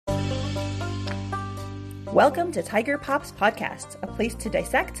Welcome to Tiger Pops Podcast, a place to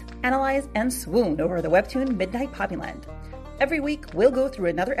dissect, analyze, and swoon over the webtoon Midnight Poppyland. Every week, we'll go through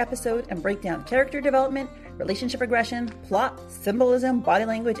another episode and break down character development, relationship regression, plot, symbolism, body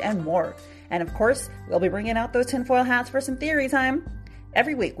language, and more. And of course, we'll be bringing out those tinfoil hats for some theory time.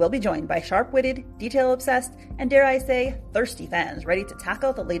 Every week, we'll be joined by sharp-witted, detail-obsessed, and dare I say, thirsty fans ready to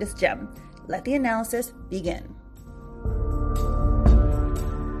tackle the latest gem. Let the analysis begin.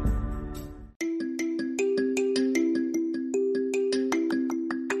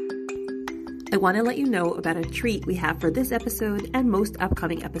 I want to let you know about a treat we have for this episode and most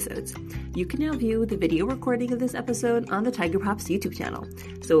upcoming episodes. You can now view the video recording of this episode on the Tiger Pops YouTube channel.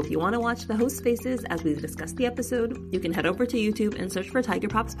 So if you want to watch the host faces as we discuss the episode, you can head over to YouTube and search for Tiger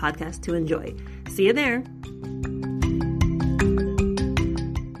Pops Podcast to enjoy. See you there!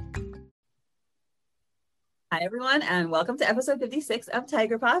 Hi everyone, and welcome to episode 56 of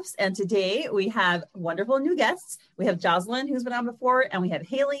Tiger Pops. And today we have wonderful new guests. We have Josalynn, who's been on before, and we have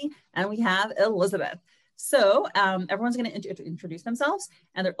Haley, and we have Elisabeth. So everyone's going to introduce themselves,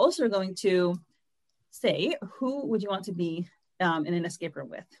 and they're also going to say, who would you want to be in an escape room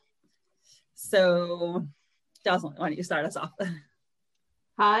with? So Josalynn, why don't you start us off?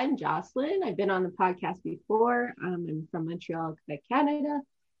 Hi, I'm Josalynn. I've been on the podcast before. I'm from Montreal, Quebec, Canada.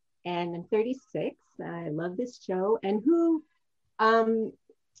 And I'm 36. I love this show. And who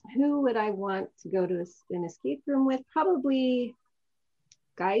would I want to go to an escape room with? Probably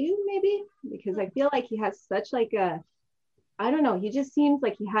Gayu, maybe, because I feel like he has such like I don't know, he just seems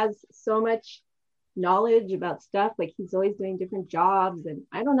like he has so much knowledge about stuff. Like he's always doing different jobs, and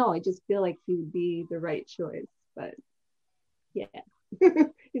I don't know, I just feel like he would be the right choice. But yeah,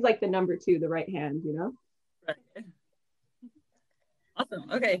 he's like the number two, the right hand, you know? Right. Awesome.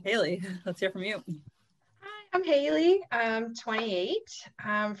 Okay, Haley, let's hear from you. Hi, I'm Haley. I'm 28.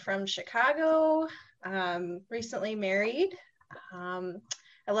 I'm from Chicago. Recently married. I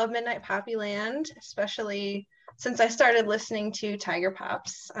love Midnight Poppyland, especially since I started listening to Tiger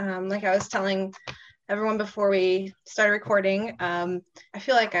Pops. Like I was telling everyone before we started recording, I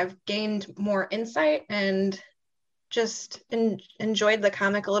feel like I've gained more insight and just enjoyed the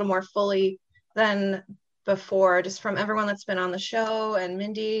comic a little more fully than before, just from everyone that's been on the show. And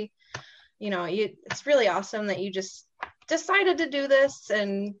Mindy, you know, it's really awesome that you just decided to do this,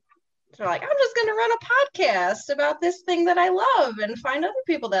 and you're like, I'm just going to run a podcast about this thing that I love and find other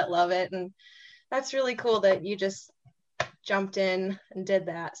people that love it. And that's really cool that you just jumped in and did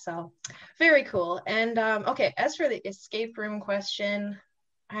that. So very cool. And okay, as for the escape room question,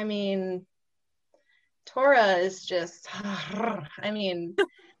 I mean, Tora is just, I mean,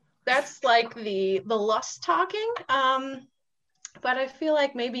 that's like the lust talking. But I feel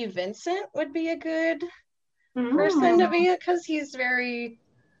like maybe Vincent would be a good person to be, because he's very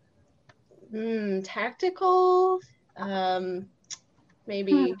tactical.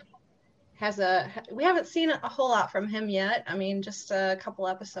 Maybe we haven't seen a whole lot from him yet. I mean, just a couple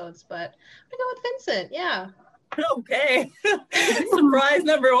episodes, but I'm gonna go with Vincent. Yeah. Okay. Surprise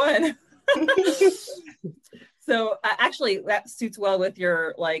number one. So actually that suits well with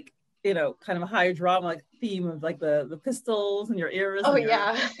your, like, you know, kind of a high drama like theme of like the pistols and your ears. Oh,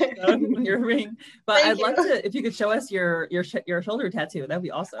 and your ring. But I'd love to, if you could show us your shoulder tattoo, that'd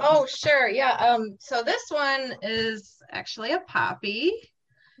be awesome. Oh, sure. Yeah. So this one is actually a poppy.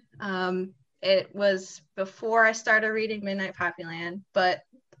 It was before I started reading Midnight Poppyland, but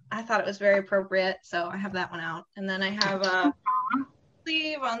I thought it was very appropriate, so I have that one out. And then I have a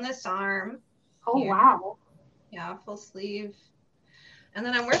sleeve on this arm. Oh, here. wow. Yeah, full sleeve. And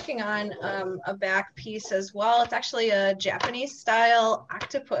then I'm working on a back piece as well. It's actually a Japanese style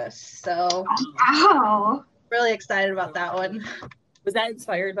octopus. So wow, really excited about that one. Was that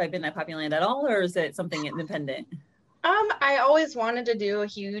inspired by Midnight Poppyland at all, or is it something independent? I always wanted to do a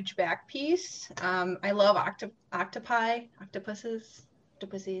huge back piece. I love octopuses.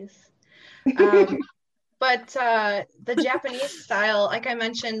 But the Japanese style, like I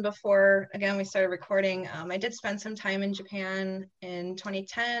mentioned before, again, we started recording, I did spend some time in Japan in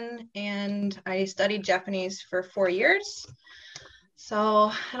 2010, and I studied Japanese for 4 years.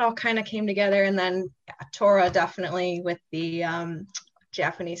 So it all kind of came together. And then Tora definitely with the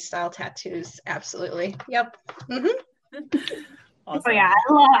Japanese style tattoos. Absolutely. Yep. Mm-hmm. Awesome. Oh yeah,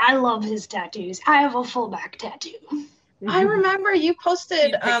 I love his tattoos. I have a full back tattoo. I remember you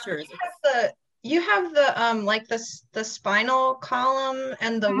posted pictures. you have the like the spinal column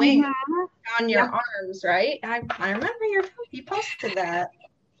and the wing on your arms, right? I remember you posted that.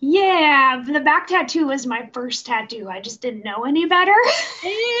 Yeah, the back tattoo was my first tattoo. I just didn't know any better.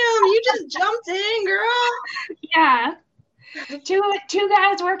 Damn, you just jumped in, girl. Yeah. Two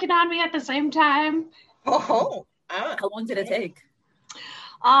guys working on me at the same time. Oh, How long did it take?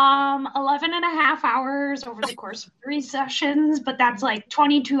 11 and a half hours over the course of 3 sessions, but that's like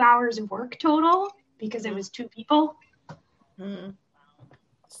 22 hours of work total because it was 2 people.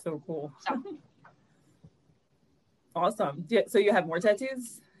 So cool. So. Awesome. So you have more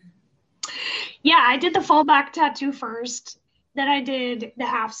tattoos? Yeah, I did the full back tattoo first. Then I did the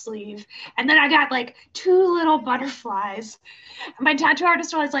half sleeve. And then I got like 2 little butterflies. And my tattoo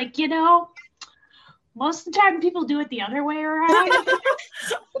artist was like, most of the time people do it the other way around.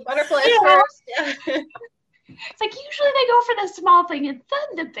 the butterflies first. Yeah. It's like usually they go for the small thing and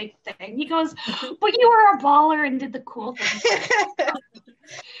then the big thing. He goes, but you were a baller and did the cool thing.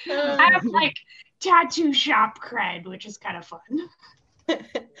 I have like tattoo shop cred, which is kind of fun.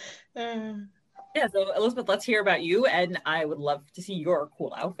 Yeah, so Elisabeth, let's hear about you, and I would love to see your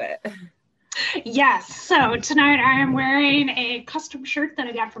cool outfit. Yes, so tonight I am wearing a custom shirt that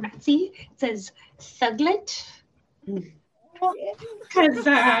I got from Etsy. It says Thuglet. Because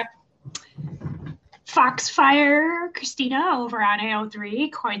Foxfire Christina over on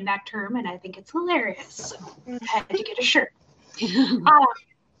AO3 coined that term, and I think it's hilarious. So I had to get a shirt.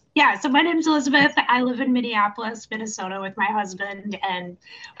 Yeah, so my name's Elisabeth. I live in Minneapolis, Minnesota with my husband and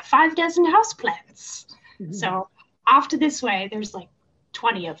 5 dozen houseplants. So off to this way, there's like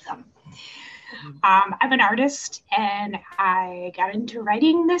 20 of them. I'm an artist and I got into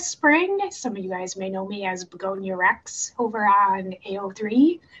writing this spring. Some of you guys may know me as Begonia Rex over on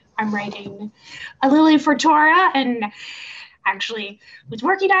AO3. I'm writing a Lily for Tora and actually was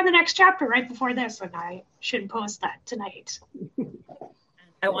working on the next chapter right before this, and I should post that tonight.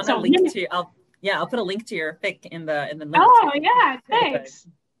 I want to link to. I'll put a link to your fic in the notes. Oh yeah, thanks.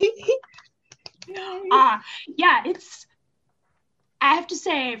 Yeah, it's. I have to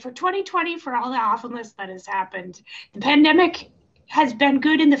say, for 2020, for all the awfulness that has happened, the pandemic has been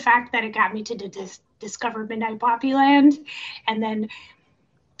good in the fact that it got me to discover Midnight Poppyland, and then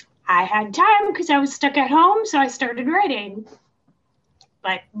I had time because I was stuck at home, so I started writing.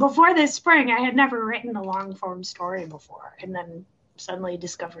 But before this spring, I had never written a long form story before, and then suddenly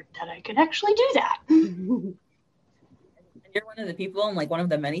discovered that I could actually do that. You're one of the people, and like one of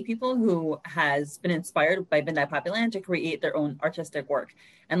the many people who has been inspired by Midnight Poppyland to create their own artistic work.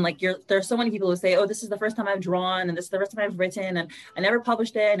 And like there's so many people who say, oh, this is the first time I've drawn, and this is the first time I've written, and I never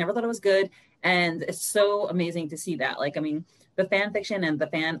published it, I never thought it was good. And it's so amazing to see that. Like, I mean, the fan fiction and the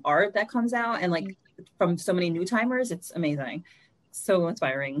fan art that comes out, and like from so many new timers, it's amazing. So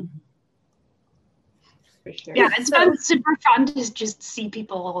inspiring. For sure. Yeah, it's been super fun to just see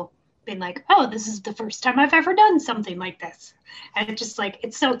people being like, oh, this is the first time I've ever done something like this. And it's just like,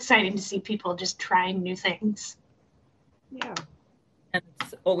 it's so exciting to see people just trying new things. Yeah. And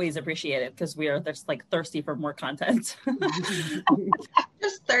it's always appreciated because we are just like thirsty for more content.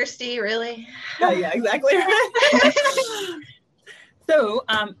 Just thirsty, really. Yeah, exactly. So,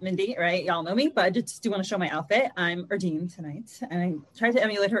 Mindy, right, y'all know me, but I just do want to show my outfit. I'm Erdine tonight, and I tried to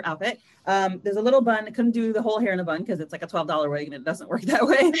emulate her outfit. There's a little bun. I couldn't do the whole hair in a bun because it's like a $12 wig, and it doesn't work that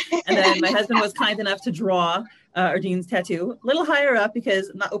way. And then my husband was kind enough to draw Erdine's tattoo a little higher up because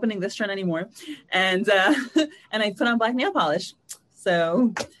I'm not opening this trend anymore. And and I put on black nail polish.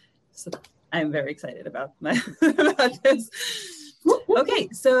 So I'm very excited about about this. Okay,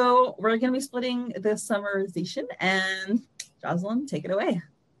 so we're going to be splitting the summarization, and Josalynn, take it away.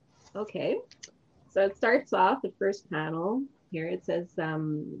 Okay, so it starts off the first panel. Here it says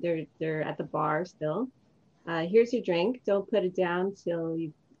they're at the bar still. Here's your drink. Don't put it down till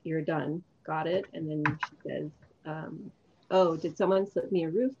you're done. Got it? And then she says, oh, did someone slip me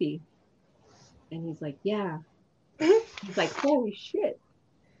a roofie? And he's like, yeah. He's like, holy shit.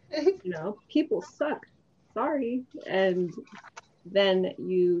 You know, people suck. Sorry. And then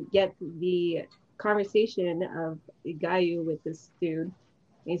you get the conversation of Gayu with this dude. And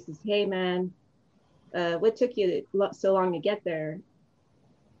he says, hey man, what took you so long to get there?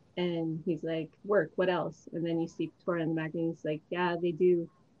 And he's like, work, what else? And then you see Tora in the back, and he's like, yeah,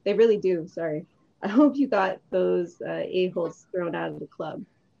 they really do. Sorry, I hope you got those a-holes thrown out of the club.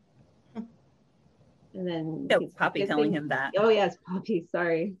 And then Poppy telling him that. Oh yes, Poppy,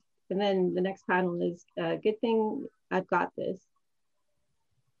 sorry. And then the next panel is good thing I've got this.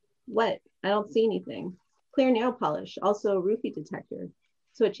 What? I don't see anything. Clear nail polish, also roofie detector.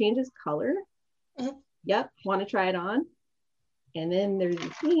 So it changes color. Mm-hmm. Yep, want to try it on? And then there's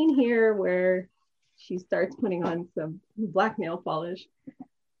a scene here where she starts putting on some black nail polish.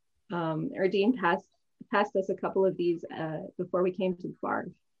 Erdine passed us a couple of these before we came to the bar.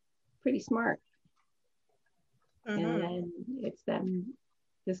 Pretty smart. Mm-hmm. And then it's them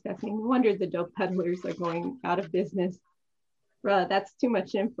discussing. No wonder the dope peddlers are going out of business. Bruh, that's too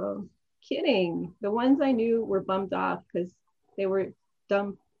much info. kidding. The ones I knew were bummed off because they were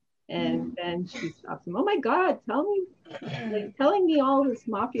dumb. And then she stops him. Oh my God, telling me all this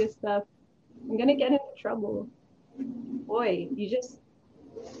mafia stuff. I'm gonna get into trouble. Boy, you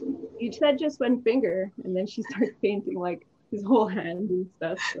said just one finger, and then she starts painting like his whole hand and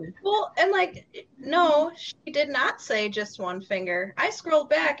stuff. So. Well, and like, no, she did not say just one finger. I scrolled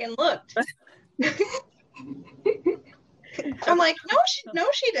back and looked. I'm like, no,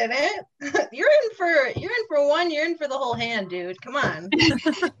 she didn't. You're in for one. You're in for the whole hand, dude. Come on.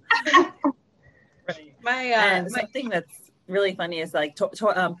 Right. Something that's really funny is like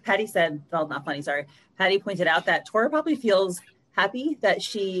Patty said, well, not funny, sorry. Patty pointed out that Tora probably feels happy that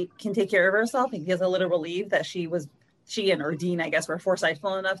she can take care of herself. He feels a little relieved that she and Erdine, I guess, were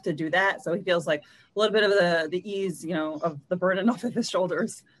foresightful enough to do that. So he feels like a little bit of the ease, of the burden off of his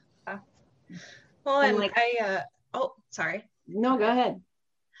shoulders. Well, and sorry. No, go ahead.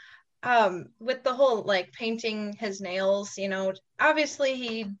 With the whole like painting his nails, obviously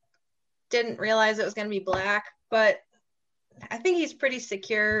he didn't realize it was going to be black, but I think he's pretty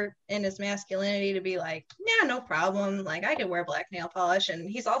secure in his masculinity to be like, yeah, no problem. Like I could wear black nail polish. And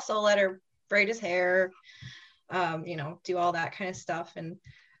he's also let her braid his hair, do all that kind of stuff. And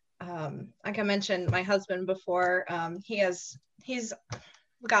like I mentioned, my husband before, he's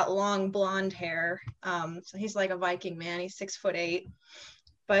got long blonde hair. So he's like a Viking man. He's 6'8",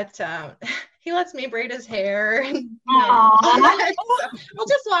 but he lets me braid his hair. And, I'll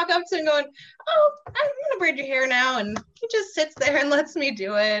just walk up to him going, oh, I'm going to braid your hair now. And he just sits there and lets me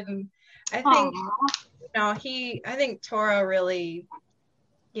do it. And I think, I think Tora really,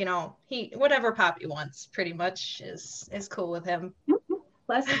 whatever Poppy wants pretty much is cool with him.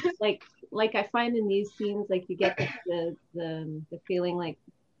 Plus, like I find in these scenes, like you get the feeling like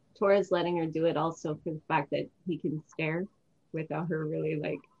Tora's letting her do it also for the fact that he can stare without her really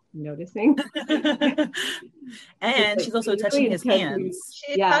like noticing. And she's also touching his hands.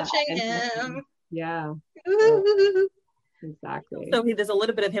 She's touching him. Yeah. Exactly. So there's a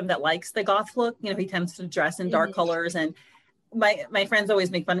little bit of him that likes the goth look. He tends to dress in dark colors, and my friends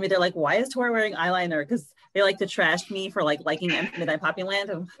always make fun of me. They're like, why is Tora wearing eyeliner? Because they like to trash me for like liking Midnight Poppyland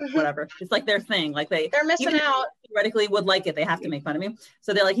and whatever. It's like their thing. Like they're missing out. Theoretically would like it. They have to make fun of me.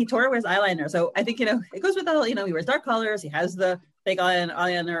 So they're like, Tora wears eyeliner. So I think, it goes with all, he wears dark colors. He has the fake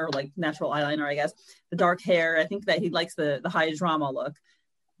eyeliner, like natural eyeliner, I guess. The dark hair. I think that he likes the high drama look.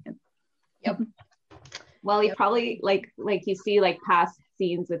 Yep. Well, he probably like you see like past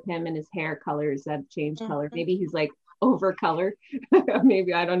scenes with him and his hair colors that change color. Maybe he's like over color.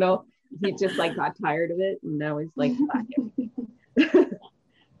 Maybe, I don't know. He just like got tired of it and now he's like black.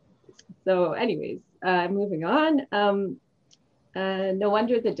 So anyways, moving on. No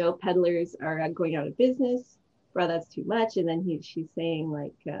wonder the dope peddlers are going out of business. Bro, that's too much. And then she's saying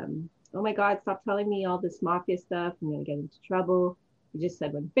like, oh my God, stop telling me all this mafia stuff. I'm gonna get into trouble. You just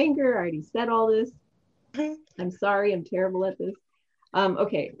said one finger. I already said all this. I'm sorry, I'm terrible at this.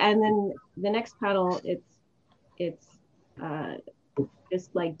 Okay, and then the next panel, it's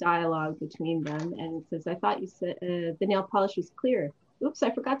just like dialogue between them, and it says, I thought you said the nail polish was clear. Oops,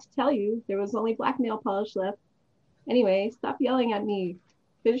 I forgot to tell you, there was only black nail polish left. Anyway, stop yelling at me.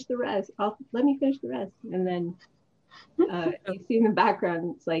 Finish the rest. Let me finish the rest. And then you see in the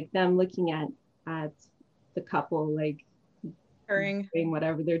background, it's like them looking at the couple, like doing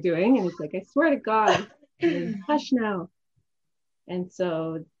whatever they're doing, and it's like, I swear to God, hush now. And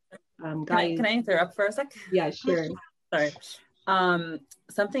so guys, can I interrupt for a sec? Yeah, sure. Sorry.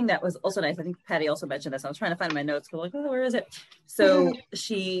 Something that was also nice, I think Patty also mentioned this. I was trying to find my notes, but like, oh, where is it? So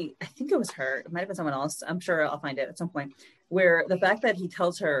I think it was her, it might have been someone else, I'm sure I'll find it at some point, where the fact that he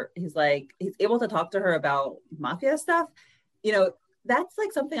tells her, he's able to talk to her about mafia stuff, that's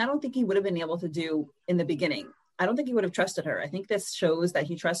like something I don't think he would have been able to do in the beginning. I don't think he would have trusted her. I think this shows that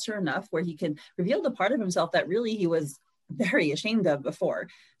he trusts her enough where he can reveal the part of himself that really he was very ashamed of before.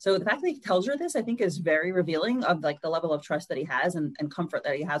 So the fact that he tells her this, I think, is very revealing of like the level of trust that he has and comfort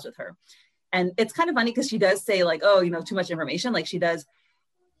that he has with her. And it's kind of funny because she does say like, oh, too much information. Like she does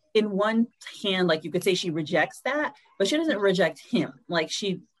in one hand, like you could say she rejects that, but she doesn't reject him. Like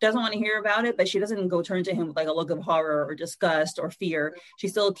she doesn't want to hear about it, but she doesn't go turn to him with like a look of horror or disgust or fear. She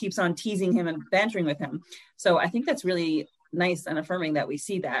still keeps on teasing him and bantering with him. So I think that's really nice and affirming that we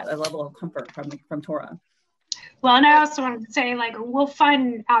see that a level of comfort from Tora. Well, and I also wanted to say, like, we'll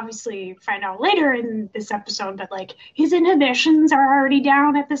find out later in this episode that like his inhibitions are already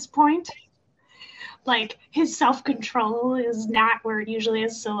down at this point. Like his self-control is not where it usually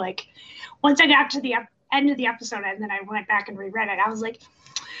is. So like once I got to the end of the episode and then I went back and reread it, I was like,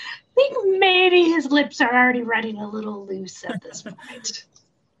 I think maybe his lips are already running a little loose at this point.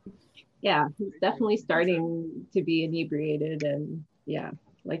 Yeah, he's definitely starting to be inebriated, and yeah,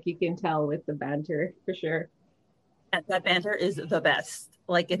 like you can tell with the banter for sure. That banter is the best.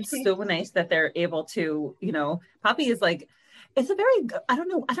 Like it's so nice that they're able to, Poppy is like, it's a very, I don't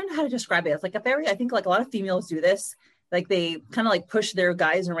know how to describe it. It's like a very, I think like a lot of females do this. Like they kind of like push their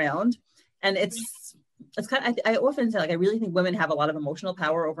guys around, and it's kind of, I often say like, I really think women have a lot of emotional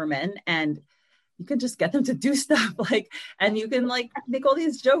power over men, and you can just get them to do stuff like, and you can like make all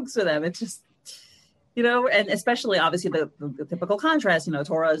these jokes with them. It's just, and especially obviously the typical contrast,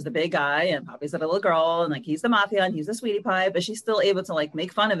 Tora is the big guy and Poppy's the little girl, and like he's the mafia and he's the sweetie pie, but she's still able to like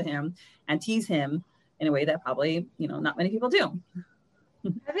make fun of him and tease him in a way that probably, not many people do.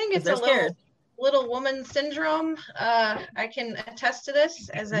 I think it's a little woman syndrome. I can attest to this.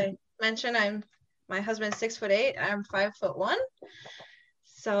 As I mentioned, my husband's 6'8", I'm 5'1".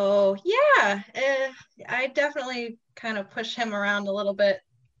 So yeah, I definitely kind of push him around a little bit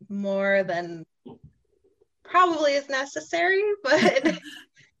more than probably is necessary, but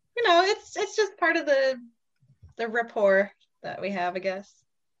it's just part of the rapport that we have, I guess.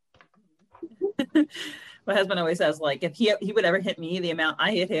 My husband always says like if he would ever hit me the amount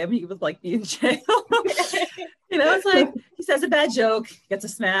I hit him, he would like be in jail. It's like he says a bad joke, gets a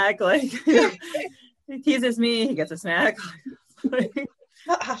smack, like he teases me, he gets a smack. Like,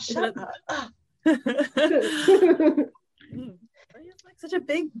 shut up. It's like such a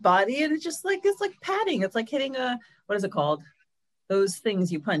big body, and it's just like it's like padding. It's like hitting a, what is it called? Those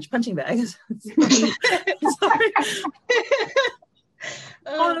things you punching bags. Sorry.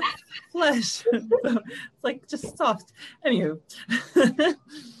 Flesh. It's like just soft. Anywho.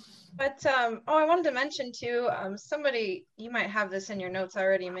 But I wanted to mention too, somebody, you might have this in your notes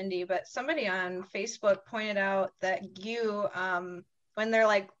already, Mindy, but somebody on Facebook pointed out that Gyu, when they're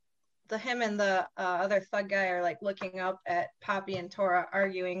like, him and the other thug guy are like looking up at Poppy and Tora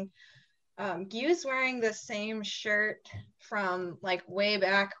arguing, Gyu's wearing the same shirt from like way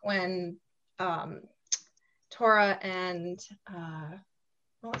back when Tora and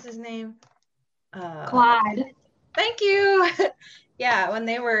what was his name? Clyde. Thank you. Yeah, when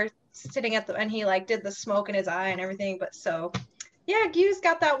they were sitting and he like did the smoke in his eye and everything. But so yeah, Gyu's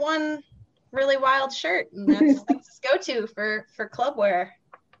got that one really wild shirt, and that's his go-to for club wear.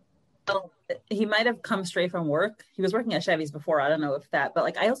 Well, he might have come straight from work. He was working at Chevy's before. I don't know if that, but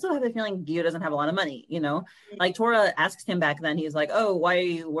like I also have the feeling Gyu doesn't have a lot of money, Like Tora asks him back then, he's like, oh, why are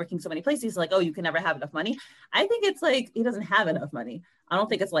you working so many places? He's like, oh, you can never have enough money. I think it's like he doesn't have enough money. I don't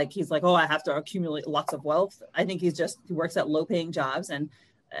think it's like he's like, oh, I have to accumulate lots of wealth. I think he works at low paying jobs, and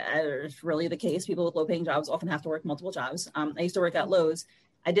it's really the case. People with low paying jobs often have to work multiple jobs. I used to work at Lowe's.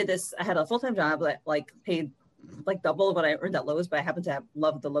 I had a full-time job that like paid like double of what I earned at Lowe's, but I happen to have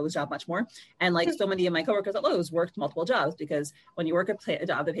loved the Lowe's job much more. And like so many of my coworkers at Lowe's worked multiple jobs, because when you work a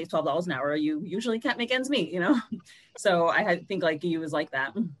job that pays $12 an hour, you usually can't make ends meet, So I think like you was like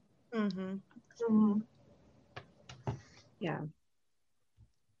that. Mm-hmm. Mm-hmm. Yeah.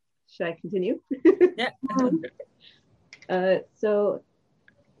 Should I continue? Yeah. So,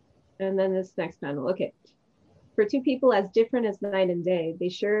 and then this next panel. Okay. For two people as different as night and day, they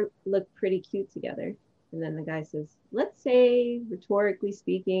sure look pretty cute together. And then the guy says, let's say, rhetorically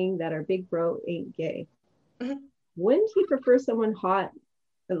speaking, that our big bro ain't gay. Mm-hmm. Wouldn't he prefer someone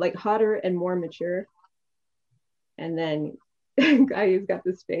hotter and more mature? And then guy who's got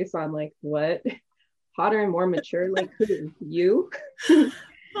this face on like, what? Hotter and more mature? Like who? You?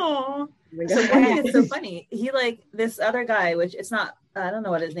 Oh, it's so funny. He like this other guy, which it's not, I don't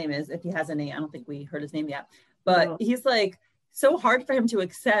know what his name is. If he has a name, I don't think we heard his name yet. But he's like, so hard for him to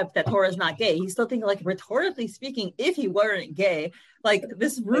accept that Tora's not gay. He's still thinking like, rhetorically speaking, if he weren't gay, like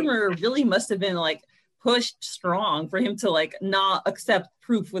this rumor really must have been like pushed strong for him to like not accept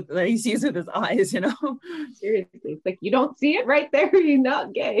proof that he sees with his eyes, Seriously, it's like, you don't see it right there. You're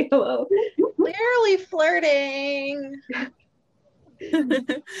not gay. Hello. Clearly flirting.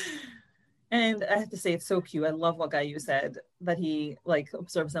 And I have to say, it's so cute. I love what guy you said, that he like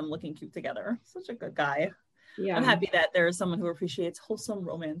observes them looking cute together. Such a good guy. Yeah. I'm happy that there is someone who appreciates wholesome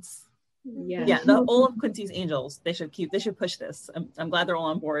romance. Yeah, all of Quincy's angels, they should push this. I'm glad they're all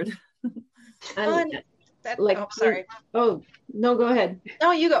on board. Sorry. Oh no, go ahead.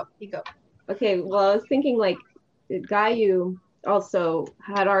 No, you go. Okay, well, I was thinking like Gayu also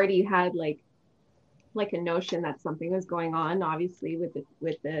had already had like a notion that something was going on, obviously with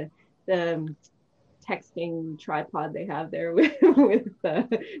the texting tripod they have there with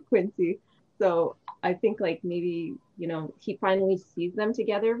Quincy. So I think like maybe, he finally sees them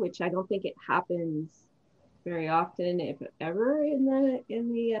together, which I don't think it happens very often, if ever, in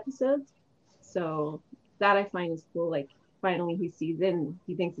the episodes. So that I find is cool. Like finally he sees it and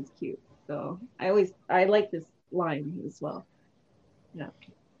he thinks it's cute. So I like this line as well. Yeah.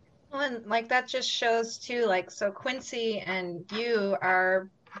 Well, and like that just shows too, like, so Quincy and you are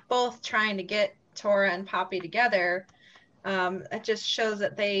both trying to get Tora and Poppy together. It just shows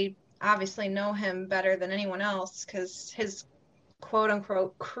that they obviously know him better than anyone else, because his quote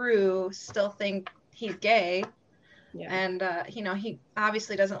unquote crew still think he's gay. Yeah. And he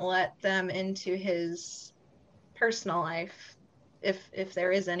obviously doesn't let them into his personal life, if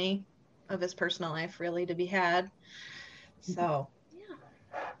there is any of his personal life really to be had. So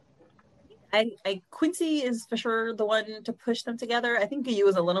Quincy is for sure the one to push them together. I think Yu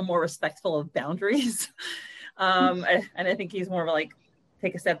is a little more respectful of boundaries. And I think he's more of like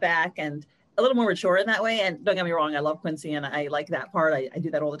take a step back and a little more mature in that way. And don't get me wrong, I love Quincy and I like that part. I do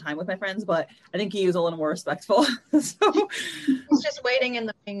that all the time with my friends, but I think Yu is a little more respectful. So he's just waiting in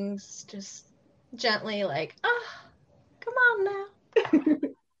the wings, just gently like, oh, come on now.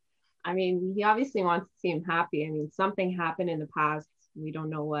 I mean, he obviously wants to see him happy. I mean, something happened in the past. We don't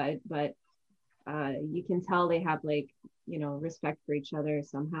know what, but you can tell they have like, respect for each other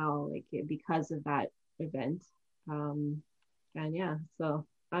somehow, like because of that event. And yeah, so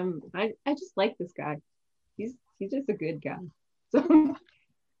I just like this guy. He's just a good guy. So,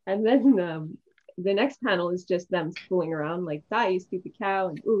 and then the next panel is just them fooling around like, die, you stupid cow,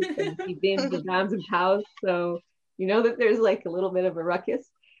 and oof, and he bins the dams and cows. So you know that there's like a little bit of a ruckus.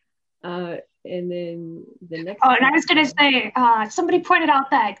 And then the next. Oh, and I was going to say, somebody pointed out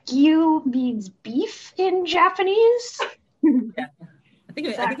that gyu means beef in Japanese. Yeah, I think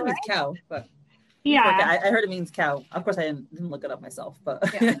it means cow, but yeah, I heard it means cow. Of course, I didn't look it up myself, but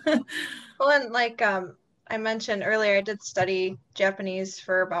yeah. Well, and like I mentioned earlier, I did study Japanese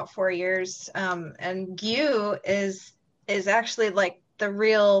for about 4 years, and gyu is actually like the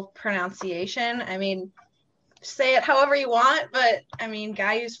real pronunciation. I mean, say it however you want, but I mean,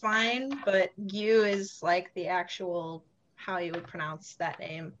 Guyu's fine, but gyu is like the actual how you would pronounce that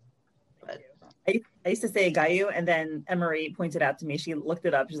name. But I used to say Gayu, and then Emery pointed out to me, she looked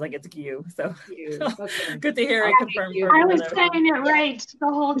it up, she's like, it's Gyu. So okay. Good to hear it confirmed. I was saying it right the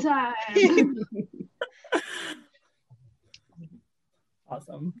whole time.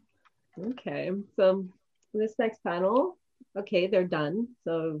 Awesome. Okay, so this next panel, okay, they're done.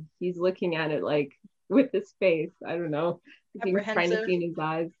 So he's looking at it like with his face, I don't know, he's trying to see in his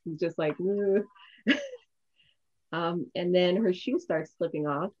eyes. He's just like, and then her shoe starts slipping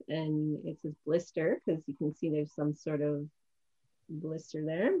off, and it's this blister because you can see there's some sort of blister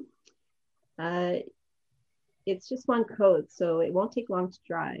there. It's just one coat, so it won't take long to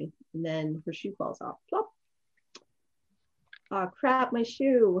dry. And then her shoe falls off. Plop. Oh crap, my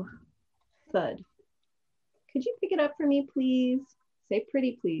shoe. Thud. Could you pick it up for me, please? Say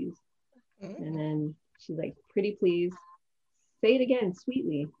pretty, please. And then she's like, pretty, please. Say it again,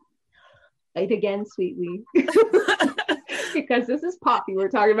 sweetly. Say it again, sweetly. Because this is Poppy we're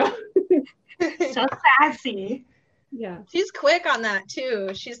talking about. So sassy. Yeah. She's quick on that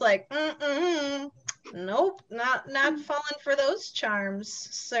too. She's like, nope, not falling for those charms,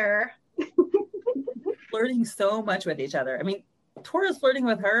 sir. Flirting so much with each other. I mean, Tora's flirting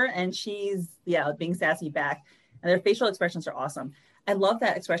with her, and she's being sassy back. And their facial expressions are awesome. I love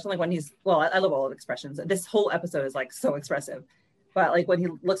that expression. Like when I love all of expressions. This whole episode is like so expressive. But like when he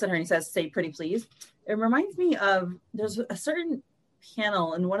looks at her and he says, say pretty please, it reminds me of, there's a certain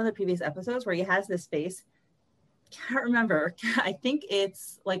panel in one of the previous episodes where he has this face. Can't remember. I think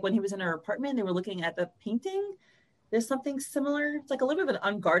it's like when he was in her apartment, they were looking at the painting. There's something similar. It's like a little bit of an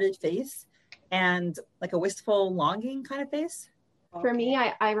unguarded face and like a wistful longing kind of face. For me,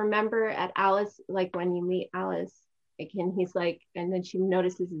 I remember at Alice, like when you meet Alice, and he's like, and then she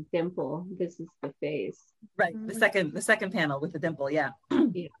notices his dimple. This is the face. Right. The second panel with the dimple. Yeah.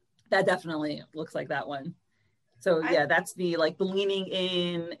 Yeah. That definitely looks like that one. So yeah, that's the leaning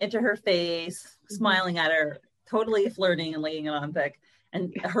into her face, smiling at her, totally flirting and laying it on thick.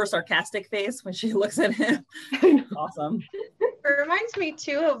 And her sarcastic face when she looks at him. Awesome. It reminds me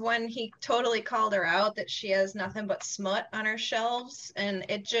too of when he totally called her out that she has nothing but smut on her shelves, and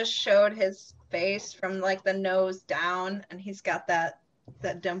it just showed his face from like the nose down, and he's got that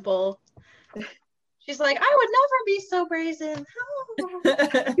dimple. She's like, I would never be so brazen. Oh.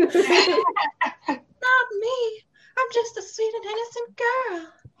 Not me. I'm just a sweet and innocent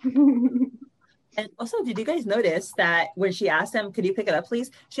girl. And also, did you guys notice that when she asked him, could you pick it up, please?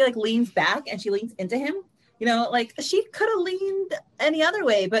 She like leans back and she leans into him. You know, like she could have leaned any other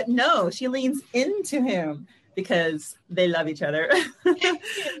way, but no, she leans into him because they love each other.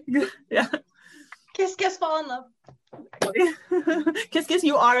 Yeah. Kiss, kiss, fall in love. Kiss, kiss,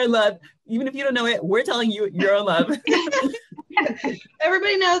 you are in love. Even if you don't know it, we're telling you you're in love.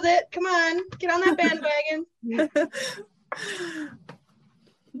 Everybody knows it. Come on, get on that bandwagon.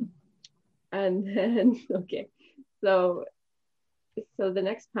 And then, okay, so the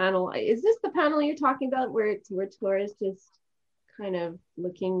next panel, is this the panel you're talking about where Tora's just kind of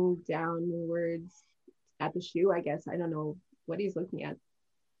looking downwards at the shoe? I guess I don't know what he's looking at,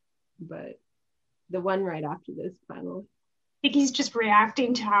 but the one right after this panel. I think he's just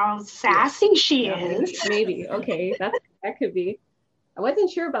reacting to how sassy she is. Maybe. Okay, that could be. I wasn't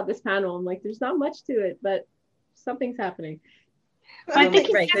sure about this panel. I'm like, there's not much to it, but something's happening. I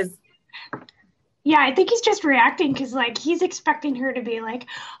think right, because yeah, I think he's just reacting because like he's expecting her to be like,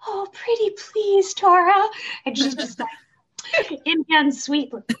 "Oh, pretty please, Tora," and she's just like Indian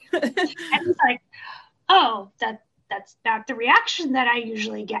sweetly, and he's like, "Oh, that's not the reaction that I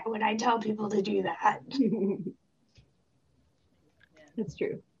usually get when I tell people to do that." That's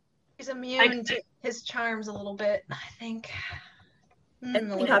true. He's immune to his charms a little bit, I think. I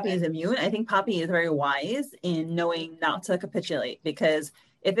think Poppy is immune. I think Poppy is very wise in knowing not to capitulate, because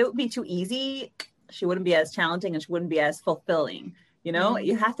if it would be too easy, she wouldn't be as challenging and she wouldn't be as fulfilling. You know,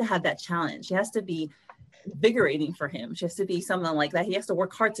 you have to have that challenge. She has to be invigorating for him. She has to be something like that he has to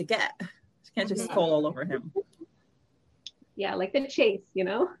work hard to get. She can't just fall all over him. Yeah, like the chase, you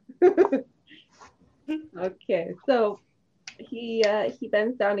know? Okay, so he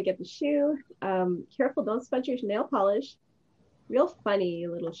bends down to get the shoe. Careful, don't smudge your nail polish. Real funny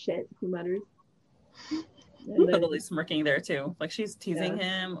little shit, he mutters. Totally smirking there too. Like she's teasing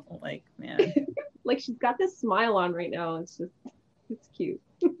him. Like, man. Like she's got this smile on right now. It's cute.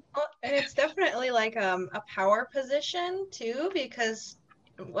 Well, and it's definitely like a power position too, because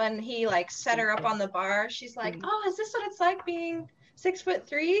when he like set her up on the bar, she's like, "Oh, is this what it's like being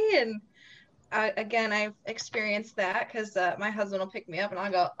 6'3"? And again, I've experienced that because my husband will pick me up and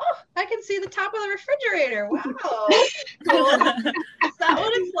I'll go, "Oh, I can see the top of the refrigerator. Wow, cool. Is that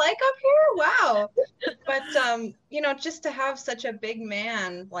what it's like up here? Wow." But you know, just to have such a big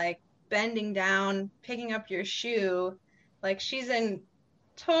man like bending down, picking up your shoe, like she's in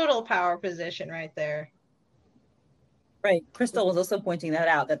total power position right there. Right. Crystal was also pointing that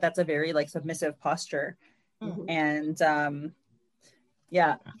out, that's a very like submissive posture. And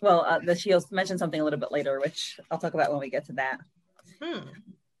yeah, well, she'll mention something a little bit later, which I'll talk about when we get to that.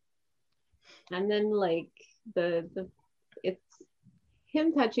 And then like it's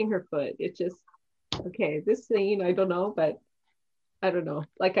him touching her foot. It's just, okay, this scene, I don't know, but I don't know.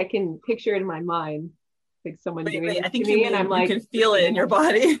 Like I can picture it in my mind, like someone doing it I think to me, and I'm like, you can feel it in your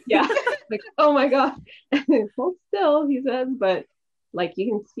body. Yeah, like, oh my god. Hold still, he says, but like you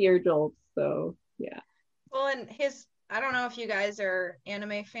can see her jolts. So yeah. Well, and I don't know if you guys are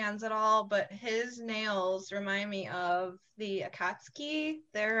anime fans at all, but his nails remind me of the Akatsuki.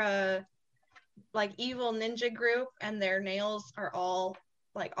 They're a like evil ninja group, and their nails are all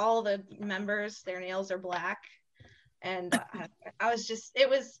like all the members, their nails are black. And I was just, it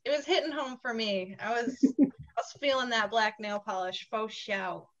was hitting home for me. I was feeling that black nail polish, faux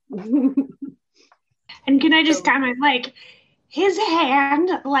shout. And can I just comment, like, his hand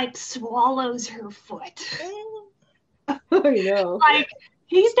like swallows her foot. I know. Like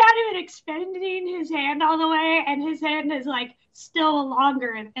he's not even extending his hand all the way, and his hand is like still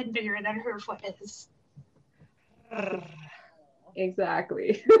longer and bigger than her foot is.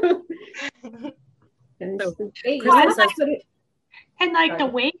 Exactly. And So, like the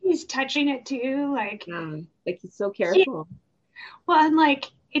way he's touching it too, like he's so careful. Well, and like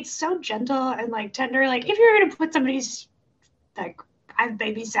it's so gentle and like tender. Like if you're gonna put somebody's, like I've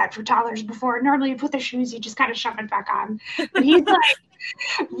babysat for toddlers before. Normally you put the shoes, you just kind of shove it back on. But he's like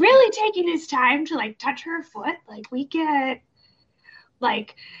really taking his time to like touch her foot. Like we get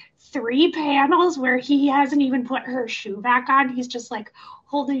like 3 panels where he hasn't even put her shoe back on. He's just like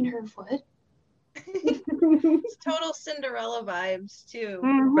holding her foot. It's total Cinderella vibes too.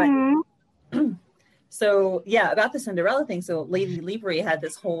 Right. So yeah, about the Cinderella thing. So Lady Libri had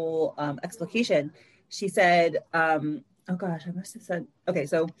this whole explication. She said, oh gosh, I must have said, okay,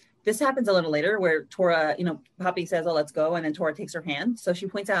 so this happens a little later where Tora, Poppy says, "Oh, let's go." And then Tora takes her hand. So she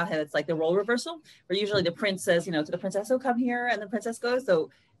points out how it's like the role reversal, where usually the prince says, to the princess, "Oh, come here." And the princess goes.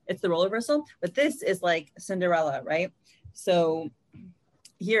 So it's the role reversal. But this is like Cinderella, right? So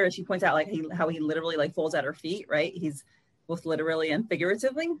here she points out like how he literally like folds at her feet, right? He's both literally and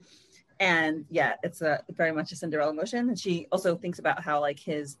figuratively. And yeah, it's very much a Cinderella motion. And she also thinks about how like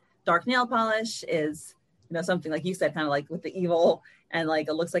his dark nail polish is, something like you said, kind of like with the evil, and like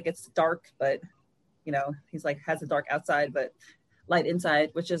it looks like it's dark, but he's like has a dark outside but light inside,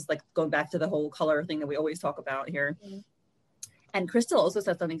 which is like going back to the whole color thing that we always talk about here. And Crystal also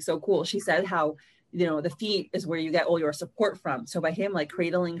said something so cool. She said how the feet is where you get all your support from. So by him like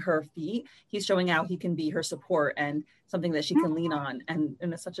cradling her feet, he's showing how he can be her support and something that she can lean on, and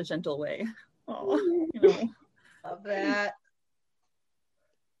in such a gentle way. Oh, Love that.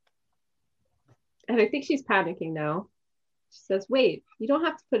 And I think she's panicking now. She says, wait, you don't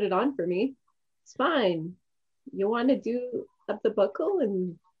have to put it on for me. It's fine. You want to do up the buckle?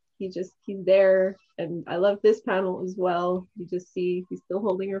 And he's there. And I love this panel as well. You just see he's still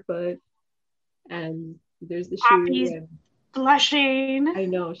holding her foot. And there's the shoe. And blushing. I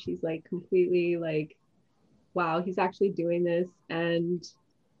know, she's like completely like, wow, he's actually doing this. And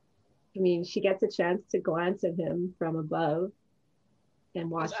I mean, she gets a chance to glance at him from above and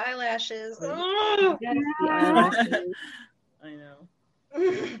watch those eyelashes. Yes, the eyelashes. I know.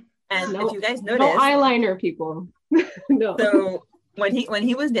 And no, if you guys notice, no eyeliner, people. No. So when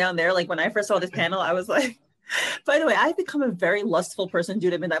he was down there, like when I first saw this panel, I was like, by the way, I've become a very lustful person due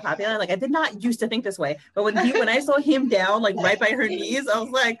to Midnight Popular. Like I did not used to think this way, but when I saw him down, like right by her knees, I was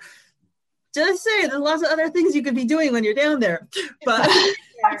like, just say there's lots of other things you could be doing when you're down there. But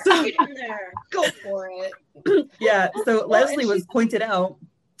so, get in there, go for it. Yeah. So Leslie was pointed out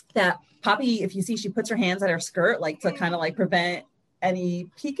that Poppy, if you see, she puts her hands at her skirt, like to kind of like prevent any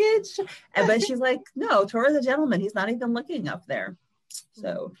peekage. But she's like, no, Tora's a gentleman. He's not even looking up there.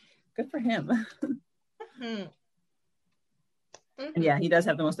 So good for him. Mm-hmm. And yeah, he does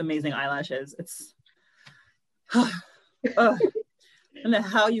have the most amazing eyelashes. It's I don't know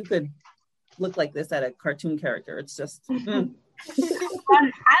how you could look like this at a cartoon character. It's just And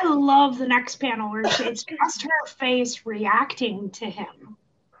I love the next panel where it's just her face reacting to him.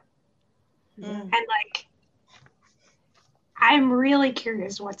 And like, I'm really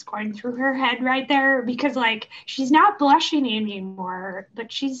curious what's going through her head right there, because like she's not blushing anymore,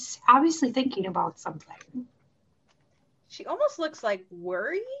 but she's obviously thinking about something. She almost looks like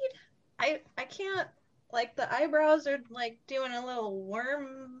worried. I can't, like the eyebrows are like doing a little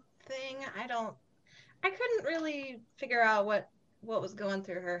worm thing. I couldn't really figure out what was going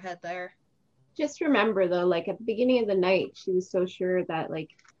through her head there. Just remember though, like at the beginning of the night, she was so sure that like,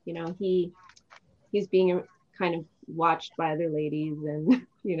 he's being kind of watched by other ladies, and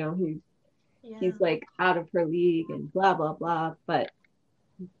he's like out of her league and blah blah blah. But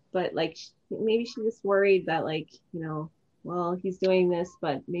like maybe she's just worried that like, well, he's doing this,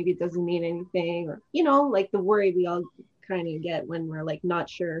 but maybe it doesn't mean anything, or like the worry we all kind of get when we're like not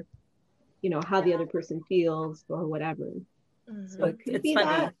sure, how the other person feels or whatever. So it could be funny.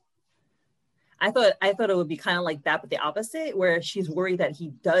 That. I thought it would be kind of like that, but the opposite, where she's worried that he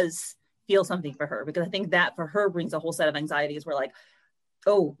does feel something for her, because I think that for her brings a whole set of anxieties where like,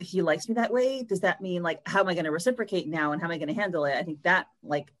 oh, he likes me that way. Does that mean like, how am I going to reciprocate now, and how am I going to handle it? I think that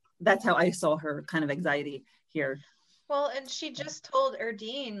like, that's how I saw her kind of anxiety here. Well, and she just told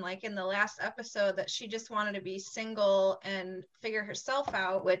Erdine, like in the last episode, that she just wanted to be single and figure herself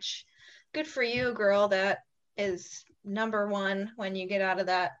out, which good for you, girl. That is number one when you get out of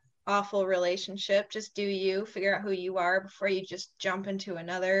that awful relationship. Just do you, figure out who you are before you just jump into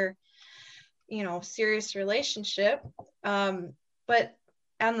another, serious relationship. But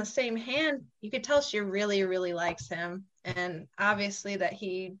on the same hand, you could tell she really, really likes him. And obviously that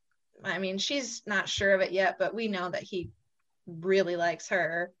she's not sure of it yet, but we know that he really likes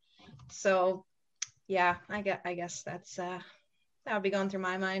her. So yeah, I guess that's that would be going through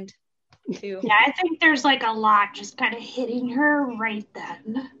my mind too. Yeah, I think there's like a lot just kind of hitting her right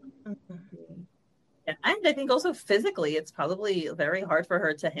then. Yeah, and I think also physically, it's probably very hard for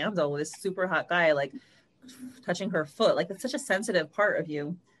her to handle this super hot guy like touching her foot. Like it's such a sensitive part of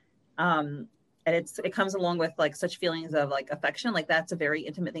you. And it comes along with like such feelings of like affection. Like that's a very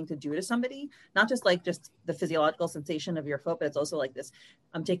intimate thing to do to somebody, not just like just the physiological sensation of your foot, but it's also like this,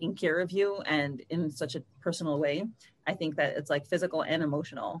 I'm taking care of you, and in such a personal way. I think that it's like physical and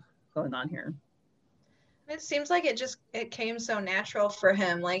emotional going on here. It seems like it came so natural for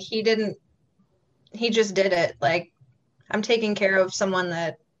him. Like he just did it. Like, I'm taking care of someone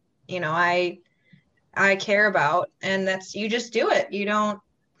that, I care about, and you just do it. You don't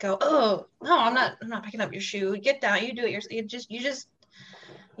go, oh no, I'm not picking up your shoe. Get down. You do it. You just,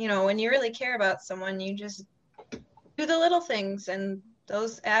 when you really care about someone, you just do the little things, and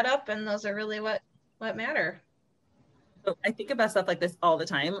those add up, and those are really what matter. So I think about stuff like this all the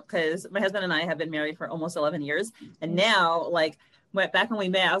time, because my husband and I have been married for almost 11 years. And now, like, back when we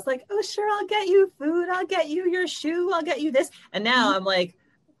met, I was like, oh, sure, I'll get you food. I'll get you your shoe. I'll get you this. And now I'm like,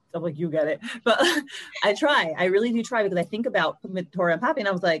 you get it. But I really do try, because I think about Tora and Poppy, and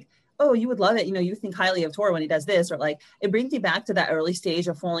I was like, oh, you would love it. You know, you think highly of Tor when he does this, or like, it brings me back to that early stage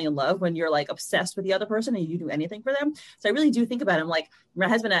of falling in love when you're like obsessed with the other person and you do anything for them. So I really do think about him. Like, my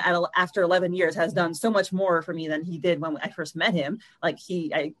husband after 11 years has done so much more for me than he did when I first met him. Like,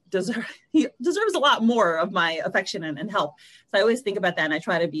 he deserves a lot more of my affection and help. So I always think about that. And I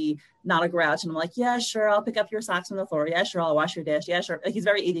try to be not a grouch. And I'm like, yeah, sure, I'll pick up your socks from the floor. Yeah, sure, I'll wash your dish. Yeah, sure. He's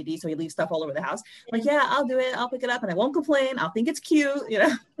very ADD, so he leaves stuff all over the house. I'm like, yeah, I'll do it. I'll pick it up and I won't complain. I'll think it's cute, you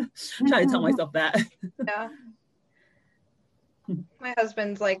know. I'm trying to tell myself that. Yeah. My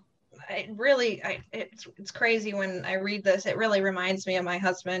husband's like, it's crazy when I read this. It really reminds me of my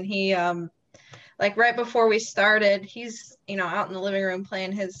husband. He, like right before we started, he's, you know, out in the living room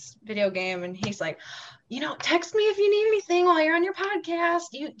playing his video game, and he's like, you know, text me if you need anything while you're on your podcast.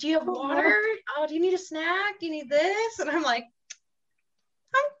 Do you have water? Oh, do you need a snack? Do you need this? And I'm like,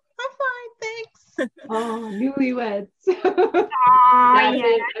 I'm fine, thanks. Oh, newlyweds. Yeah,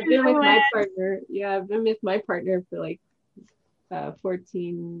 I've been with my partner. Yeah, I've been with my partner for like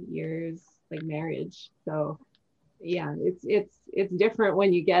 14 years, like marriage. So yeah, it's different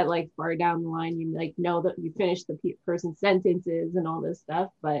when you get like far down the line. You like know that you finish the person's sentences and all this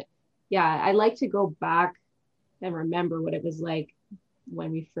stuff. But yeah, I like to go back and remember what it was like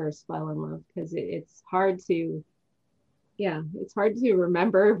when we first fell in love, because it's hard to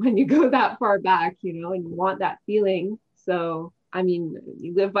remember when you go that far back, you know, and you want that feeling. So I mean,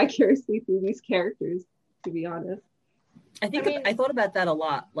 you live vicariously through these characters, to be honest. I thought about that a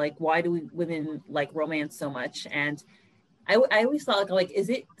lot. Like, why do women like romance so much? And I always thought like, is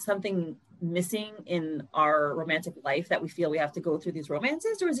it something missing in our romantic life that we feel we have to go through these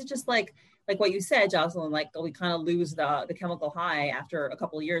romances? Or is it just like what you said, Josalynn, like we kind of lose the chemical high after a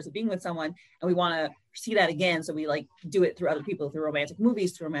couple of years of being with someone and we want to see that again. So we like do it through other people, through romantic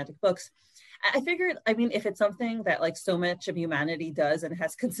movies, through romantic books. I figured, I mean, if it's something that like so much of humanity does and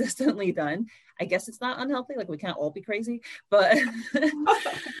has consistently done, I guess it's not unhealthy. Like, we can't all be crazy, but,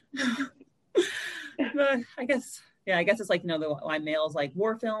 but I guess it's like, you know, why males like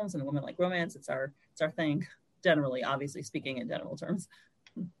war films and women like romance. It's our thing, generally, obviously speaking in general terms.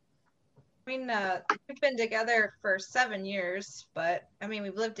 I mean, we've been together for 7 years, but I mean,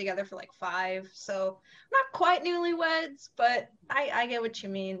 we've lived together for like 5, so not quite newlyweds, but I get what you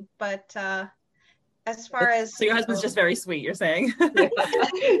mean. But as far as so your husband's just very sweet, you're saying?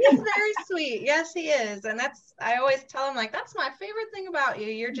 He's very sweet. Yes, he is, and I always tell him like, that's my favorite thing about you.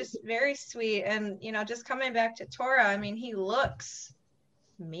 You're just very sweet, and you know, just coming back to Tora, I mean, he looks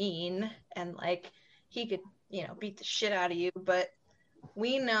mean and like he could, you know, beat the shit out of you, but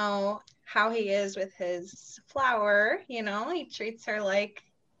we know how he is with his flower, you know, he treats her like,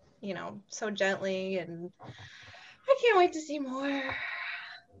 you know, so gently, and I can't wait to see more.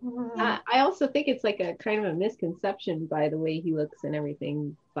 I also think it's like a kind of a misconception by the way he looks and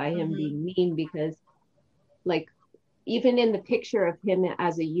everything, by him being mean, because like even in the picture of him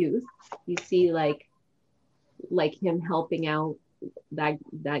as a youth, you see like him helping out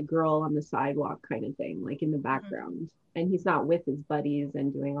that girl on the sidewalk kind of thing, like in the background. And he's not with his buddies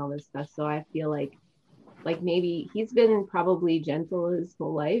and doing all this stuff. So I feel like maybe he's been probably gentle his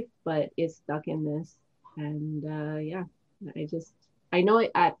whole life, but is stuck in this. And yeah, I know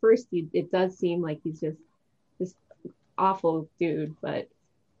it, at first it does seem like he's just this awful dude, but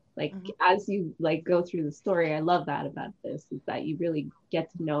like as you like go through the story, I love that about this, is that you really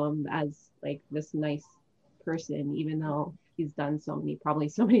get to know him as like this nice person, even though he's done probably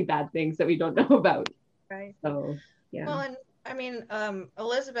so many bad things that we don't know about. Right. So yeah. Well, and I mean,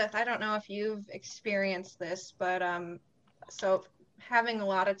 Elisabeth, I don't know if you've experienced this, but so having a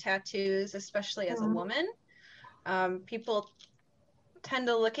lot of tattoos, especially as a woman, people tend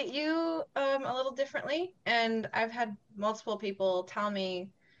to look at you a little differently. And I've had multiple people tell me,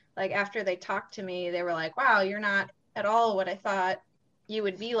 like after they talked to me, they were like, wow, you're not at all what I thought you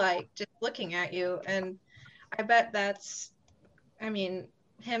would be like just looking at you. And I bet that's, I mean,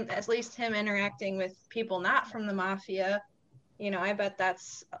 at least him interacting with people not from the mafia, you know, I bet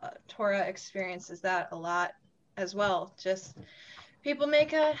that's Tora experiences that a lot as well. Just people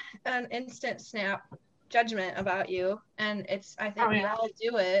make an instant snap judgment about you, and I think we all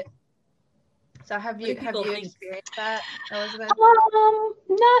do it. So have you experienced that, Elisabeth?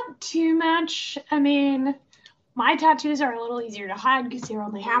 Not too much. I mean, my tattoos are a little easier to hide because they're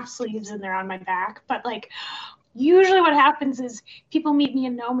only half sleeves and they're on my back, but like usually what happens is people meet me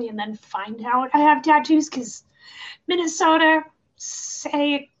and know me and then find out I have tattoos, because Minnesota,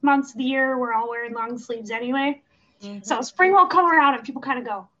 8 months of the year, we're all wearing long sleeves anyway. So spring will come around and people kind of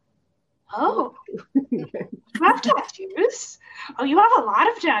go, oh, you have tattoos? Oh, you have a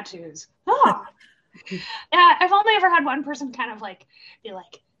lot of tattoos. Oh. Yeah, I've only ever had one person kind of like be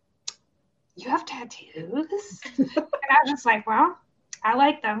like, you have tattoos? And I was just like, well, I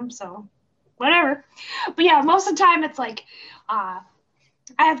like them, so whatever. But yeah, most of the time it's like, I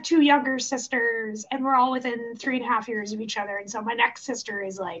have 2 younger sisters and we're all within 3.5 years of each other. And so my next sister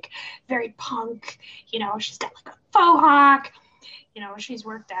is like very punk, she's got like a faux hawk, she's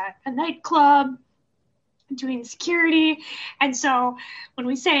worked at a nightclub doing security. And so when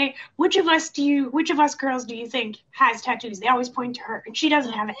we say, which of us girls do you think has tattoos? They always point to her and she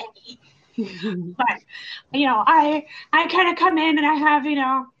doesn't have any. But I kind of come in and I have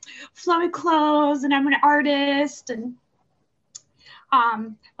flowy clothes and I'm an artist. And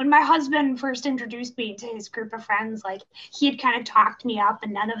when my husband first introduced me to his group of friends, like he had kind of talked me up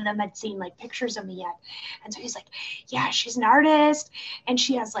and none of them had seen like pictures of me yet. And so he's like, yeah, she's an artist and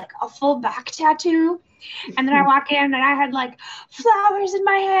she has like a full back tattoo. And then I walk in and I had like flowers in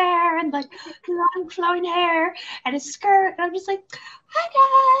my hair and like long flowing hair and a skirt. And I'm just like,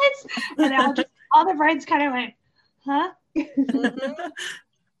 hi guys. And all the friends kind of went, huh? Mm-hmm.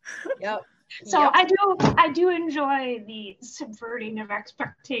 Yep. So yep. I do enjoy the subverting of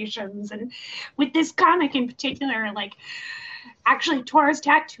expectations, and with this comic in particular, like actually Tora's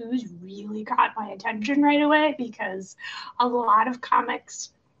tattoos really caught my attention right away because a lot of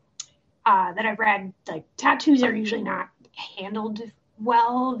comics that I've read, like tattoos are usually not handled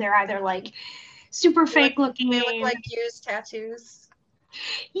well. They're either like super fake looking. They look like used tattoos.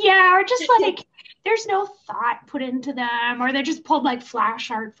 Yeah, or just like there's no thought put into them, or they just pulled like flash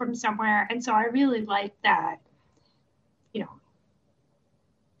art from somewhere. And so I really like that,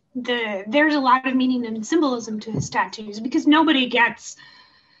 there's a lot of meaning and symbolism to his tattoos because nobody gets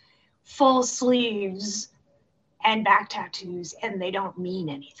full sleeves and back tattoos and they don't mean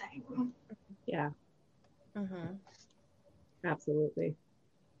anything. Yeah. Mm-hmm. Absolutely.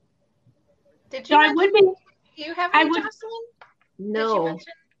 Did you? So I would be. Do you have any, Josalynn? No.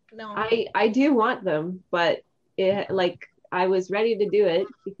 No. I do want them, but I was ready to do it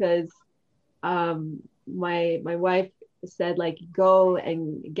because my wife said like go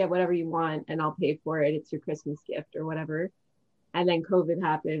and get whatever you want and I'll pay for it. It's your Christmas gift or whatever. And then COVID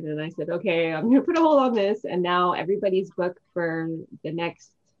happened and I said, okay, I'm gonna put a hold on this. And now everybody's booked for the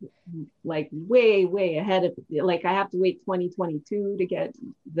next like way ahead of like I have to wait 2022 to get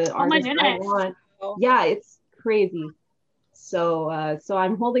the artist I want. Yeah, it's crazy. So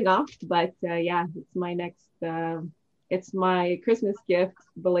I'm holding off, but yeah, it's my next it's my Christmas gift,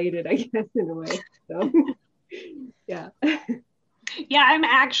 belated, I guess, in a way. So yeah. Yeah, I'm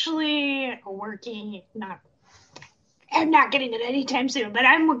actually I'm not getting it anytime soon, but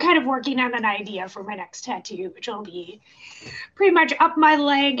I'm kind of working on an idea for my next tattoo, which will be pretty much up my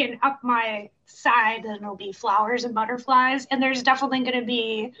leg and up my side, and it'll be flowers and butterflies. And there's definitely going to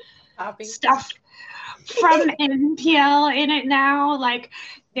be stuff from NPL in it now. Like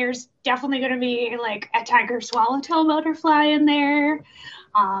there's definitely going to be like a tiger swallowtail butterfly in there.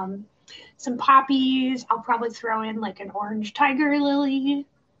 Some poppies. I'll probably throw in like an orange tiger lily.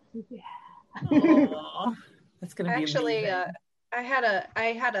 Yeah. Aww. That's gonna be actually amazing.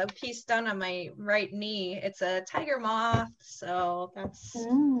 I had a piece done on my right knee. It's a tiger moth, so that's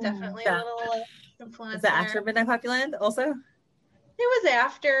definitely a little influence. Is that after Midnight Poppyland also? It was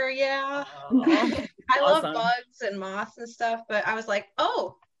after, yeah. Oh, I love bugs and moths and stuff, but I was like,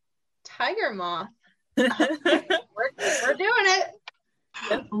 oh, tiger moth. we're doing it.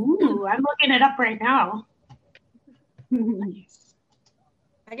 Yep. Ooh, I'm looking it up right now. Nice.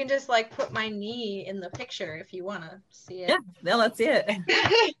 I can just like put my knee in the picture if you want to see it. Yeah, no, let's see it.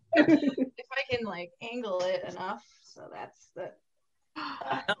 If I can like angle it enough. So that's the.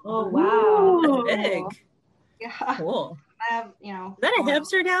 Oh wow, that's big. Yeah. Cool. I have, Is that a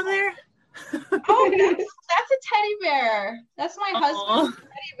hamster down there? Oh, that's a teddy bear. That's my husband's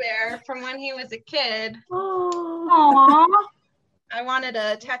teddy bear from when he was a kid. Aww. I wanted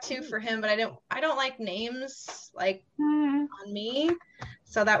a tattoo for him, but I don't like names like on me.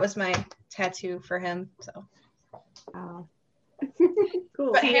 So that was my tattoo for him. So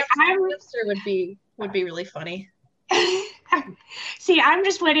cool. But hamster would be really funny. See, I'm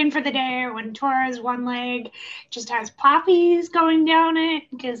just waiting for the day when Tora's one leg just has poppies going down it,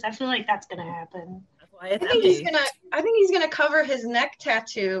 because I feel like that's gonna happen. That's why it's I think he's gonna cover his neck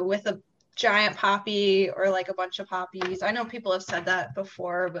tattoo with a giant poppy or like a bunch of poppies. I know people have said that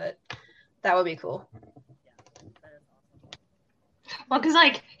before, but that would be cool. Well, because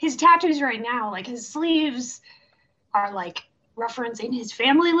like his tattoos right now, like his sleeves are like referencing his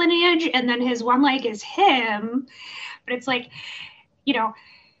family lineage, and then his one leg is him, but it's like,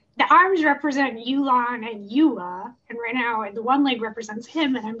 the arms represent Yulan and Yua, and right now the one leg represents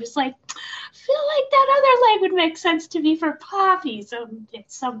him, and I'm just like, I feel like that other leg would make sense to me for Poppy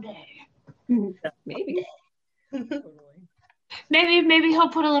someday. Maybe. Maybe he'll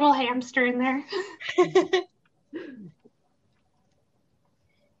put a little hamster in there.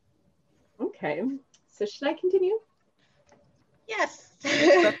 Okay. So should I continue? Yes.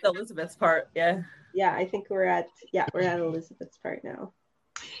 That's Elisabeth's part. Yeah. Yeah, I think we're at Elisabeth's part now.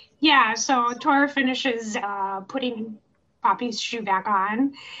 Yeah, so Tora finishes putting Poppy's shoe back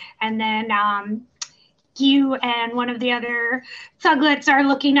on, and then you and one of the other thuglets are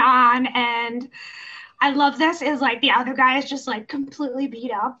looking on, and I love this is like the other guy is just like completely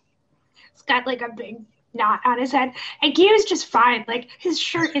beat up. He's got like a big knot on his head, and Gyu's just fine. Like his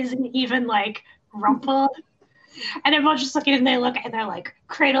shirt isn't even like rumpled, and everyone's just looking and they look and they're like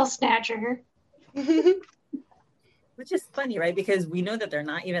cradle snatcher. Which is funny, right? Because we know that they're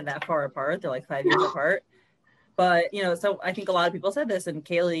not even that far apart. They're like 5 years apart. But, you know, so I think a lot of people said this, and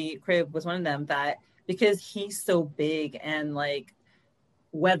Kaylee Cribb was one of them, that because he's so big and like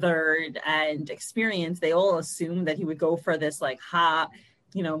weathered and experienced, they all assume that he would go for this like hot,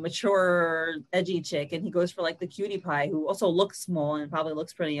 you know, mature, edgy chick. And he goes for like the cutie pie, who also looks small and probably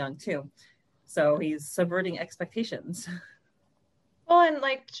looks pretty young too. So he's subverting expectations. Well, and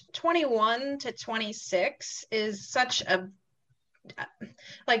like 21 to 26 is such a,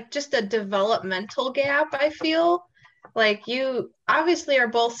 like just a developmental gap, I feel. Like you obviously are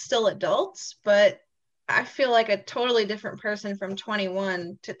both still adults, but I feel like a totally different person from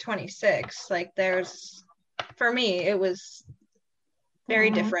 21 to 26. Like for me, it was very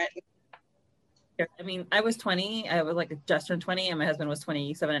different. I mean, I was 20. I was like just turned 20, and my husband was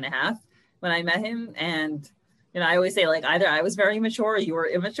 27 and a half when I met him. And you know, I always say like either I was very mature or you were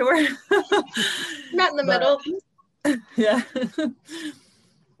immature. Not in the middle. Yeah.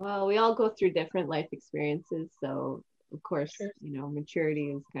 Well, we all go through different life experiences, so of course, you know,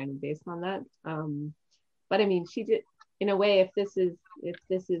 maturity is kind of based on that. But I mean, she did, in a way, if this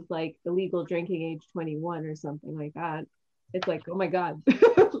is like the legal drinking age 21 or something like that, it's like, oh my God,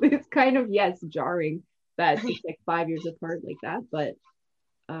 it's kind of, yes, jarring that it's like 5 years apart like that. But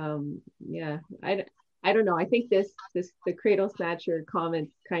yeah, I don't know. I think the cradle snatcher comment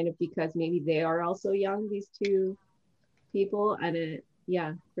kind of because maybe they are also young, these two people, and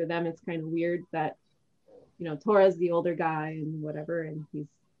for them it's kind of weird that, you know, Tora's the older guy and whatever, and he's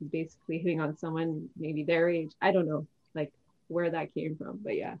basically hitting on someone maybe their age. I don't know like where that came from,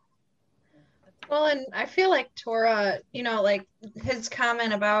 but yeah. Well, and I feel like Tora, you know, like his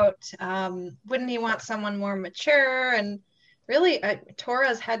comment about wouldn't he want someone more mature, and really,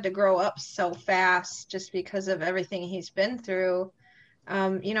 Tora's had to grow up so fast just because of everything he's been through.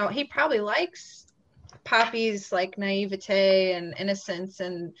 You know, he probably likes Poppy's like naivete and innocence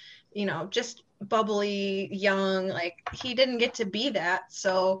and, you know, just bubbly, young. Like he didn't get to be that.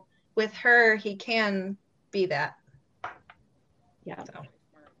 So with her, he can be that. Yeah. So.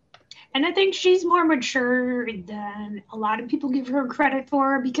 And I think she's more mature than a lot of people give her credit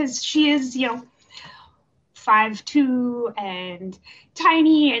for, because she is, you know, 5'2" and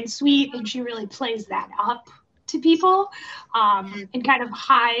tiny and sweet, and she really plays that up to people, and kind of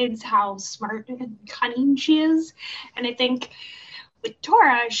hides how smart and cunning she is. And I think with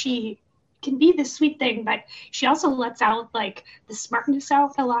Tora, she can be the sweet thing, but she also lets out like the smartness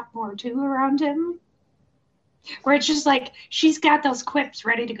out a lot more too around him, where it's just like she's got those quips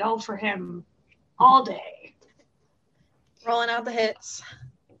ready to go for him all day, rolling out the hits.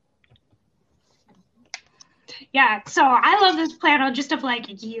 Yeah, so I love this panel just of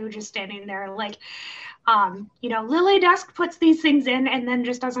like you just standing there like, you know, Lily Dusk puts these things in and then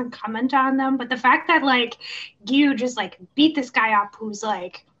just doesn't comment on them. But the fact that like you just like beat this guy up who's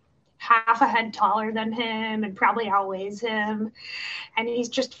like half a head taller than him and probably outweighs him, and he's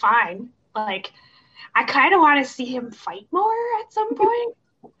just fine. Like, I kind of want to see him fight more at some point,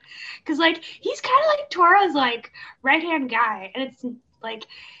 because like he's kind of like Tora's like right hand guy, and it's like,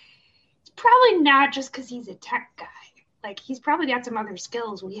 probably not just because he's a tech guy. Like, he's probably got some other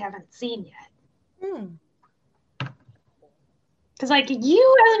skills we haven't seen yet. Because, like,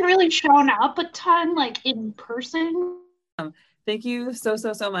 you haven't really shown up a ton, like, in person. Thank you so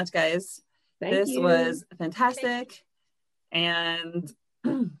much, guys. This was fantastic. And,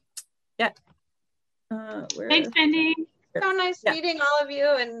 yeah. Thanks, Mindy. So nice meeting all of you.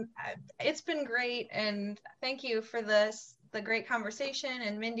 And it's been great. And thank you for the great conversation,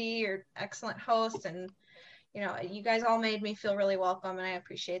 and Mindy, you're excellent host, and you know, you guys all made me feel really welcome, and I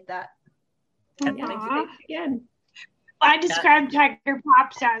appreciate that. Thank you again. I described Tiger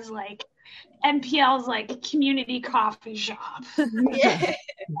Pops as like MPL's like community coffee shop. Yeah.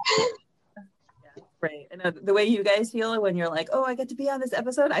 Right. And the way you guys feel when you're like, oh, I get to be on this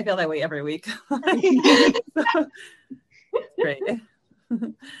episode, I feel that way every week. So, great.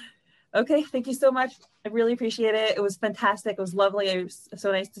 Okay, thank you so much. I really appreciate it. It was fantastic. It was lovely. It was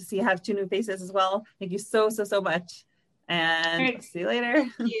so nice to have 2 new faces as well. Thank you so much. And Great. see you later.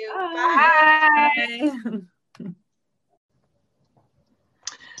 Thank you. Bye. Bye.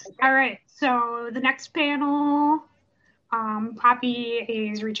 All right, so the next panel, Poppy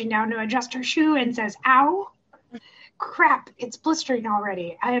is reaching down to adjust her shoe and says, ow, crap, it's blistering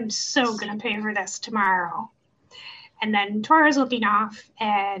already. I am so gonna pay for this tomorrow. And then Tora's looking off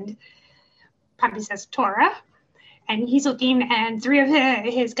and Poppy says, Tora, and he's looking and 3 of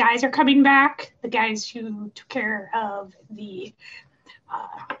his guys are coming back, the guys who took care of the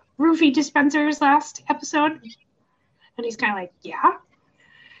roofie dispensers last episode. And he's kind of like, yeah.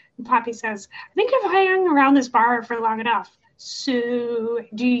 Poppy says, I think I've hung around this bar for long enough. So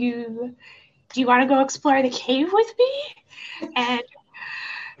do you want to go explore the cave with me? And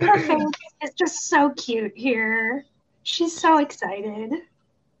her face is just so cute here. She's so excited.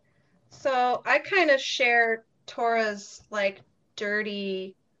 So I kind of share Tora's like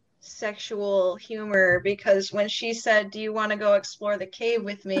dirty sexual humor, because when she said, do you want to go explore the cave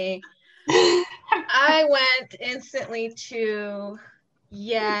with me? I went instantly to,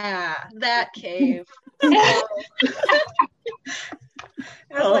 yeah, that cave. I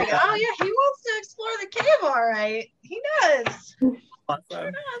was like, oh yeah, he wants to explore the cave, all right. He does. Awesome.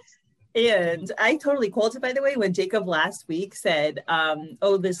 Sure does. And I totally called it, by the way, when Jacob last week said,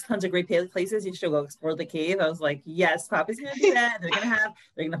 oh, there's tons of great places. You should go explore the cave. I was like, yes, Papa's going to do that. They're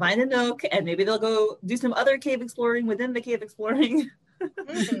going to find a nook, and maybe they'll go do some other cave exploring within the cave exploring.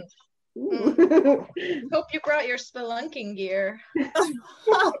 Hope you brought your spelunking gear.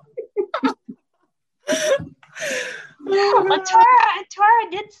 Well, Tora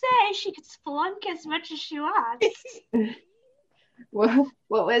did say she could spelunk as much as she wants. Well,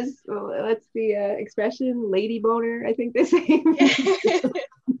 what's the expression? Lady boner, I think they say.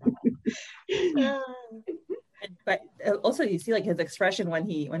 But also, you see like his expression when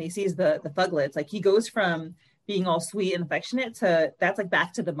he sees the thuglets, like he goes from being all sweet and affectionate to that's like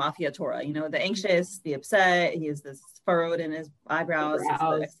back to the mafia Tora, you know, the anxious, the upset. He has this furrowed in his eyebrows,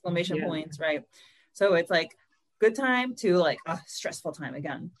 the exclamation points, right? So it's like good time to like a stressful time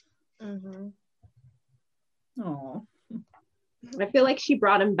again. Oh, I feel like she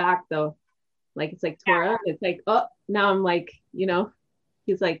brought him back though. Like it's like Tora, it's like, oh, now I'm like, you know,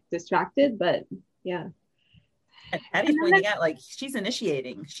 he's like distracted, but yeah. And Patty's pointing out like she's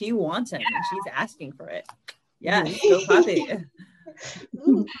initiating. She wants him. And she's asking for it. Yeah, go Poppy.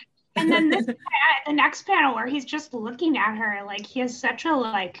 And then the next panel where he's just looking at her, like he has such a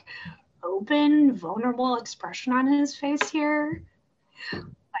like open, vulnerable expression on his face here.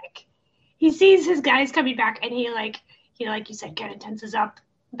 Like he sees his guys coming back, and he like you said, kind of tenses up.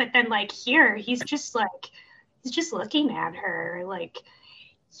 But then like here, he's just looking at her, like,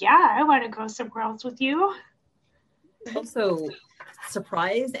 yeah, I want to go somewhere else with you. Also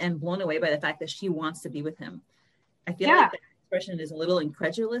surprised and blown away by the fact that she wants to be with him. I feel like that expression is a little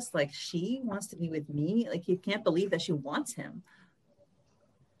incredulous, like she wants to be with me, like you can't believe that she wants him.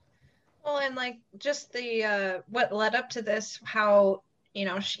 Well, and like just the what led up to this, how, you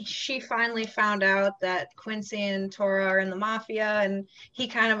know, she finally found out that Quincy and Tora are in the mafia, and he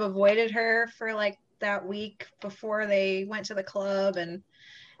kind of avoided her for like that week before they went to the club, and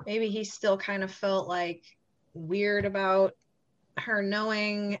maybe he still kind of felt like weird about her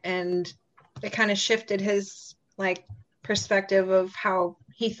knowing, and it kind of shifted his like perspective of how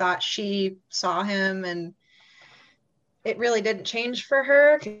he thought she saw him, and it really didn't change for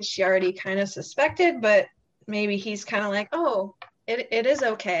her because she already kind of suspected, but maybe he's kind of like, oh, it is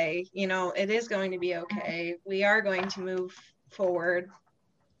okay, you know, it is going to be okay, we are going to move forward.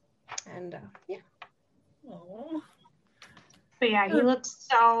 And yeah. Aww. But yeah, he looks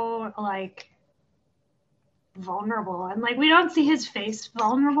so like vulnerable, and like we don't see his face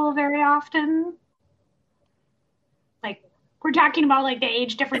vulnerable very often. Like we're talking about like the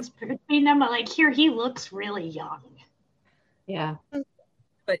age difference between them, but like here he looks really young. Yeah.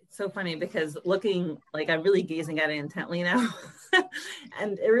 But it's so funny because looking, like I'm really gazing at it intently now.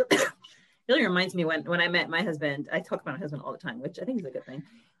 And it really reminds me when I met my husband. I talk about my husband all the time, which I think is a good thing.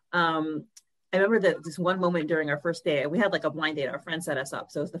 I remember that this one moment during our first date, we had like a blind date. Our friend set us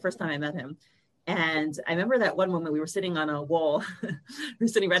up. So it was the first time I met him. And I remember that one moment we were sitting on a wall. We were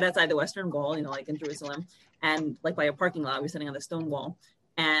sitting right outside the Western Wall, you know, like in Jerusalem. And like by a parking lot, we were sitting on the stone wall.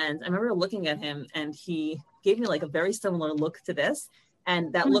 And I remember looking at him, and he gave me like a very similar look to this.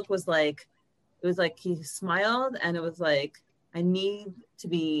 And that look was like, it was like he smiled, and it was like, I need to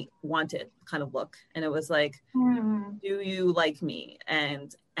be wanted kind of look. And it was like, do you like me?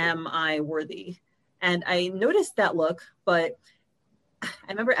 And am I worthy? And I noticed that look, but I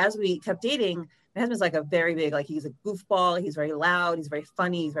remember as we kept dating, my husband's like a very big, like he's a goofball. He's very loud. He's very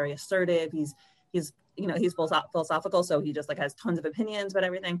funny. He's very assertive. He's he's philosophical. So he just like has tons of opinions about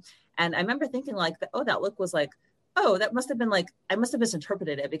everything. And I remember thinking like, that look was like, oh, that must have been like, I must have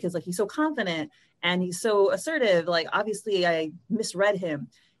misinterpreted it because like he's so confident and he's so assertive. Like obviously I misread him.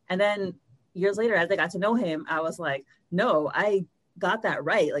 And then years later, as I got to know him, I was like, no, I got that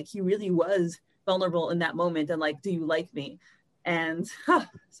right. Like he really was vulnerable in that moment. And like, do you like me? And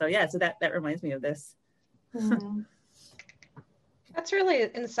so that reminds me of this. Mm-hmm. That's really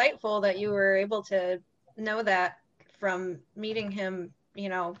insightful that you were able to know that from meeting him,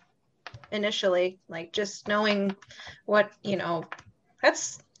 initially, like just knowing what,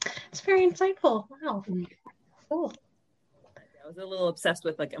 it's very insightful. Wow. Cool. I was a little obsessed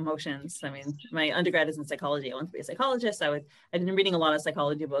with like emotions. I mean, my undergrad is in psychology. I wanted to be a psychologist. I'd been reading a lot of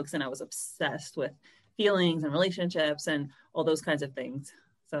psychology books and I was obsessed with feelings and relationships and all those kinds of things.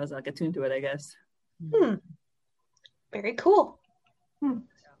 So I was like attuned to it, I guess. Very cool.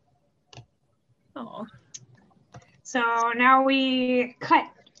 Oh. So now we cut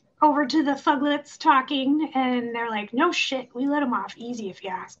over to the Thuglets talking, and they're like, no shit, we let him off easy if you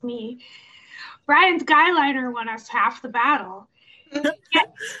ask me. Brian's guyliner won us half the battle.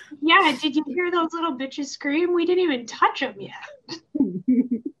 Yeah, did you hear those little bitches scream? We didn't even touch them yet.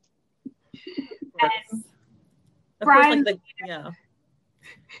 And Brian, the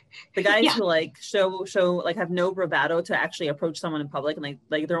guys who like show like have no bravado to actually approach someone in public, and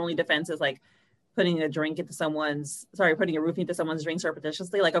like their only defense is like putting a roofie into someone's drink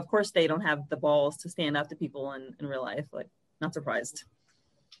surreptitiously. Like, of course they don't have the balls to stand up to people in real life. Like, not surprised.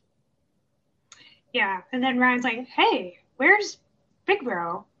 Yeah, and then Ryan's like, hey, where's Big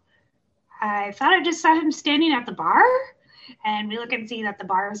Bro? I thought I just saw him standing at the bar. And we look and see that the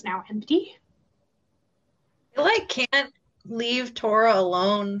bar is now empty. I can't leave Tora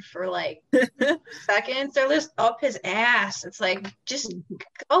alone for like seconds. They're just up his ass. It's like, just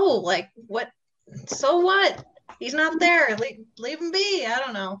go. Like, what? So what? He's not there. Leave him be. I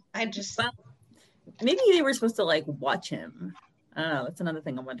don't know. Maybe they were supposed to like watch him. I don't know. That's another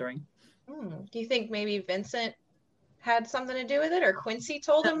thing I'm wondering. Do you think maybe Vincent had something to do with it, or Quincy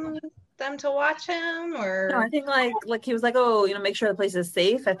told them to watch him? Or no, I think like he was like, oh, make sure the place is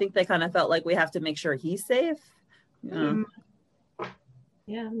safe. I think they kind of felt like we have to make sure he's safe. Yeah,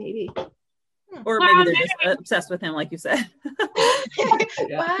 maybe. Or maybe they're just obsessed with him, like you said.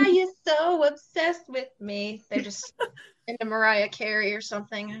 Why are you so obsessed with me? They're just into Mariah Carey or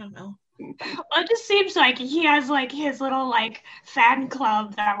something. I don't know. Well, it just seems like he has like his little like fan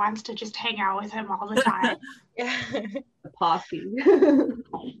club that wants to just hang out with him all the time. Yeah. The posse.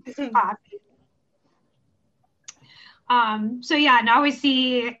 So yeah, now we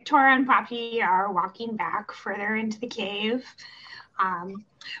see Tora and Poppy are walking back further into the cave.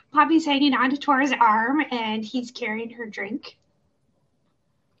 Poppy's hanging onto Tora's arm and he's carrying her drink.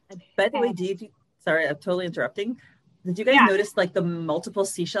 By the way, sorry, I'm totally interrupting. Did you guys notice like the multiple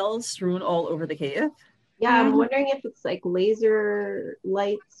seashells strewn all over the cave? Yeah, I'm wondering if it's like laser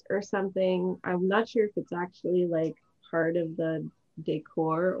lights or something. I'm not sure if it's actually like part of the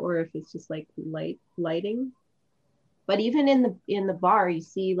decor or if it's just like lighting. But even in the bar, you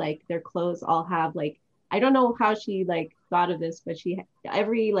see like their clothes all have like, I don't know how she like thought of this, but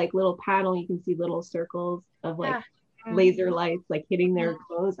every like little panel you can see little circles of like laser lights like hitting their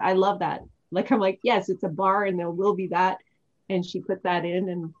clothes. I love that. Like, I'm like, yes, it's a bar and there will be that. And she put that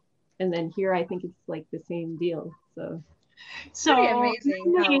in and then here I think it's like the same deal. So pretty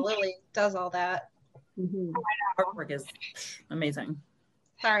amazing how Lily does all that. Artwork is amazing.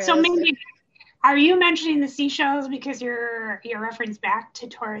 Sorry. So maybe, are you mentioning the seashells because your reference back to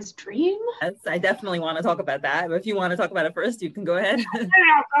Tora's dream? Yes, I definitely want to talk about that. But if you want to talk about it first, you can go ahead. No,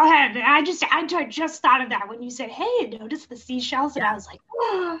 go ahead. I just thought of that when you said, "Hey, notice the seashells," and I was like,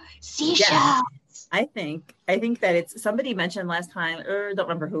 "Oh, seashells." Yes. I think that it's somebody mentioned last time, or don't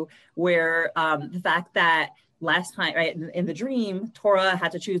remember who, where the fact that last time, right, in the dream, Tora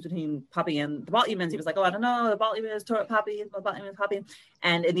had to choose between Poppy and the Boltmans. He was like, oh, I don't know, the Boltmans, Tora, Poppy, the Boltmans, Poppy.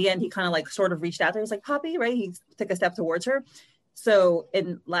 And in the end, he kind of like sort of reached out there. He's like, Poppy, right? He took a step towards her. So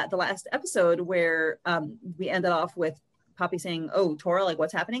in the last episode where we ended off with Poppy saying, oh, Tora, like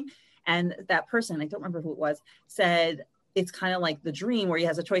what's happening? And that person, I don't remember who it was, said, it's kind of like the dream where he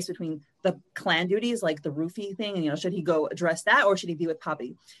has a choice between the clan duties, like the roofie thing, and should he go address that or should he be with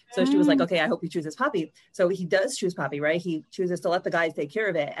Poppy? So she was like, okay, I hope he chooses Poppy. So he does choose Poppy, right? He chooses to let the guys take care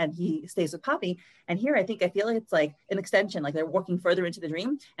of it and he stays with Poppy. And here I feel like it's like an extension, like they're walking further into the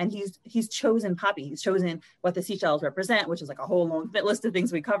dream and he's chosen Poppy. He's chosen what the seashells represent, which is like a whole long list of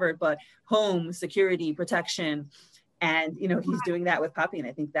things we covered, but home, security, protection. And, you know, he's doing that with Poppy. And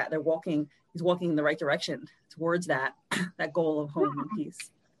I think that he's walking in the right direction towards that goal of home and peace.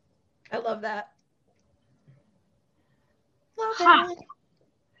 I love that. Love it.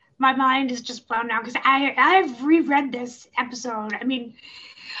 My mind is just blown now because I've reread this episode. I mean,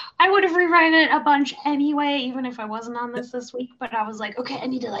 I would have reread it a bunch anyway, even if I wasn't on this week. But I was like, okay, I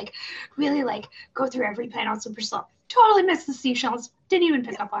need to like really like go through every panel super slow. Totally missed the seashells. Didn't even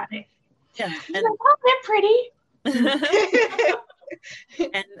pick up on it. Yeah, and like, oh, they're pretty.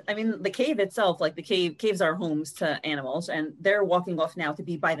 And I mean, the cave itself, like the caves are homes to animals, and they're walking off now to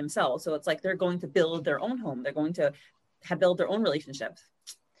be by themselves. So it's like they're going to build their own home. They're going to build their own relationships.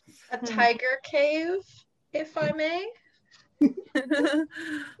 A tiger cave, if I may.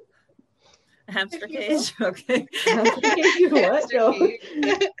 A hamster cage. Okay. What? No.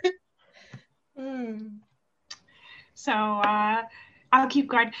 So I'll keep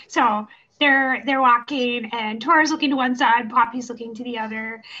going. So they're walking, and Tora's looking to one side, Poppy's looking to the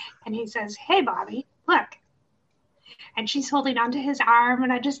other, and he says, "Hey, Bobby, look." And she's holding onto his arm,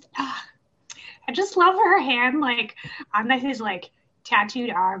 and I just love her hand, like on his like tattooed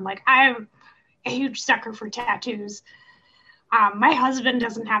arm. Like I'm a huge sucker for tattoos. My husband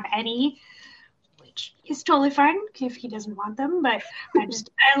doesn't have any, which is totally fine if he doesn't want them. But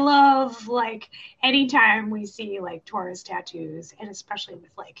I love like anytime we see like Tora's tattoos, and especially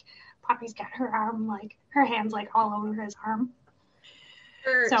with like Poppy's got her arm, like her hands like all over his arm.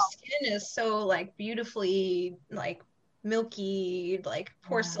 Her skin is so like beautifully like milky, like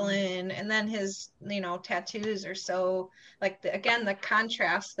porcelain, and then his, you know, tattoos are so like the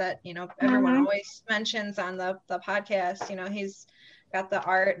contrast that, you know, everyone always mentions on the podcast. You know, he's got the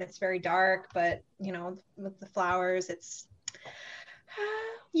art and it's very dark, but you know, with the flowers, it's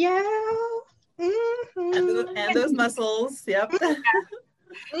and those muscles. Yep.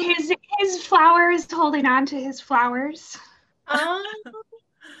 His flowers, holding on to his flowers. I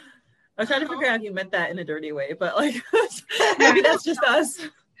was trying to figure out if you meant that in a dirty way, but like maybe that's just us.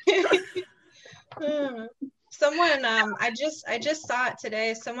 Someone, I just saw it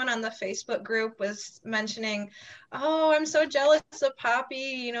today. Someone on the Facebook group was mentioning, "Oh, I'm so jealous of Poppy.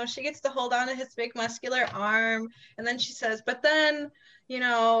 You know, she gets to hold on to his big muscular arm." And then she says, "But then, you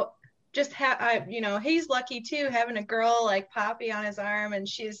know, you know, he's lucky too, having a girl like Poppy on his arm." And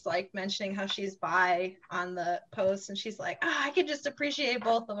she's like mentioning how she's bi on the post, and she's like, "I could just appreciate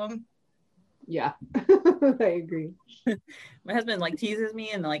both of them." Yeah, I agree. My husband like teases me,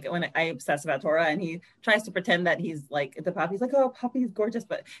 and like when I obsess about Tora, and he tries to pretend that he's like the Poppy. He's like, "Oh, Poppy's gorgeous,"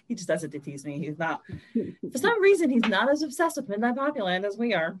 but he just does it to tease me. He's not, for some reason, he's not as obsessed with Midnight Poppyland as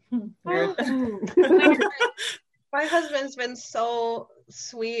we are. Weird. My husband's been so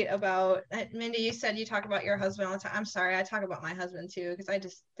sweet about, Mindy, you said you talk about your husband all the time. I'm sorry, I talk about my husband too, because I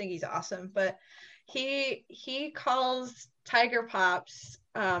just think he's awesome. But he calls Tiger Pops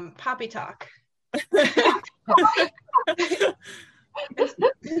Poppy Talk.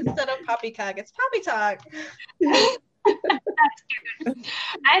 Instead of poppycock, it's Poppy Talk.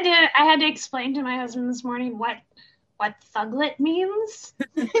 I had to explain to my husband this morning what thuglet means.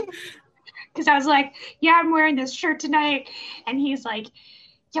 Because I was like, "Yeah, I'm wearing this shirt tonight," and he's like,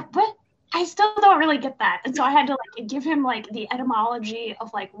 "Yeah, but I still don't really get that." And so I had to like give him like the etymology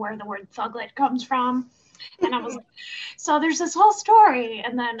of like where the word thuglet comes from. And I was like, so there's this whole story.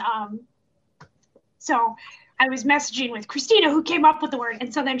 And then so I was messaging with Christina, who came up with the word,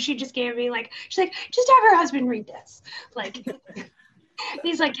 and so then she just gave me like, she's like, "Just have her husband read this." Like,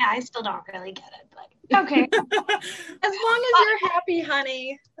 he's like, "Yeah, I still don't really get it, but okay." As long as you're happy,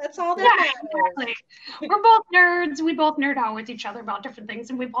 honey, that's all that matters. Exactly. We're both nerds. We both nerd out with each other about different things,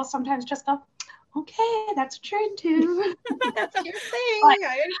 and we both sometimes just go, "Okay, that's what you're into." That's your thing. But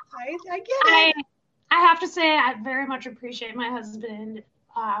I get it. I have to say, I very much appreciate my husband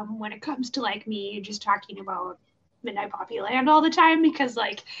when it comes to like me just talking about Midnight Poppyland all the time, because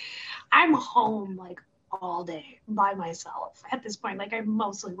like I'm home like all day by myself at this point. Like I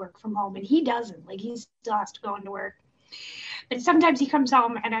mostly work from home, and he doesn't. Like he still has to go into work. But sometimes he comes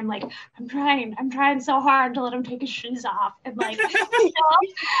home and I'm like, I'm trying so hard to let him take his shoes off, and like, you know,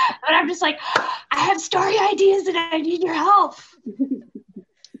 but I'm just like, I have story ideas and I need your help.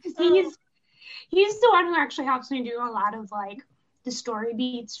 He's the one who actually helps me do a lot of like the story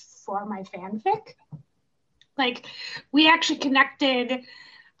beats for my fanfic. Like we actually connected.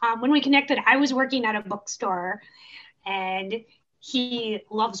 When we connected, I was working at a bookstore, and he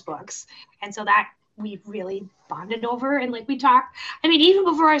loves books, and so that we really bonded over, and like we talked. I mean, even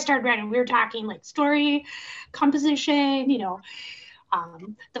before I started writing, we were talking like story composition, you know,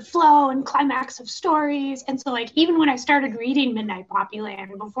 the flow and climax of stories. And so like even when I started reading Midnight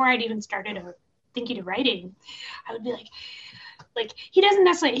Poppyland, before I'd even started thinking of writing, I would be like he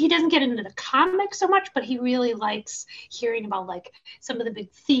doesn't get into the comics so much, but he really likes hearing about like some of the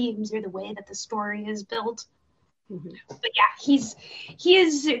big themes or the way that the story is built. But yeah, he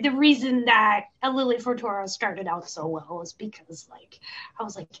is the reason that A Lily for Toro started out so well, is because like I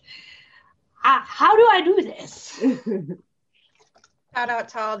was like, how do I do this? Shout out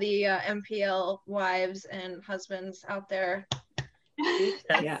to all the MPL wives and husbands out there.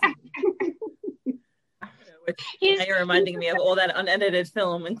 Yeah. Now you're reminding me of all that unedited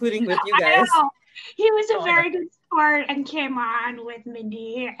film, including with you guys. I know. He was a very good sport and came on with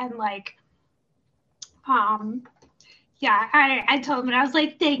Mindy, and like, yeah, I told him, and I was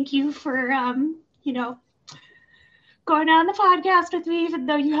like, thank you for, going on the podcast with me, even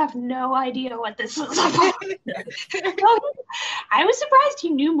though you have no idea what this was about. I was surprised he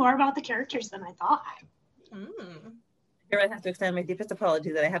knew more about the characters than I thought. Here I have to extend my deepest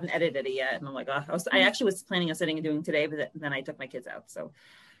apology that I haven't edited it yet. And I'm like, I actually was planning on sitting and doing today, but then I took my kids out. So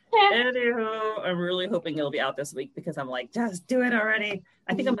anywho, I'm really hoping it'll be out this week, because I'm like, just do it already.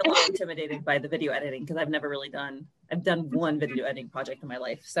 I think I'm a little intimidated by the video editing, because I've done one video editing project in my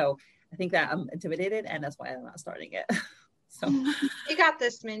life. So I think that I'm intimidated, and that's why I'm not starting it. So you got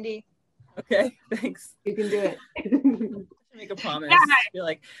this, Mindy. Okay, thanks. You can do it. Make a promise. Be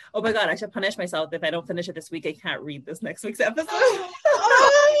like, oh my God, I should punish myself if I don't finish it this week. I can't read this next week's episode.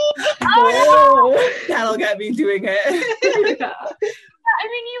 That'll get me doing it. Yeah. I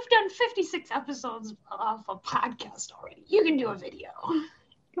mean, you've done 56 episodes of a podcast already. You can do a video.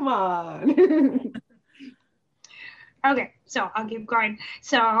 Come on. Okay, so I'll keep going.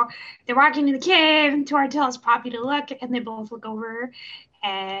 So they're walking to the cave, and Tora tells Poppy to look, and they both look over,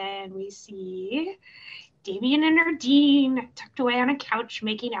 and we see Damien and Erdine tucked away on a couch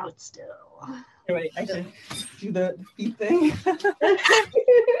making out still. Wait, I should do the feet thing.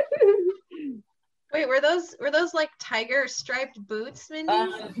 Wait, were those like tiger striped boots, Mindy?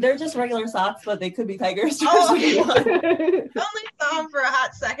 They're just regular socks, but they could be tiger stripes. Oh, okay. Only saw them for a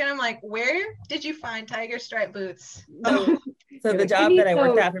hot second. I'm like, where did you find tiger striped boots? So the job that I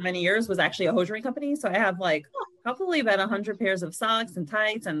worked at for many years was actually a hosiery company. So I have like probably about 100 pairs of socks and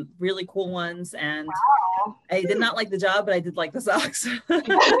tights and really cool ones. And wow. I did not like the job, but I did like the socks.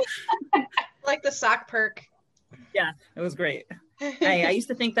 Like the sock perk. Yeah, it was great. I used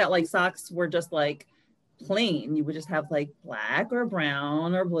to think that like socks were just like plain. You would just have like black or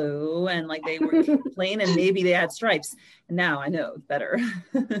brown or blue, and like they were plain, and maybe they had stripes. And now I know better.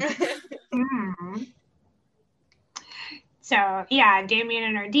 So yeah, Damien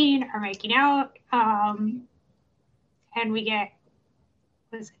and Erdine are making out, and we get,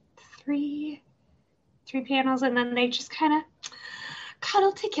 was it three panels, and then they just kind of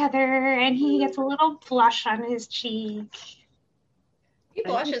cuddle together, and he gets a little blush on his cheek. He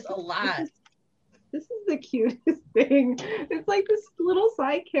blushes a lot. This is the cutest thing. It's like this little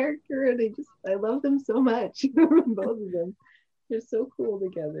side character, and I love them so much. Both of them. They're so cool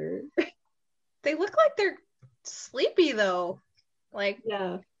together. They look like they're sleepy though. Like,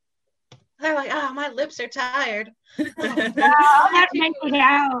 yeah. They're like, my lips are tired. Let's make it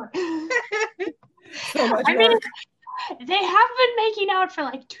out. So much I mean, they have been making out for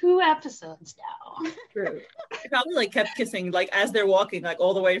like 2 episodes now. True. They probably like kept kissing like as they're walking, like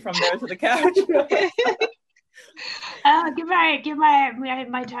all the way from there to the couch. Give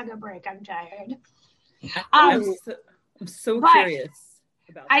my tongue a break. I'm tired. I'm so curious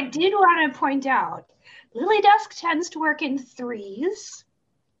about that. I did want to point out, Lily Dusk tends to work in 3s.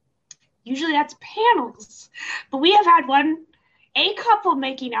 Usually that's panels, but we have had a couple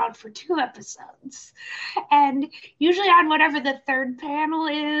making out for 2 episodes, and usually on whatever the third panel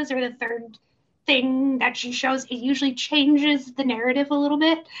is, or the third thing that she shows, it usually changes the narrative a little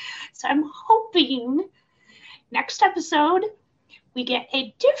bit. So I'm hoping next episode we get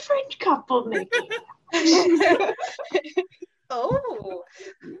a different couple making out. Oh.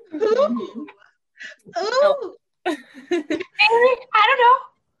 Maybe, I don't know.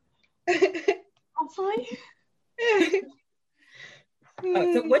 Hopefully.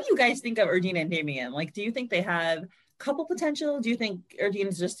 So what do you guys think of Erdine and Damien? Like, do you think they have couple potential? Do you think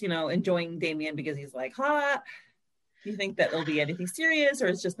Erdine's just, enjoying Damien because he's like hot? Do you think that it'll be anything serious, or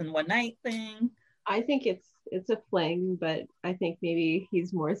it's just a one night thing? I think it's a fling, but I think maybe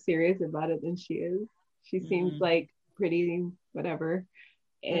he's more serious about it than she is. She seems like pretty whatever,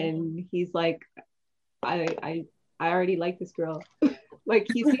 and he's like, I already like this girl. Like,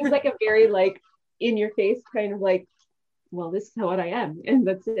 he seems like a very like in your face kind of like, well, this is what I am, and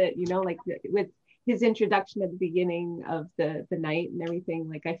that's it, like with his introduction at the beginning of the night and everything.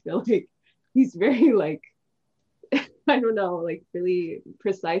 Like, I feel like he's very like, I I don't know, like really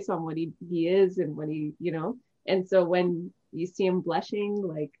precise on what he is and what he, and so when you see him blushing,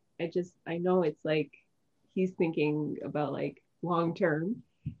 like I know it's like he's thinking about like long term,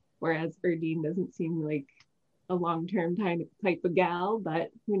 whereas Erdine doesn't seem like a long term type of gal,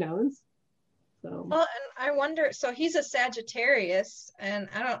 but who knows? So well, and I wonder, so he's a Sagittarius, and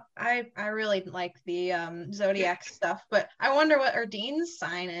I really like the zodiac stuff, but I wonder what Erdine's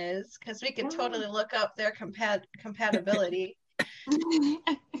sign is, because we could totally look up their compatibility.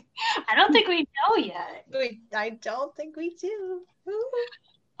 I don't think we know yet. I don't think we do.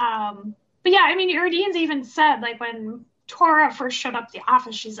 But yeah, I mean, Erdine's even said, like, when Tora first showed up at the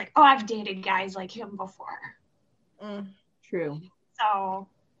office, she's like, oh, I've dated guys like him before. True. So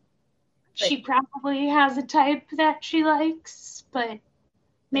she probably has a type that she likes, but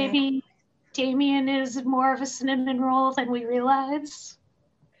maybe Damien is more of a cinnamon roll than we realize.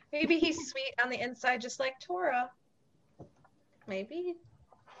 Maybe he's sweet on the inside, just like Tora. Maybe.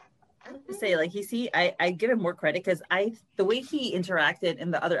 I have to say, like, I give him more credit because the way he interacted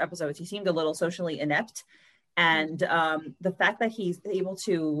in the other episodes, he seemed a little socially inept. And the fact that he's able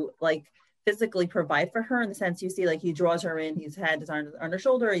to, like, physically provide for her, in the sense you see, like, he draws her in, his head is on her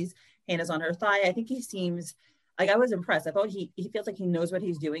shoulder, his hand is on her thigh. I think he seems like, I was impressed. I thought he feels like he knows what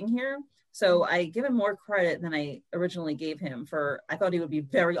he's doing here. So I give him more credit than I originally gave him for. I thought he would be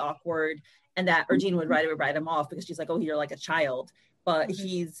very awkward and that Erdine would write him off because she's like, oh, you're like a child. But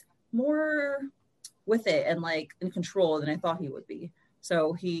he's more with it and like in control than I thought he would be.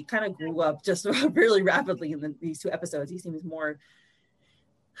 So he kind of grew up just really rapidly in these two episodes. He seems more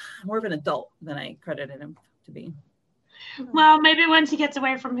of an adult than I credited him to be. Well, maybe once he gets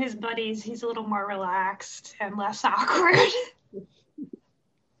away from his buddies, he's a little more relaxed and less awkward.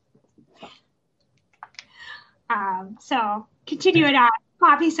 So continuing on,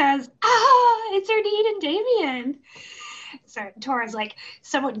 Poppy says, it's Erdine and Damien. So Tora's like,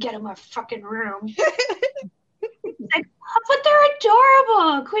 someone get him a fucking room. Like, but they're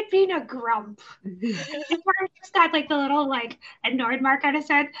adorable. Quit being a grump. And Tora's got like the little like annoyed mark on his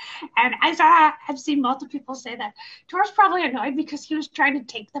head. And I've seen multiple people say that Tora's probably annoyed because he was trying to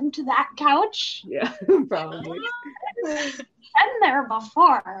take them to that couch. Yeah, probably. Been there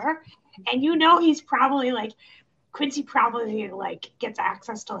before. And he's probably like, Quincy probably like gets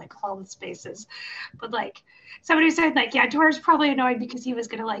access to like all the spaces, but like somebody said like, yeah, Tora's probably annoyed because he was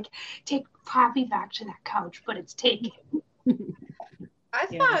gonna like take Poppy back to that couch, but it's taken. I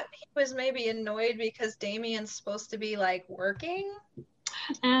thought he was maybe annoyed because Damien's supposed to be like working.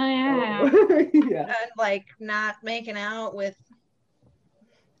 Yeah. Yeah. And like not making out with,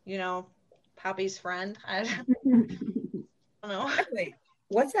 Poppy's friend. I don't know. Wait,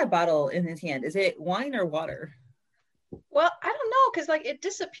 what's that bottle in his hand? Is it wine or water? Well, I don't know, because like it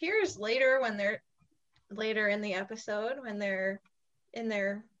disappears later in the episode when they're in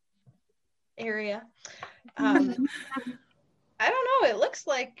their area. I don't know. It looks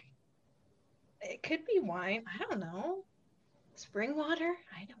like it could be wine. I don't know. Spring water?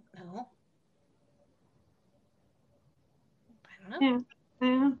 I don't know.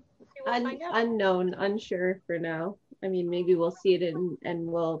 Yeah. Unknown, unsure for now. I mean, maybe we'll see it and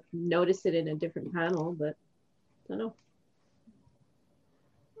we'll notice it in a different panel, but I don't know.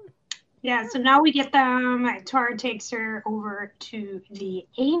 Yeah, so now we get them. Tora takes her over to the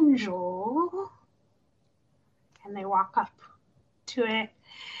Angel, and they walk up to it.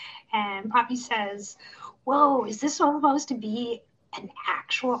 And Poppy says, "Whoa, is this supposed to be an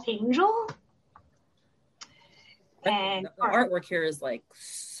actual angel?" And the artwork here is like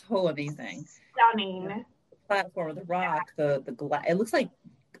so amazing. Stunning. The platform of the rock, the glass. It looks like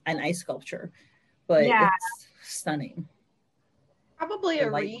an ice sculpture, but it's stunning. Probably a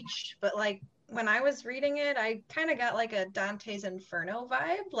reach, but like when I was reading it, I kind of got like a Dante's Inferno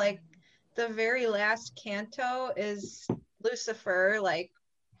vibe. Like the very last canto is Lucifer like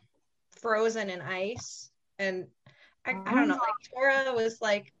frozen in ice, and I don't know, like Tora was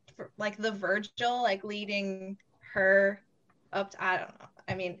like the Virgil like leading her up to, I don't know.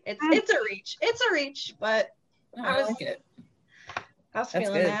 I mean, it's a reach, but I like it. I was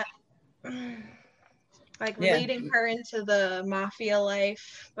feeling that. Like leading her into the mafia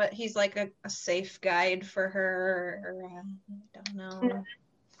life, but he's like a safe guide for her. I don't know.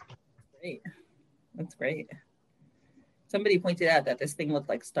 Great. That's great. Somebody pointed out that this thing looked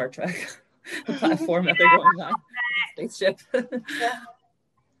like Star Trek, the platform that they're going on, the spaceship. Yeah.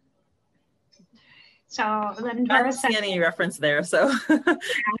 So then I don't see any reference there, so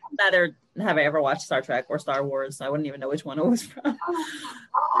neither have I ever watched Star Trek or Star Wars, so I wouldn't even know which one it was from.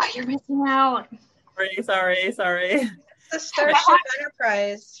 Oh, you're missing out. Sorry. The Starship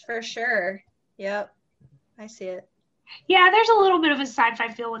Enterprise, for sure. Yep. I see it. Yeah, there's a little bit of a sci-fi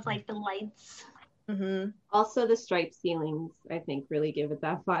feel with like the lights. Mm-hmm. Also, the striped ceilings, I think, really give it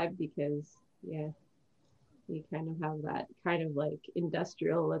that vibe because, yeah, you kind of have that kind of like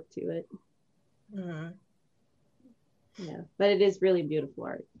industrial look to it. Mm-hmm. Yeah, but it is really beautiful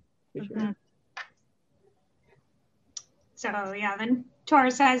art, for sure. So yeah, then Tora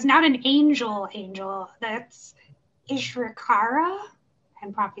says, not an angel, that's Ishrikara.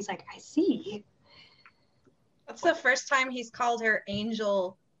 And Poppy's like, I see. That's the first time he's called her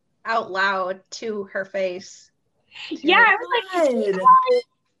Angel out loud to her face. Yeah, I was like, is he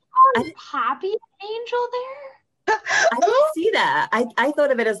calling Poppy an angel there? I didn't see that. I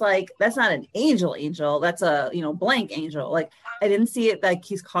thought of it as like, that's not an angel, that's a blank angel. Like I didn't see it like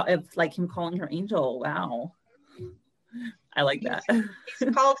it's like him calling her angel. Wow, I like that.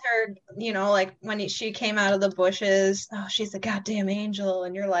 He's called her, like when she came out of the bushes, oh, she's a goddamn angel,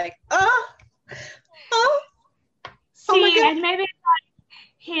 and you're like, oh my God. And maybe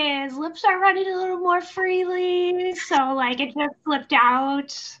his lips are running a little more freely, so like it just slipped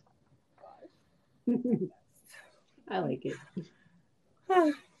out. I like it.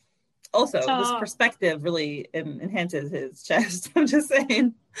 Also, this perspective really enhances his chest. I'm just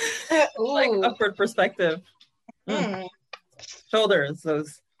saying, like upward perspective. Shoulders,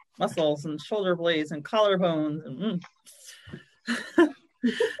 those muscles and shoulder blades and collarbones. And,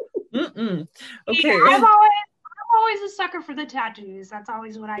 okay. Yeah, I'm always a sucker for the tattoos. That's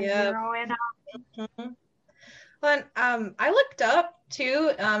always what I zero in on. Well, I looked up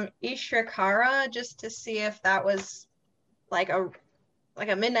too, Ishrikara, just to see if that was like a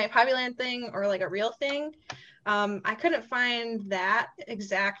Midnight Poppyland thing or like a real thing. I couldn't find that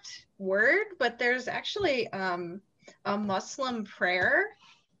exact word, but there's actually a Muslim prayer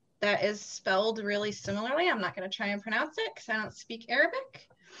that is spelled really similarly. I'm not going to try and pronounce it because I don't speak Arabic.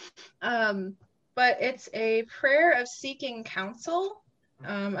 But it's a prayer of seeking counsel,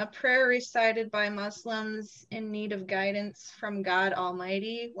 a prayer recited by Muslims in need of guidance from God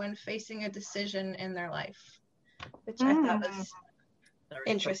Almighty when facing a decision in their life, which I thought was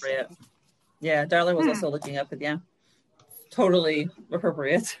interesting. Yeah, Darla was also looking up it. Yeah, totally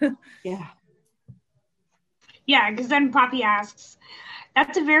appropriate. Yeah. Yeah, because then Poppy asks,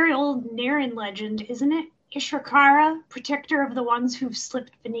 that's a very old Naren legend, isn't it? Ishrikara, protector of the ones who've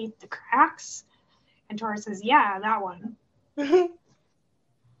slipped beneath the cracks? And Tora says, yeah, that one. And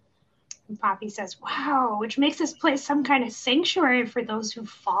Poppy says, wow, which makes this place some kind of sanctuary for those who've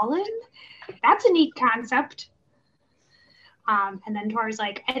fallen? That's a neat concept. And then Tora's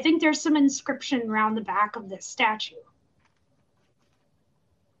like, I think there's some inscription around the back of this statue.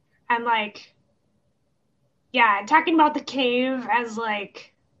 And like, yeah, talking about the cave as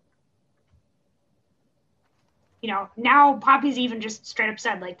like, now Poppy's even just straight up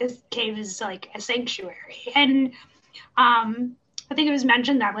said like this cave is like a sanctuary. And I think it was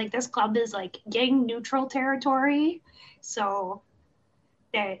mentioned that like this club is like gang neutral territory. So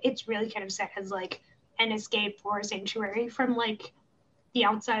that it's really kind of set as like an escape or a sanctuary from like the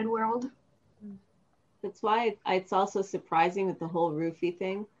outside world. That's why it's also surprising with the whole roofie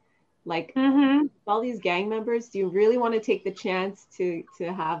thing. Like all these gang members, do you really want to take the chance to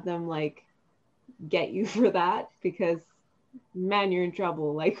have them like get you for that? Because man, you're in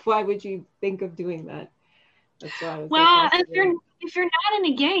trouble. Like, why would you think of doing that? That's why I was like, if you're not in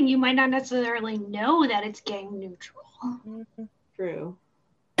a gang, you might not necessarily know that it's gang neutral. True.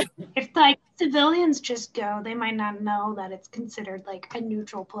 If like civilians just go, they might not know that it's considered like a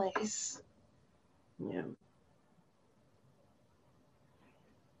neutral place. Yeah.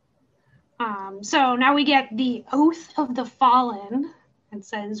 So now we get the oath of the fallen. It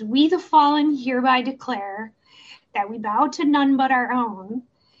says, we the fallen hereby declare that we bow to none but our own,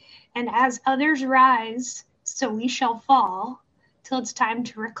 and as others rise, so we shall fall, till it's time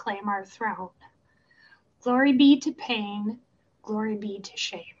to reclaim our throne. Glory be to pain, glory be to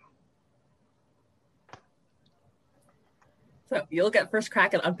shame. So you'll get first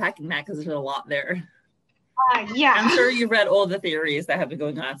crack at unpacking that because there's a lot there. Yeah. I'm sure you read all the theories that have been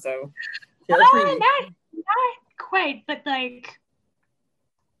going on, so not quite, but like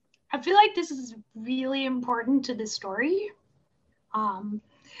I feel like this is really important to the story.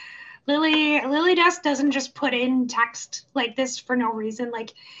 Lily Dust doesn't just put in text like this for no reason.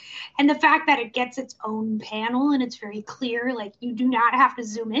 Like, and the fact that it gets its own panel and it's very clear, like you do not have to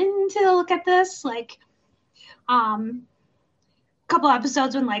zoom in to look at this. Like, couple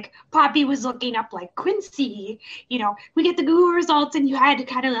episodes when like Poppy was looking up like Quincy, we get the Google results and you had to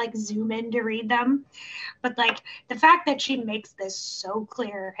kind of like zoom in to read them. But like the fact that she makes this so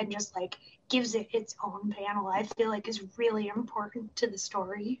clear and just like gives it its own panel, I feel like is really important to the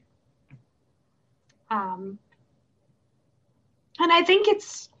story. And I think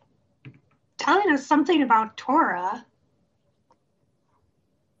it's telling us something about Torah.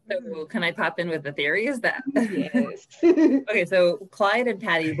 So can I pop in with the theory? Is that Yes. okay? So Clyde and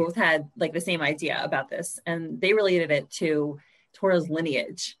Patty both had like the same idea about this, and they related it to Torah's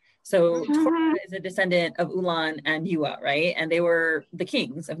lineage. So Torah is a descendant of Ulan and Yua, right? And they were the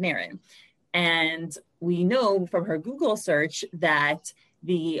kings of Naran. And we know from her Google search that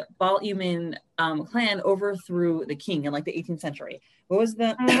the Baal-Uman clan overthrew the king in like the 18th century. What was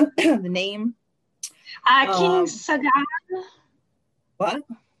the the name? King Sagan. What?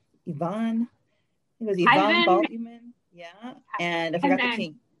 Ivan? It was Ivan Baal-Uman. Yeah. And I forgot the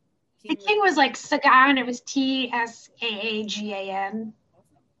king. The king was like Sagan. It was Tsaagan.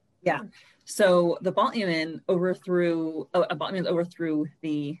 Yeah. So the Baal-Uman overthrew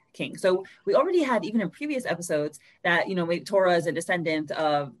the king. So we already had, even in previous episodes, that, you know, maybe Torah is a descendant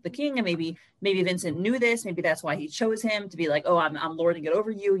of the king, and maybe Vincent knew this. Maybe that's why he chose him to be like, oh, I'm lording it over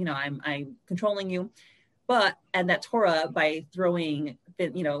you. You know, I'm controlling you. And that Torah, by throwing,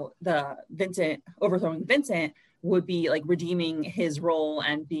 you know, overthrowing Vincent, would be like redeeming his role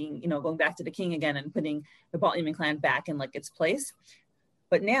and being, you know, going back to the king again and putting the Baal-Uman clan back in like its place.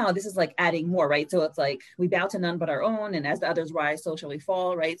 But now this is like adding more, right? So it's like, we bow to none but our own, and as the others rise, so shall we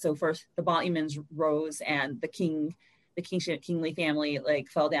fall, right? So first the Baal-Umans rose, and the kingly family like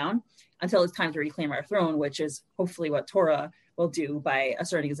fell down until it's time to reclaim our throne, which is hopefully what Torah will do by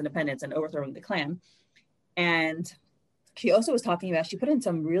asserting his independence and overthrowing the clan. And she also was talking about, Patty put in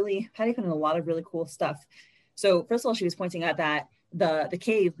a lot of really cool stuff. So first of all, she was pointing out that the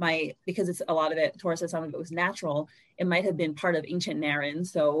cave might, because it's a lot of it, Torah says some of it was natural, it might have been part of ancient Naran.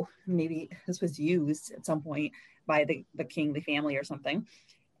 So maybe this was used at some point by the king, the family or something.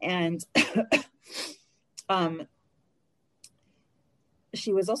 And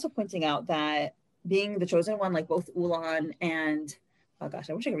she was also pointing out that being the chosen one, like both Ulan and, oh gosh,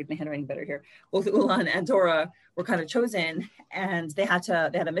 I wish I could read my handwriting better here. Both Ulan and Torah were kind of chosen, and they had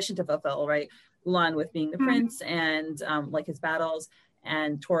a mission to fulfill, right? Ulan with being the prince and like his battles,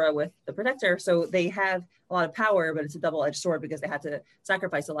 and Torah with the protector. So they have a lot of power, but it's a double-edged sword because they had to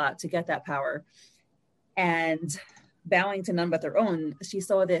sacrifice a lot to get that power. And bowing to none but their own, she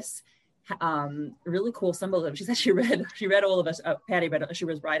saw this really cool symbolism. She said she read all of us, Patty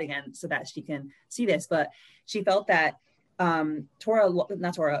read Bride again so that she can see this, but she felt that Ulan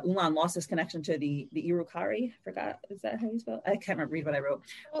lost his connection to the Irukari. Forgot, is that how you spell? I can't remember, read what I wrote.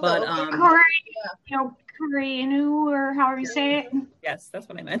 But Koreanu, or however you say it. Yes, that's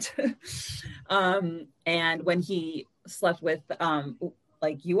what I meant. And when he slept with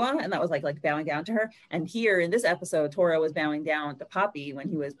like Yua, and that was like bowing down to her. And here in this episode, Torah was bowing down to Poppy when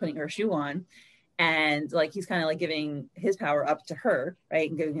he was putting her shoe on, and like he's kind of like giving his power up to her, right,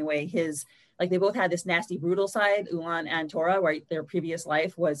 and giving away his. Like they both had this nasty, brutal side, Ulan and Torah, where their previous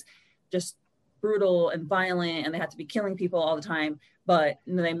life was just brutal and violent, and they had to be killing people all the time. But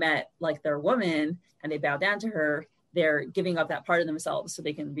when they met like their woman and they bow down to her, they're giving up that part of themselves so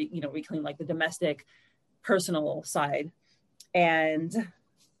they can be, you know, reclaim like the domestic, personal side. And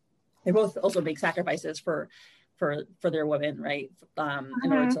they both also make sacrifices for their women, right,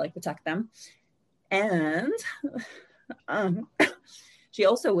 in order to like protect them. And she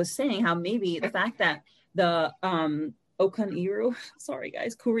also was saying how maybe the fact that the Okuniru, sorry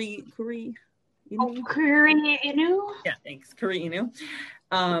guys, Kuri Inu. Yeah, thanks, Kuri Inu.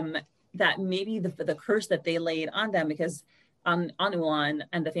 That maybe the curse that they laid on them, because on Ulan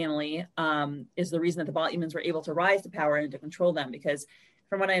and the family, is the reason that the Baal-Umans were able to rise to power and to control them. Because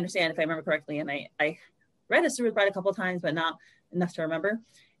from what I understand, if I remember correctly, and I read Elisabeth a couple of times, but not enough to remember,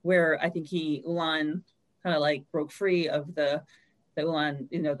 where I think Ulan kind of like broke free of the Ulan,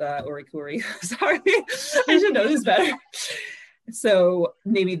 you know, the Orikuri. Sorry, I should know this better. So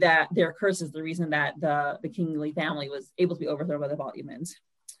maybe that their curse is the reason that the kingly family was able to be overthrown by the Baal-Umans.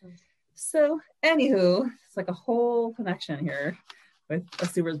 So, anywho, it's like a whole connection here with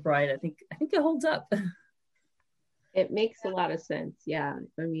Elisabeth's Bride. I think it holds up. It makes a lot of sense. Yeah,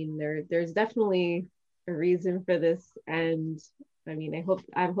 I mean, there's definitely a reason for this, and I mean,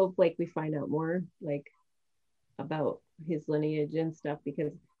 I hope like we find out more like about his lineage and stuff,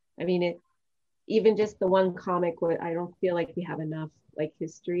 because I mean, even just the one comic, I don't feel like we have enough like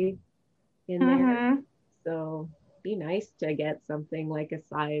history in there. So be nice to get something like a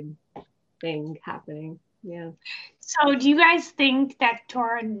side thing happening. Yeah. So do you guys think that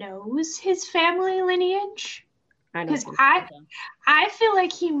Torah knows his family lineage? Because I feel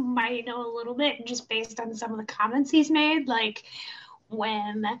like he might know a little bit just based on some of the comments he's made. Like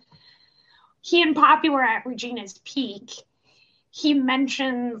when he and Poppy were at Regina's peak, he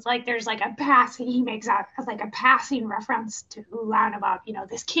mentions like there's like a passing, he makes out as like a passing reference to Ulan about, you know,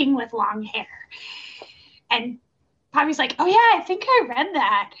 this king with long hair. And Poppy's like, oh yeah, I think I read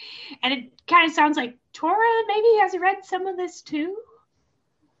that. And it kind of sounds like Tora maybe has read some of this too.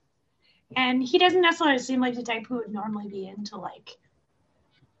 And he doesn't necessarily seem like the type who would normally be into like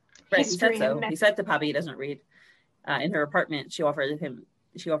right. He said so. He said to Poppy he doesn't read. In her apartment, she offered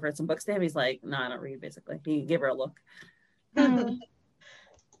some books to him. He's like, no, I don't read, basically. He gave her a look. I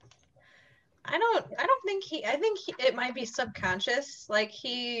think it might be subconscious. Like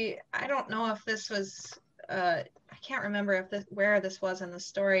I don't know if this was, I can't remember where this was in the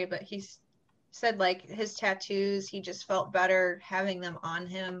story, but he said like his tattoos, he just felt better having them on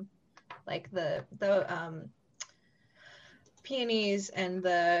him. Like the peonies and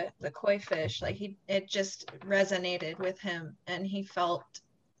the koi fish, like it just resonated with him and he felt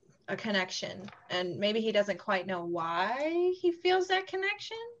a connection, and maybe he doesn't quite know why he feels that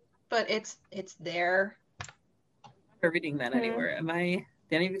connection, but it's there. I'm reading that anywhere. Do any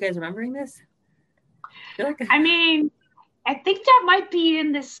of you guys remembering this? I mean, I think that might be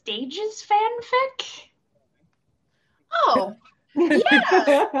in the Stages fanfic. Oh yeah, maybe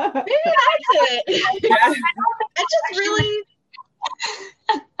that's it. It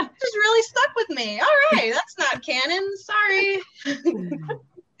just really stuck with me. All right, that's not canon. Sorry.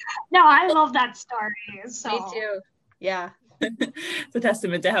 No, I love that story. So. Me too. Yeah. It's a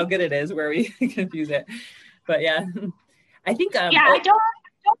testament to how good it is where we confuse it. But yeah, I think. I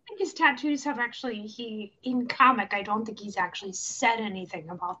don't think his tattoos have actually. In comic, I don't think he's actually said anything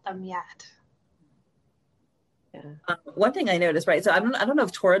about them yet. Yeah. One thing I noticed, right? So I don't know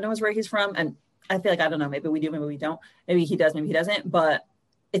if Tora knows where he's from, and I feel like I don't know. Maybe we do, maybe we don't. Maybe he does, maybe he doesn't. But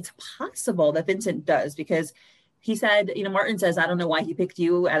it's possible that Vincent does, because he said, you know, Martin says, I don't know why he picked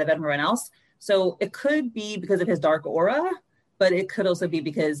you out of everyone else. So it could be because of his dark aura, but it could also be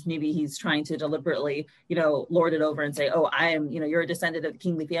because maybe he's trying to deliberately, you know, lord it over and say, oh, I am, you know, you're a descendant of the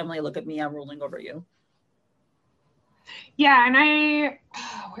kingly family. Look at me, I'm ruling over you. Yeah, and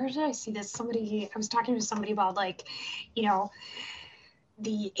where did I see this? I was talking to somebody about, like, you know,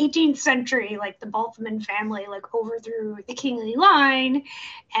 the 18th century, like the Balthamon family, like overthrew the kingly line,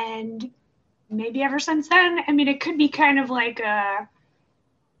 and maybe ever since then, I mean, it could be kind of like I'm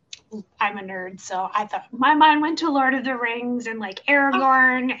a nerd, so I thought my mind went to Lord of the Rings and like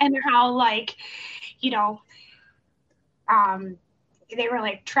Aragorn and how, like, you know, they were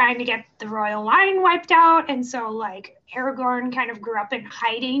like trying to get the royal line wiped out, and so like Aragorn kind of grew up in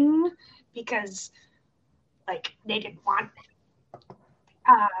hiding because like they didn't want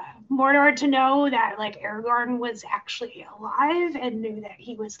Mordor to know that like Aragorn was actually alive and knew that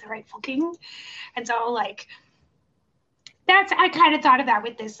he was the rightful king. And so like I kind of thought of that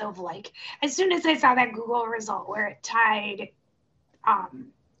with this, of like, as soon as I saw that Google result where it tied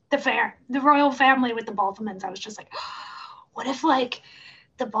the royal family with the Balthamons, I was just like, oh, what if like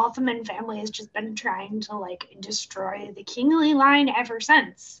the Balthamon family has just been trying to like destroy the kingly line ever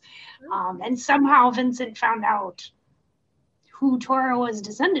since, and somehow Vincent found out who Tora was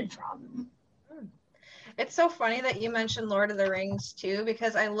descended from. It's so funny that you mentioned Lord of the Rings too,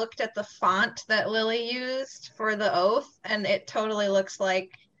 because I looked at the font that Lily used for the oath, and it totally looks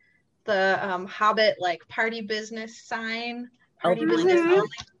like the Hobbit like party business sign. Party business only.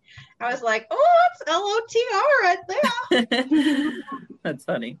 I was like, oh, that's LOTR right there. That's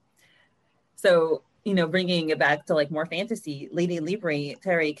funny. So, you know, bringing it back to like more fantasy, Lady Libri,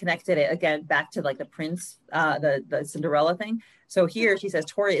 Terry connected it again back to like the prince, the Cinderella thing. So here she says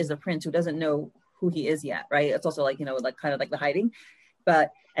Tora is a prince who doesn't know who he is yet, right? It's also like, you know, like kind of like the hiding,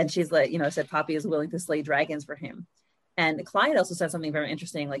 and she's like, you know, said Poppy is willing to slay dragons for him. And Clyde also said something very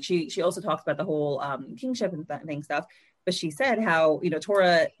interesting. Like she also talks about the whole kingship and thing stuff, but she said how, you know,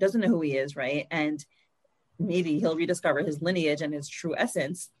 Tora doesn't know who he is, right? And maybe he'll rediscover his lineage and his true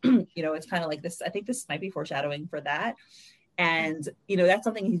essence. You know, it's kind of like this, I think this might be foreshadowing for that. And, you know, that's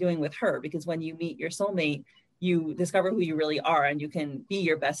something he's doing with her, because when you meet your soulmate, you discover who you really are, and you can be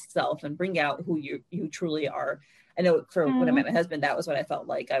your best self and bring out who you truly are. I know when I met my husband, that was what I felt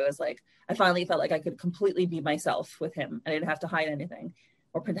like. I finally felt like I could completely be myself with him. I didn't have to hide anything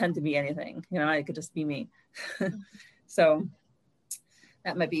or pretend to be anything. You know, I could just be me. So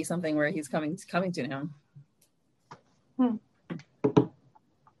that might be something where he's coming to him. Do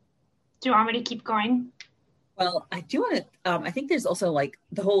you want me to keep going? Well, I do want to, I think there's also like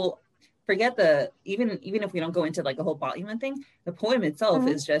the whole, even if we don't go into like the whole Balthamon thing, the poem itself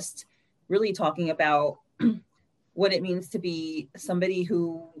is just really talking about what it means to be somebody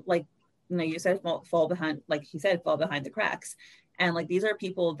who, like, you know, you said fall behind, like he said, fall behind the cracks. And like, these are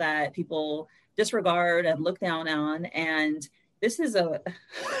people that people disregard and look down on. And, this is a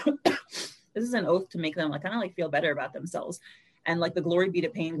this is an oath to make them like kind of like feel better about themselves. And like the glory be to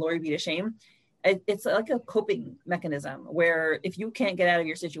pain, glory be to shame. It's like a coping mechanism where if you can't get out of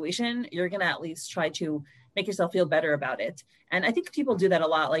your situation, you're going to at least try to make yourself feel better about it. And I think people do that a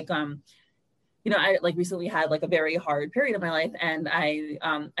lot. Like, I like recently had like a very hard period of my life, and I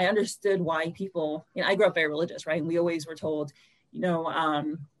understood why people, I grew up very religious, right? And we always were told,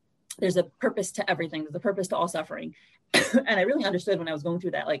 there's a purpose to everything. There's a purpose to all suffering. And I really understood when I was going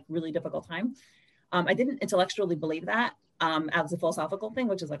through that like really difficult time. I didn't intellectually believe that as a philosophical thing,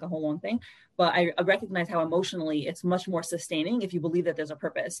 which is like a whole long thing. But I recognize how emotionally it's much more sustaining if you believe that there's a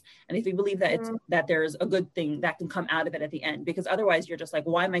purpose. And if you believe that that there's a good thing that can come out of it at the end, because otherwise you're just like,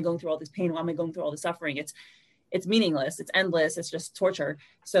 why am I going through all this pain? Why am I going through all this suffering? It's meaningless. It's endless. It's just torture.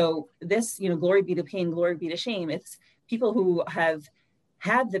 So this, glory be to pain, glory be to shame. It's people who have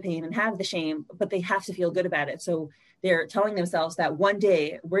had the pain and have the shame, but they have to feel good about it. So they're telling themselves that one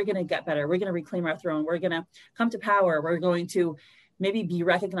day we're going to get better. We're going to reclaim our throne. We're going to come to power. We're going to maybe be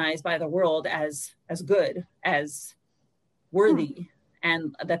recognized by the world as good, as worthy.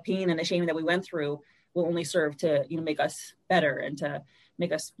 And the pain and the shame that we went through will only serve to, make us better and to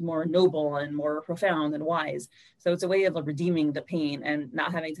make us more noble and more profound and wise. So it's a way of redeeming the pain and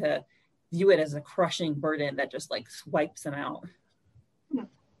not having to view it as a crushing burden that just like wipes them out.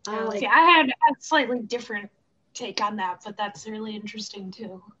 See, I had a slightly different take on that, but that's really interesting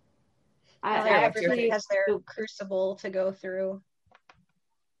too. Everybody has their crucible to go through.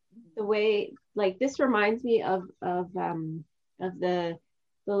 The way, like, this reminds me of the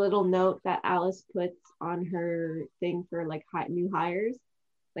little note that Alice puts on her thing for like new hires.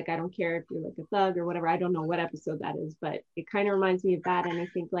 Like, I don't care if you're like a thug or whatever. I don't know what episode that is, but it kind of reminds me of that. And I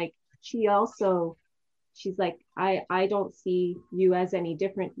think like she's like, I don't see you as any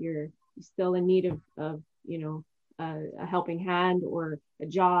different. You're still in need of a helping hand or a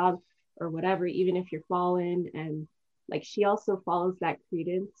job or whatever, even if you're fallen. And like she also follows that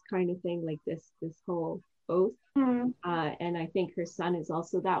credence kind of thing, like this whole oath. And I think her son is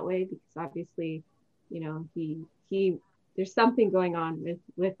also that way, because obviously, he there's something going on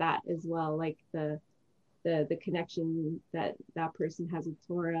with that as well, like the connection that person has with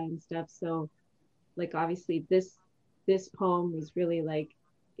Torah and stuff. So like obviously this poem is really like,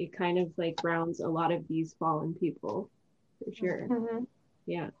 it kind of like grounds a lot of these fallen people for sure.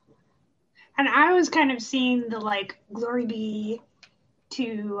 Yeah. And I was kind of seeing the like glory be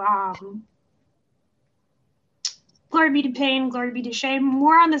to pain, glory be to shame,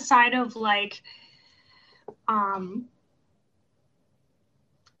 more on the side of like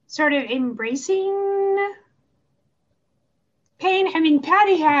sort of embracing pain. I mean,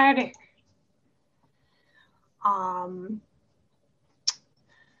 Patty had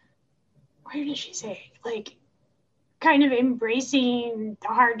where did she say, like, kind of embracing the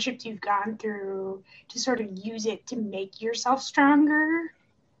hardships you've gone through to sort of use it to make yourself stronger.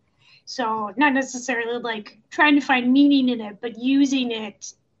 So not necessarily like trying to find meaning in it, but using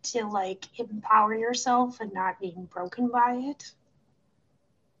it to like empower yourself and not being broken by it.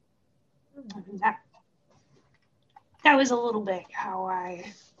 And that was a little bit how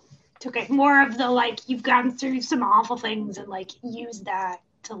I took it. More of the like, you've gone through some awful things and like use that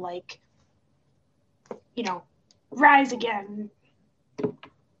to like, rise again.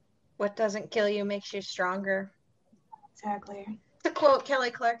 What doesn't kill you makes you stronger. Exactly. To quote Kelly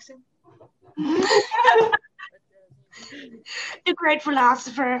Clarkson. The great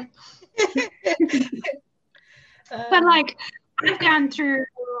philosopher. But like, I've gone through,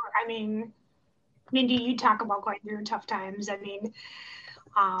 I mean, Mindy, you talk about going through tough times. I mean,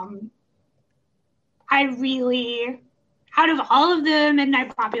 I really, out of all of the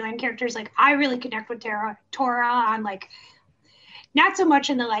Midnight Poppyland characters, like I really connect with Torah on like, not so much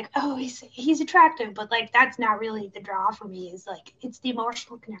in the like, oh, he's attractive, but like that's not really the draw for me. Is like it's the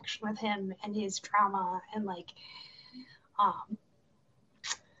emotional connection with him and his trauma and like,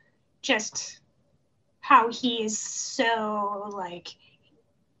 just how he is so like.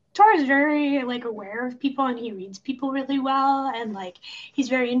 Torah's very like aware of people and he reads people really well and like he's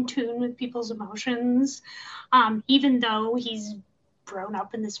very in tune with people's emotions, even though he's grown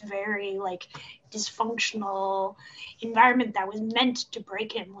up in this very like dysfunctional environment that was meant to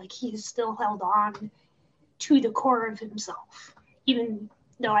break him. Like he's still held on to the core of himself, even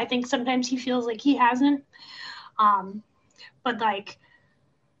though I think sometimes he feels like he hasn't. But like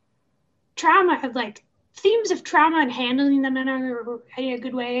trauma, like themes of trauma and handling them in a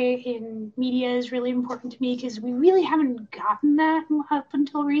good way in media is really important to me because we really haven't gotten that up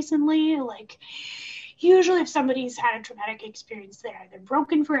until recently. Like usually if somebody's had a traumatic experience, they're either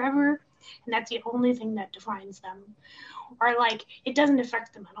broken forever and that's the only thing that defines them, or like it doesn't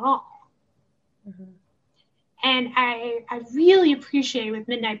affect them at all. Mm-hmm. And I really appreciate with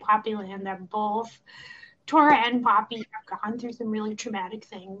Midnight Poppyland that both Tora and Poppy have gone through some really traumatic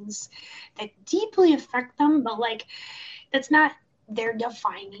things that deeply affect them, but like that's not their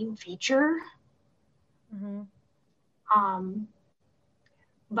defining feature. Mm-hmm.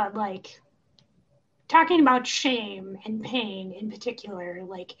 But like talking about shame and pain in particular,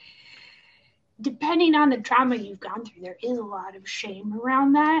 like depending on the trauma you've gone through, there is a lot of shame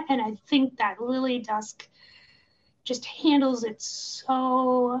around that. And I think that Lily Dusk just handles it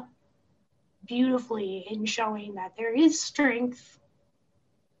so beautifully in showing that there is strength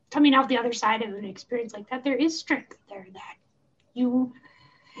coming out the other side of an experience like that. There is strength there that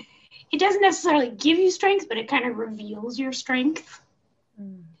it doesn't necessarily give you strength, but it kind of reveals your strength.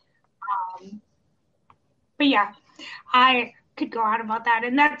 But yeah, I could go on about that.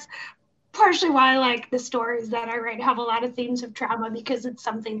 And that's partially why I like the stories that I write have a lot of themes of trauma, because it's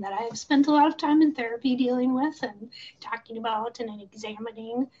something that I have spent a lot of time in therapy dealing with and talking about and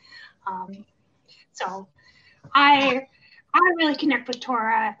examining. So I really connect with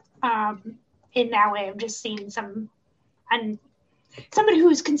Tora in that way of just seeing somebody who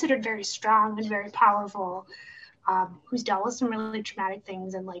is considered very strong and very powerful, who's dealt with some really traumatic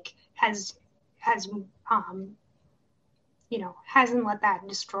things and like has hasn't let that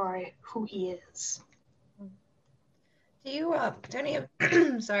destroy who he is. Do any of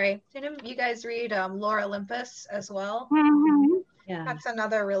you guys read Lore Olympus as well? Mm-hmm. Yeah. That's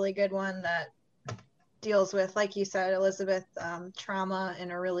another really good one that deals with, like you said, Elisabeth, trauma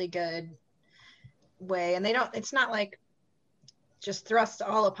in a really good way. And it's not like just thrust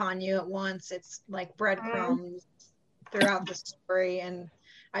all upon you at once. It's like breadcrumbs throughout the story. And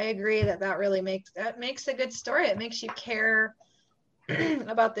I agree that really makes a good story. It makes you care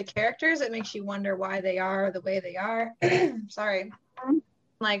about the characters. It makes you wonder why they are the way they are. Sorry.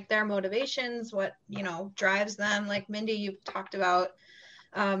 Like their motivations, what drives them. Like Mindy, you talked about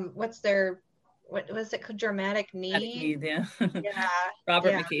what was it called? Dramatic need? Yeah. Yeah.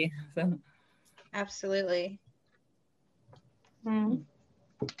 Robert McKee. So. Absolutely. That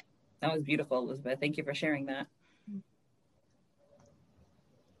was beautiful, Elisabeth. Thank you for sharing that.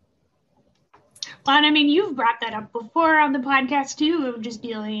 Well, and I mean, you've brought that up before on the podcast too, of just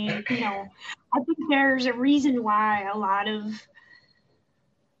dealing, I think there's a reason why a lot of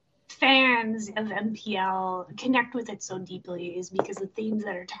fans of MPL connect with it so deeply, is because the themes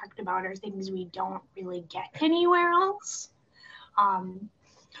that are talked about are things we don't really get anywhere else.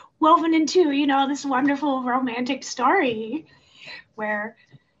 Woven into, this wonderful romantic story where,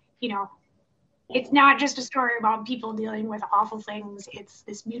 it's not just a story about people dealing with awful things. It's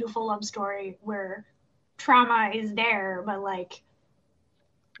this beautiful love story where trauma is there, but like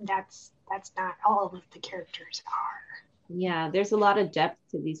that's not all of the characters are. Yeah, there's a lot of depth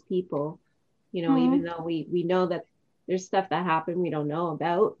to these people, even though we know that there's stuff that happened we don't know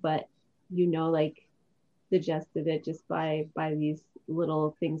about, but like the gist of it just by these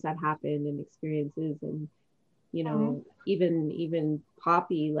little things that happen and experiences. And even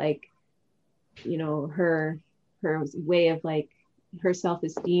Poppy, like her way of like her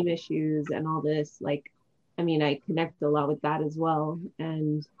self-esteem issues and all this, like I connect a lot with that as well.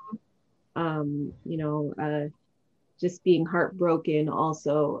 And just being heartbroken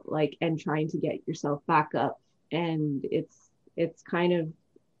also, like, and trying to get yourself back up. And it's kind of,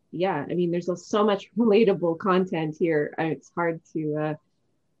 there's so much relatable content here. It's hard to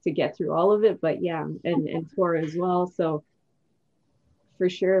get through all of it, but yeah, and Tora as well. So for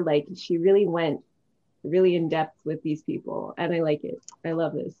sure, like she really went really in depth with these people, and I like it. I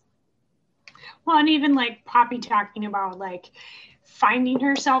love this. Well, and even like Poppy talking about like finding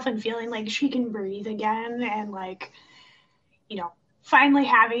herself and feeling like she can breathe again, and like, finally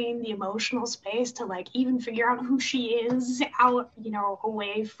having the emotional space to like even figure out who she is out,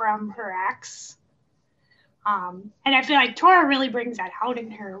 away from her ex. And I feel like Tora really brings that out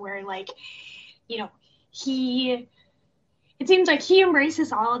in her, where like, it seems like he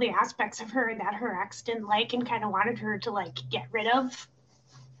embraces all of the aspects of her that her ex didn't like and kind of wanted her to like get rid of.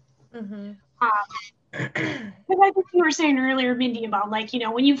 Mm-hmm. Because I think you were saying earlier, Mindy, about like,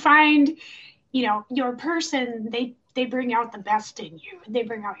 when you find, your person, they bring out the best in you. They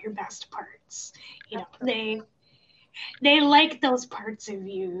bring out your best parts. They like those parts of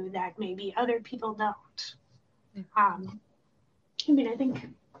you that maybe other people don't. I think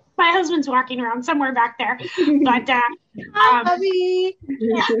my husband's walking around somewhere back there, but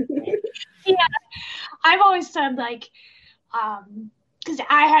yeah, I've always said like, because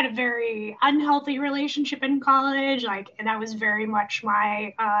I had a very unhealthy relationship in college, like, and that was very much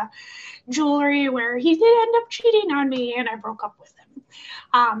my jewelry, where he did end up cheating on me and I broke up with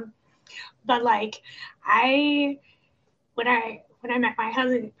him. But like, when I met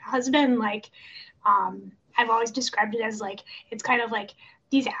my husband, like, I've always described it as like, it's kind of like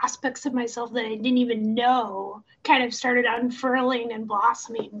these aspects of myself that I didn't even know kind of started unfurling and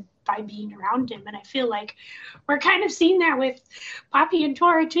blossoming by being around him. And I feel like we're kind of seeing that with Poppy and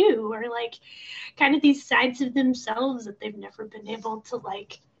Tora too, or like kind of these sides of themselves that they've never been able to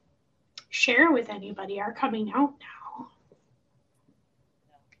like share with anybody are coming out now.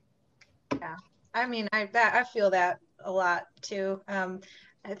 Yeah, I mean, I feel that a lot too.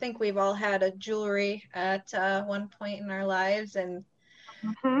 I think we've all had a jewelry at one point in our lives, and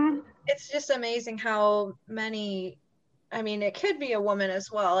it's just amazing how many, I mean, it could be a woman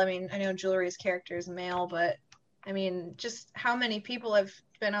as well. I mean, I know jewelry's character is male, but I mean, just how many people have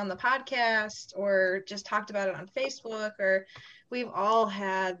been on the podcast or just talked about it on Facebook, or we've all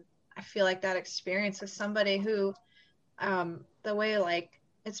had, I feel like, that experience with somebody who, the way like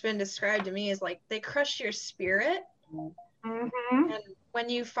it's been described to me is like they crush your spirit. And when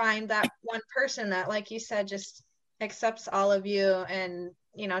you find that one person that, like you said, just accepts all of you and,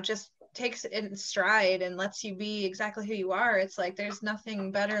 you know, just takes it in stride and lets you be exactly who you are, it's like there's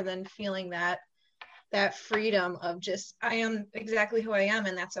nothing better than feeling that freedom of just, I am exactly who I am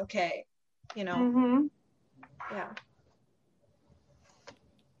and that's okay, you know. Yeah,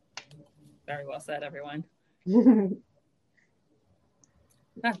 Very well said, everyone.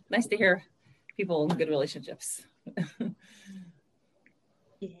 Nice to hear people in good relationships.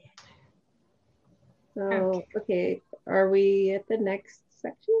 So, okay, are we at the next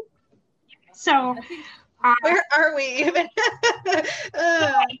section? So, where are we even? We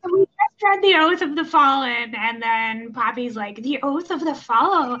just read the Oath of the Fallen, and then Poppy's like, the Oath of the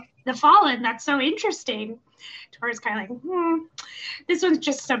Fallen, that's so interesting. Tora's kind of like, this one's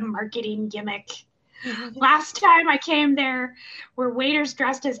just some marketing gimmick. Last time I came there were waiters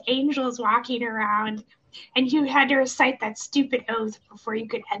dressed as angels walking around, and you had to recite that stupid oath before you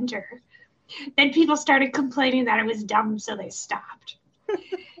could enter. Then people started complaining that it was dumb, so they stopped.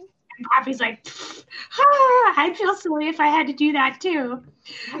 And Poppy's like, I'd feel silly if I had to do that too.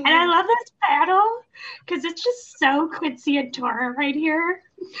 And I love this battle because it's just so Quincy and Tora right here.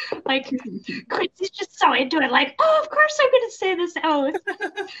 Like, Quincy's just so into it, like, oh, of course I'm going to say this oath.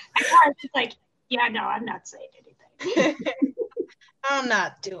 And Tora's just like, yeah, no, I'm not saying anything. I'm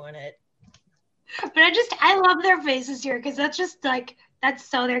not doing it. But I love their faces here because that's just like, that's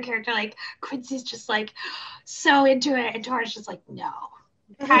so their character. Like, Quincy's just like so into it, and Tora's just like, no,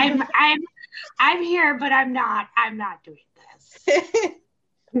 I'm here, but I'm not doing this.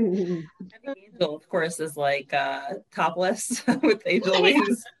 Angel, of course, is like topless with angel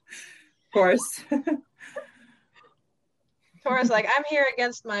wings. Of course. Tora's like, I'm here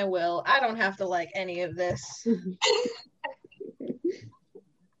against my will. I don't have to like any of this.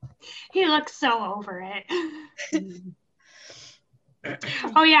 He looks so over it.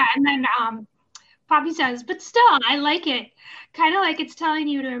 Oh yeah, and then Poppy says, but still, I like it. Kind of like it's telling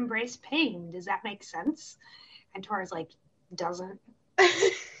you to embrace pain. Does that make sense? And Tora's like, doesn't.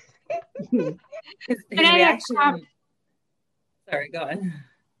 His reaction. Sorry, go on.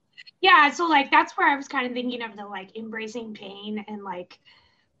 Yeah, so like that's where I was kind of thinking of the like embracing pain and like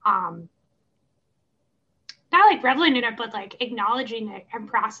not like reveling in it, but like acknowledging it and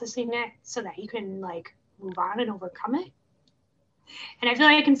processing it so that you can like move on and overcome it. And I feel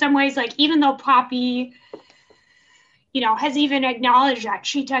like in some ways, like even though Poppy, you know, has even acknowledged that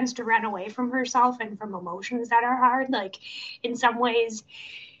she tends to run away from herself and from emotions that are hard, like in some ways,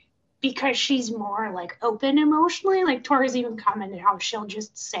 because she's more like open emotionally, like Tora's even commented how she'll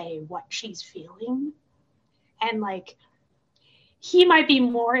just say what she's feeling. And like, he might be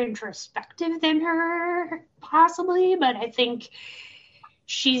more introspective than her possibly, but I think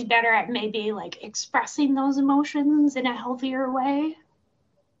she's better at maybe like expressing those emotions in a healthier way.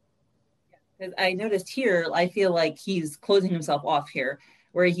 Because I noticed here, I feel like he's closing himself off here,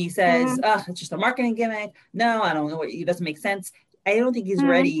 where he says, it's just a marketing gimmick. No, I don't know. It doesn't make sense. I don't think he's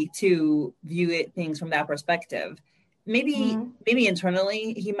ready to view things from that perspective. Maybe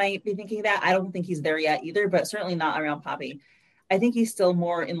internally he might be thinking that. I don't think he's there yet either, but certainly not around Poppy. I think he's still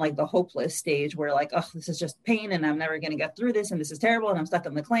more in like the hopeless stage where like, oh, this is just pain and I'm never going to get through this and this is terrible and I'm stuck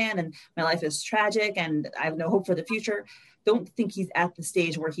in the clan and my life is tragic and I have no hope for the future. Don't think he's at the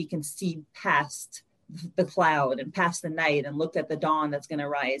stage where he can see past the cloud and past the night and look at the dawn that's going to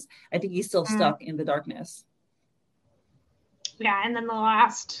rise. I think he's still stuck in the darkness. Yeah, and then the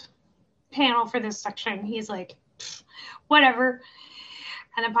last panel for this section, he's like, whatever.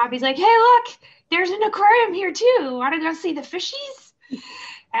 And then Poppy's like, hey, look, there's an aquarium here too. Want to go see the fishies?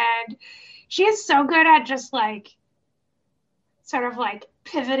 And she is so good at just like sort of like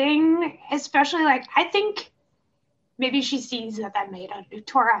pivoting, especially like I think maybe she sees that made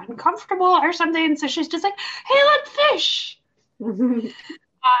Tora uncomfortable or something. So she's just like, hey, look, fish.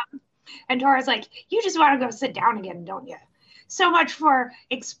 And Tora's like, you just want to go sit down again, don't you? So much for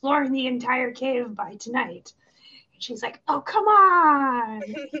exploring the entire cave by tonight. And she's like, oh, come on.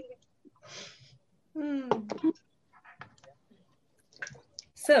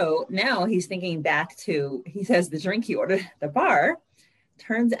 So now he's thinking back to, he says the drink he ordered at the bar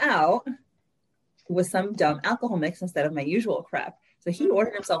turns out was some dumb alcohol mix instead of my usual crap. So he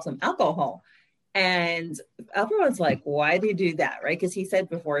ordered himself some alcohol. And everyone's like, why do you do that? Right? Because he said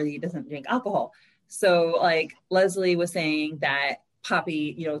before he doesn't drink alcohol. So like Leslie was saying that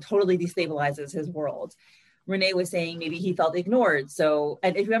Poppy, totally destabilizes his world. Renee was saying maybe he felt ignored. So,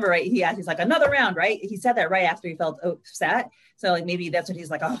 and if you remember, right, he's like, another round, right? He said that right after he felt upset. So like, maybe that's what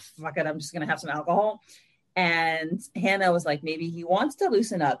he's like, oh, fuck it, I'm just going to have some alcohol. And Hannah was like, maybe he wants to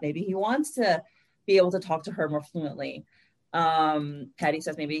loosen up. Maybe he wants to be able to talk to her more fluently. Patty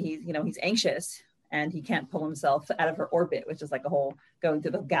says maybe he's anxious and he can't pull himself out of her orbit, which is like a whole going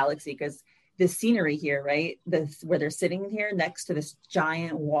through the galaxy, because this scenery here, right, this where they're sitting here next to this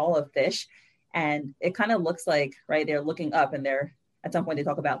giant wall of fish, and it kind of looks like, right, they're looking up, and they're at some point they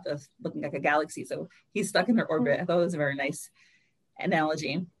talk about this looking like a galaxy, so he's stuck in her orbit. I thought it was a very nice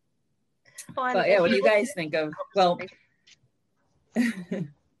analogy. But yeah, what do you guys think of, well,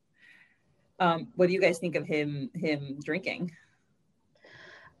 what do you guys think of him drinking?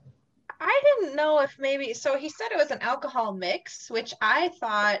 I didn't know if maybe, so he said it was an alcohol mix, which I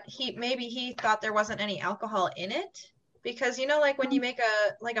thought he thought there wasn't any alcohol in it, because like when you make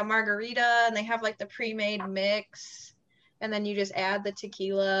a margarita and they have like the pre-made mix and then you just add the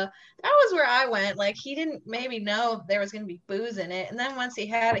tequila, that was where I went. Like he didn't maybe know if there was going to be booze in it. And then once he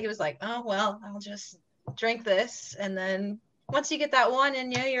had it, he was like, oh, well, I'll just drink this. And then once you get that one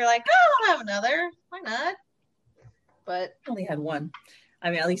in you, you're like, oh, I'll have another. Why not? But I only had one.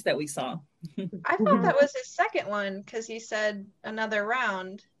 I mean, at least that we saw. I thought that was his second one, because he said another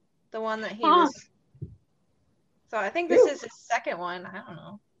round, the one that he was. So I think this is his second one. I don't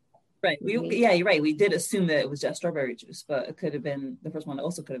know. Right. Yeah, you're right. We did assume that it was just strawberry juice, but it could have been the first one. It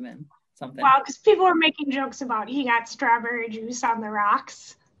also could have been something. Well, because people were making jokes about he got strawberry juice on the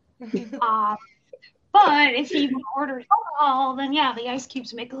rocks. But if he ordered alcohol, then yeah, the ice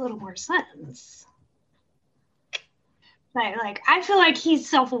cubes make a little more sense. Like I feel like he's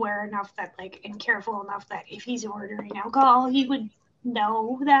self-aware enough that and careful enough that if he's ordering alcohol, he would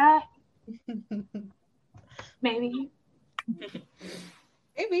know that. Maybe.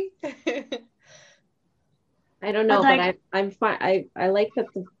 I don't know, but I'm fine. I like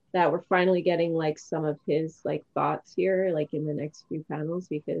that we're finally getting some of his thoughts here, in the next few panels,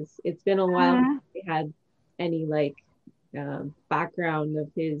 because it's been a while since we had any background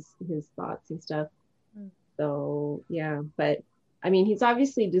of his thoughts and stuff. So yeah, but I mean, he's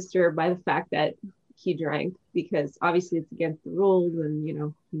obviously disturbed by the fact that he drank, because obviously it's against the rules, and he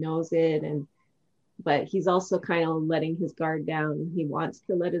knows it, but he's also kind of letting his guard down. He wants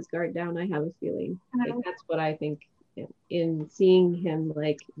to let his guard down, I have a feeling. That's what I think in seeing him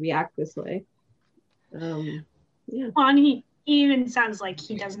react this way. Yeah. Well, and he even sounds like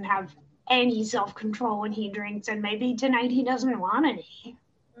he doesn't have any self-control when he drinks, and maybe tonight he doesn't want any.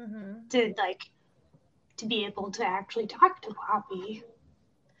 To be able to actually talk to Poppy.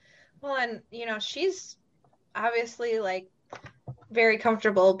 Well, and she's obviously very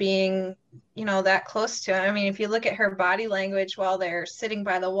comfortable being that close to him. I mean, if you look at her body language while they're sitting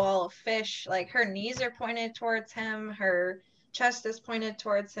by the wall of fish, her knees are pointed towards him, her chest is pointed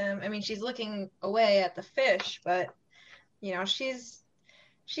towards him. I mean, she's looking away at the fish, but she's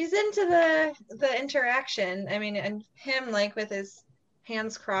into the interaction. I mean, and him with his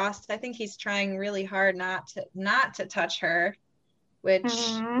hands crossed, I think he's trying really hard not to touch her, which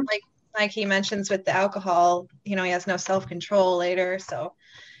like he mentions with the alcohol, he has no self-control later, so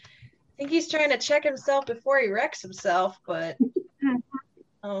I think he's trying to check himself before he wrecks himself. But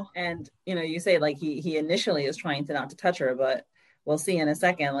and you say he initially is trying to not to touch her, but we'll see in a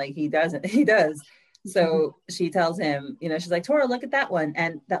second he does. So she tells him, she's like, Tora, look at that one,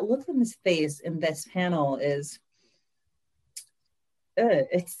 and that look on his face in this panel is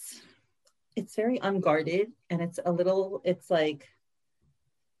it's very unguarded, and it's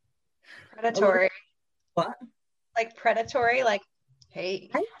predatory. What? Predatory, hey.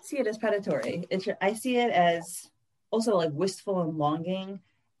 I don't see it as predatory. I see it as also wistful and longing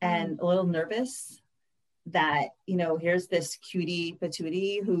and a little nervous that, you know, here's this cutie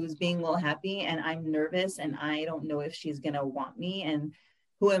patootie who's being a little happy and I'm nervous and I don't know if she's going to want me. And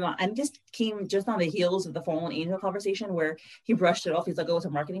who am I? I'm just came just on the heels of the fallen angel conversation where he brushed it off. He's like, oh, it's a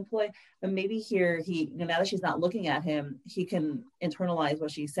marketing ploy. But maybe here he, you know, now that she's not looking at him, he can internalize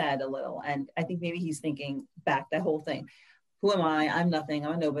what she said a little. And I think maybe he's thinking back that whole thing. Who am I? I'm nothing.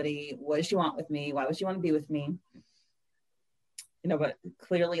 I'm a nobody. What does she want with me? Why would she want to be with me? You know, but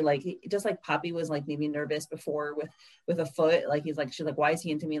clearly, like, just like Poppy was like maybe nervous before with a foot, like she's like, why is he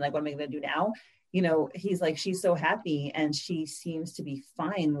into me? Like, what am I going to do now? You know, he's like, she's so happy and she seems to be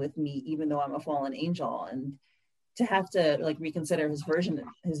fine with me, even though I'm a fallen angel. And to have to like reconsider his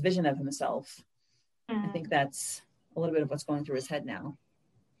vision of himself. I think that's a little bit of what's going through his head now.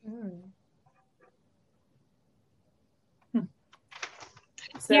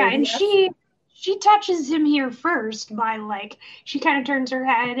 So yeah, and she touches him here first by like, she kind of turns her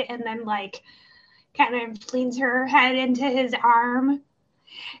head and then like kind of leans her head into his arm.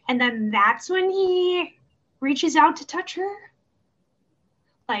 And then that's when he reaches out to touch her.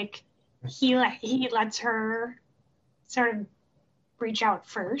 Like he lets her sort of reach out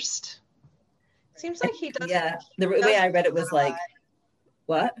first. Seems like he does. Yeah, the way I read it was like,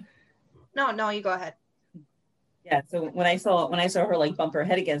 what? No, you go ahead. Yeah, so when I saw her like bump her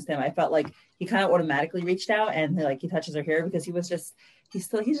head against him, I felt like he kind of automatically reached out and like he touches her hair because he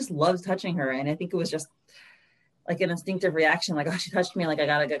just loves touching her. And I think it was just like an instinctive reaction, like, oh, she touched me, like I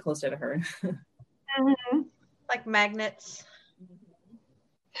gotta get closer to her. Like magnets.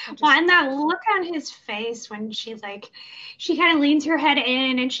 Well, and that look on his face when she kind of leans her head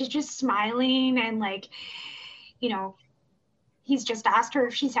in and she's just smiling and like, you know, he's just asked her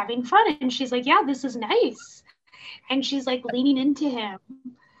if she's having fun and she's like, yeah, this is nice. And she's like leaning into him.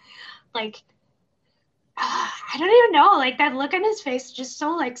 Like, I don't even know, like that look on his face is just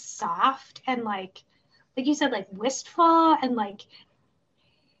so like soft and like you said, like wistful and like,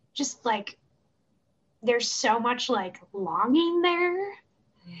 just like, there's so much like longing there.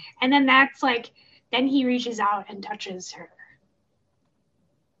 And then that's like, then he reaches out and touches her.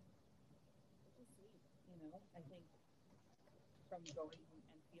 You know, I think from going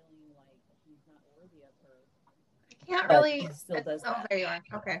and feeling like he's not worthy of her. I can't really. He still does that. Oh, there you are.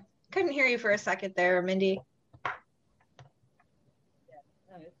 Okay. Couldn't hear you for a second there, Mindy. Yeah,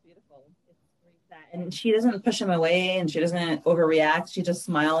 no, it's beautiful. It's great that, and she doesn't push him away and she doesn't overreact. She just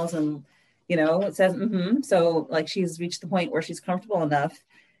smiles and, you know, it says, So like she's reached the point where she's comfortable enough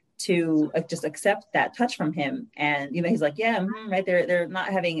to just accept that touch from him. And, you know, he's like, yeah, right there. They're not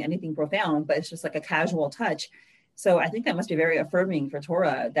having anything profound, but it's just like a casual touch. So I think that must be very affirming for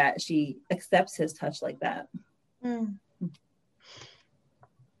Tora that she accepts his touch like that.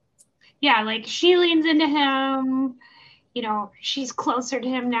 Yeah, like she leans into him, you know, she's closer to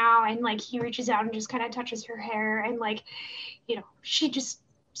him now and like he reaches out and just kind of touches her hair and like, you know, she just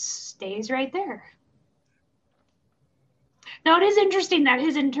stays right there. Now it is interesting that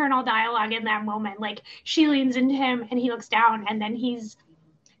his internal dialogue in that moment, like she leans into him and he looks down and then he's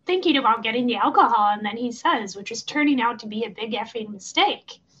thinking about getting the alcohol and then he says, which is turning out to be a big effing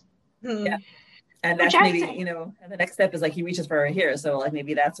mistake. Yeah. And that's maybe, you know, and the next step is like he reaches for her here. So like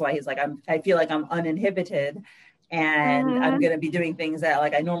maybe that's why he's like, I feel like I'm uninhibited and I'm going to be doing things that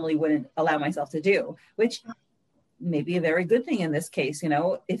like I normally wouldn't allow myself to do, which may be a very good thing in this case. You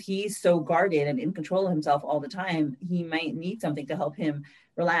know, if he's so guarded and in control of himself all the time, he might need something to help him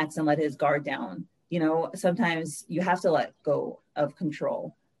relax and let his guard down. You know, sometimes you have to let go of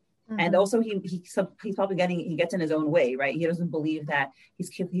control. And also he's probably he gets in his own way, right? He doesn't believe that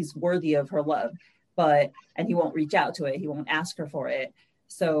he's worthy of her love, and he won't reach out to it. He won't ask her for it.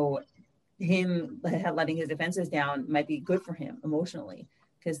 So him letting his defenses down might be good for him emotionally,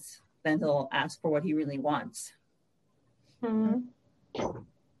 because then he'll ask for what he really wants.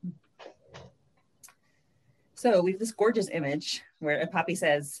 So we have this gorgeous image where Poppy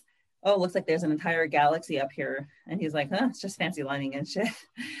says, oh, looks like there's an entire galaxy up here. And he's like, it's just fancy lighting and shit.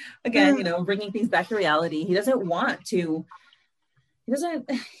 Again, you know, bringing things back to reality. He doesn't want to,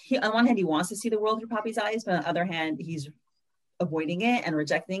 on one hand, he wants to see the world through Poppy's eyes, but on the other hand, he's avoiding it and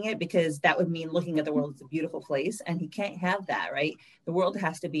rejecting it because that would mean looking at the world as a beautiful place. And he can't have that, right? The world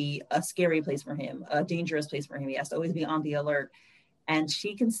has to be a scary place for him, a dangerous place for him. He has to always be on the alert. And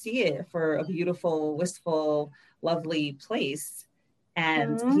she can see it for a beautiful, wistful, lovely place.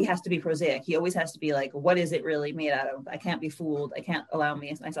 And he has to be prosaic. He always has to be like, what is it really made out of? I can't be fooled. I can't allow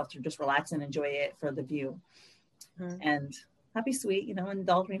myself to just relax and enjoy it for the view. And happy, sweet, you know,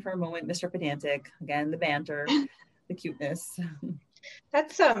 indulge me for a moment, Mr. Pedantic. Again, the banter, the cuteness.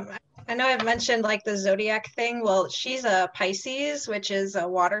 That's I I know I've mentioned like the zodiac thing. Well, she's a Pisces, which is a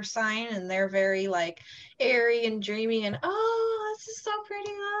water sign, and they're very like airy and dreamy and oh, this is so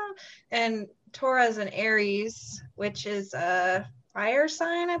pretty. Oh. And Taura's an Aries, which is a fire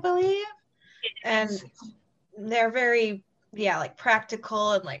sign, I believe. And they're very, yeah, like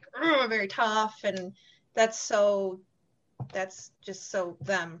practical and like very tough. And that's just so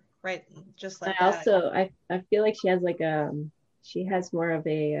them, right? Just like I also, I feel like she has like she has more of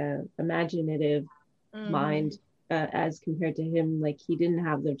a imaginative mind as compared to him. Like he didn't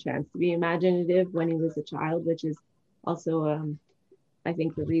have the chance to be imaginative when he was a child, which is also I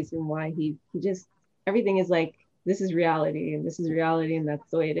think the reason why he just, everything is like, this is reality and this is reality and that's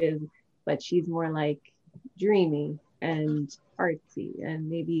the way it is. But she's more like dreamy and artsy and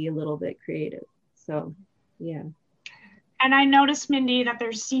maybe a little bit creative. So yeah. And I noticed, Mindy, that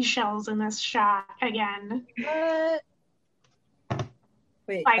there's seashells in this shot again.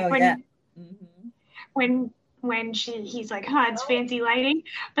 Wait, like yeah. when he's like, it's fancy lighting,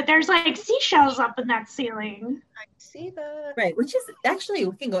 but there's like seashells up in that ceiling. I see that. Right, which is actually,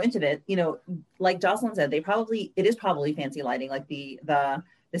 we can go into that. You know, like Josalynn said, it is probably fancy lighting. Like the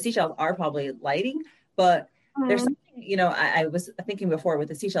seashells are probably lighting, but there's something, you know, I was thinking before with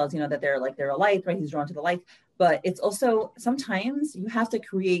the seashells, you know, that they're a light, right? He's drawn to the light, but it's also sometimes you have to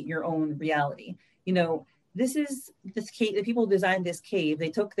create your own reality. You know, this cave, the people who designed this cave, they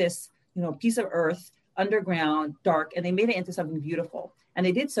took this, you know, piece of earth, underground, dark, and they made it into something beautiful. And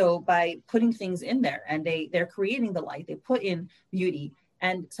they did so by putting things in there, and they're creating the light. They put in beauty,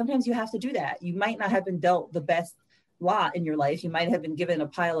 and sometimes you have to do that. You might not have been dealt the best lot in your life. You might have been given a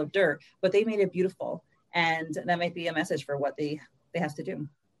pile of dirt, but they made it beautiful, and that might be a message for what they have to do.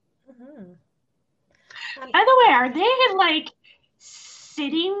 By the way, are they like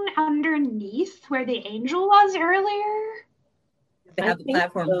sitting underneath where the angel was earlier? They have the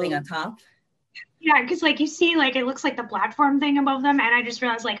platform thing on top. Yeah, because like you see, like it looks like the platform thing above them, and I just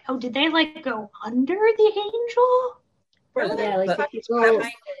realized, like, oh, did they like go under the angel? Yeah, like if you go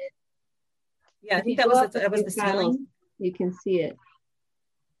behind it. Yeah, I think that was the ceiling. You can see it.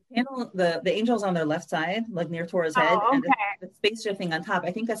 The angel's on their left side, like near Taura's head, and the space shifting on top.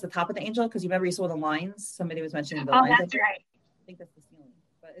 I think that's the top of the angel, because you remember you saw the lines. Somebody was mentioning the lines. That's right. I think that's the ceiling,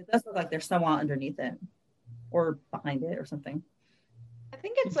 but it does look like there's someone underneath it, or behind it, or something. I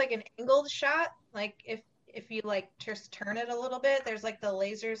think it's like an angled shot. Like if you like just turn it a little bit, there's like the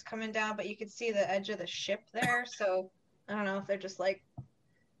lasers coming down, but you can see the edge of the ship there. So I don't know if they're just like,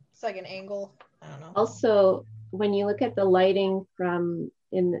 it's like an angle. I don't know. Also, when you look at the lighting from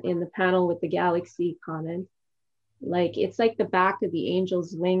in the panel with the galaxy comment, like it's like the back of the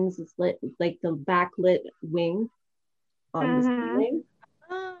angel's wings is lit, like the backlit wing on the ceiling.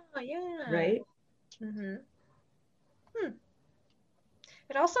 Oh yeah. Right.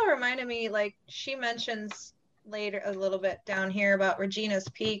 It also reminded me, like she mentions later a little bit down here about Regina's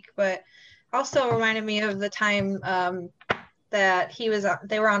Peak, but also reminded me of the time that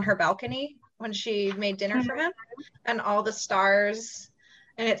they were on her balcony when she made dinner for him, and all the stars.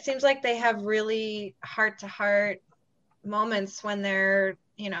 And it seems like they have really heart-to-heart moments when they're,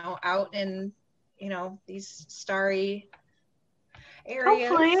 you know, out in, you know, these starry areas.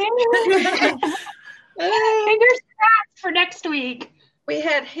 Fingers crossed for next week. We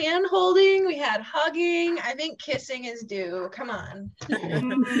had hand holding, we had hugging. I think kissing is due. Come on.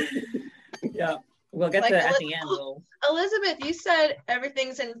 Yeah, we'll get to that at the end. Elisabeth, you said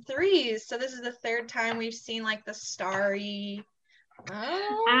everything's in threes, so this is the third time we've seen like the starry.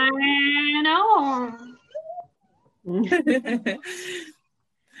 Oh. I know.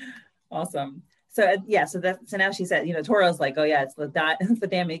 Awesome. So yeah, so now she said, you know, Taura's like, oh yeah, it's the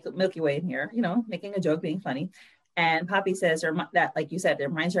damn Milky Way in here, you know, making a joke, being funny. And Poppy says that, like you said, it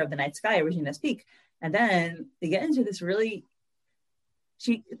reminds her of the night sky at Regina's Peak. And then they get into this really,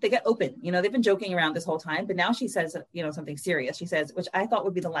 they get open, you know, they've been joking around this whole time, but now she says, you know, something serious. She says, which I thought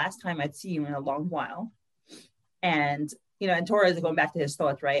would be the last time I'd see you in a long while. And, you know, and Taura is going back to his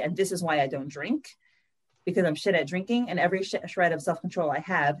thoughts, right? And this is why I don't drink, because I'm shit at drinking, and every shred of self-control I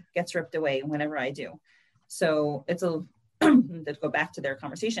have gets ripped away whenever I do. So it's to go back to their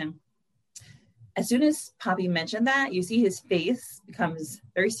conversation. As soon as Poppy mentioned that, you see his face becomes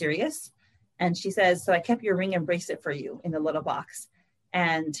very serious. And she says, so I kept your ring and bracelet for you in the little box.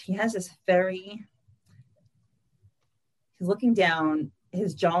 And he has this he's looking down,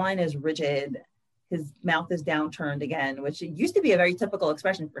 his jawline is rigid, his mouth is downturned again, which used to be a very typical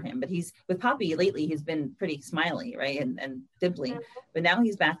expression for him. But with Poppy lately, he's been pretty smiley, right? And dimply. But now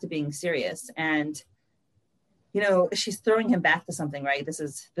he's back to being serious. And she's throwing him back to something, right? This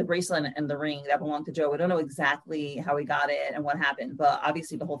is the bracelet and the ring that belonged to Joe. We don't know exactly how he got it and what happened, but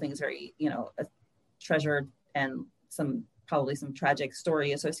obviously the whole thing is very, treasured and probably some tragic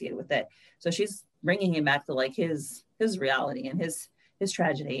story associated with it. So she's bringing him back to like his reality and his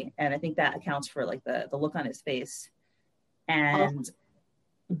tragedy. And I think that accounts for like the look on his face. And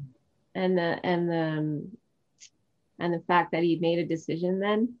the fact that he made a decision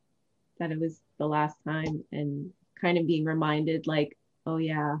then, that it was the last time, and kind of being reminded like, oh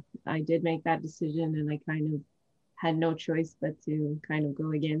yeah, I did make that decision and I kind of had no choice but to kind of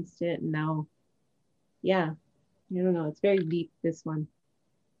go against it. And now, yeah, I don't know, it's very deep, this one.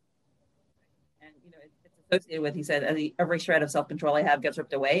 And it's associated with, he said, every shred of self-control I have gets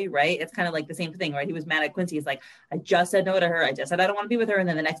ripped away, right? It's kind of like the same thing, right? He was mad at Quincy. He's like, I just said no to her. I just said I don't want to be with her. And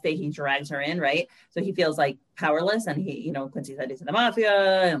then the next day he drags her in, right? So he feels like powerless. And he, Quincy said he's in the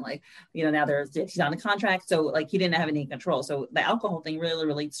mafia, and like, now he's on a contract. So like he didn't have any control. So the alcohol thing really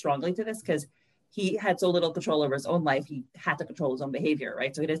relates strongly to this, because he had so little control over his own life. He had to control his own behavior,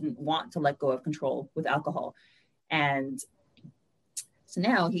 right? So he doesn't want to let go of control with alcohol. And so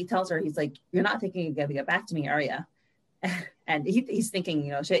now he tells her, he's like, you're not thinking you're going to get back to me, are you? And he's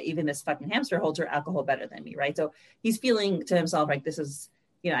thinking, shit, even this fucking hamster holds her alcohol better than me, right? So he's feeling to himself like, this is,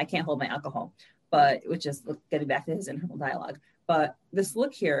 I can't hold my alcohol, but which is getting back to his internal dialogue. But this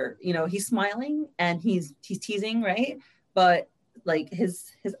look here, he's smiling and he's teasing, right? But like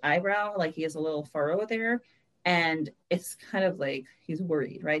his eyebrow, like he has a little furrow there, and it's kind of like he's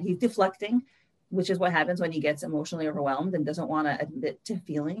worried, right? He's deflecting, which is what happens when he gets emotionally overwhelmed and doesn't want to admit to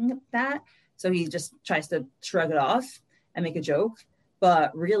feeling that. So he just tries to shrug it off and make a joke.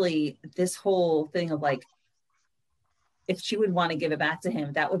 But really, this whole thing of like, if she would want to give it back to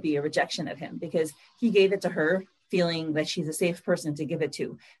him, that would be a rejection of him, because he gave it to her feeling that she's a safe person to give it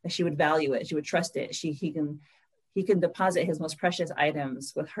to, that she would value it, she would trust it. He can deposit his most precious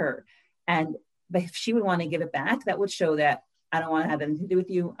items with her. But if she would want to give it back, that would show that I don't want to have anything to do with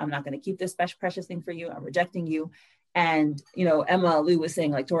you. I'm not going to keep this precious thing for you. I'm rejecting you. And, Emma Lou was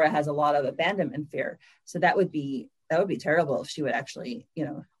saying like Tora has a lot of abandonment fear. So that would be terrible if she would actually,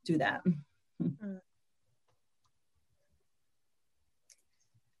 do that.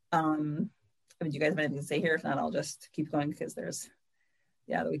 Do you guys have anything to say here? If not, I'll just keep going, because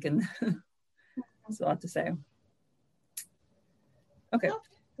we can, there's a lot to say. Okay.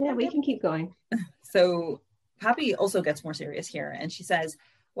 Yeah, we can keep going. So Poppy also gets more serious here, and she says,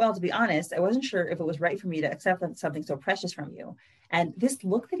 well, to be honest, I wasn't sure if it was right for me to accept something so precious from you. And this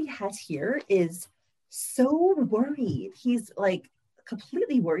look that he has here is so worried. He's like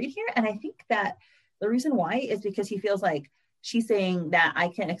completely worried here. And I think that the reason why is because he feels like she's saying that I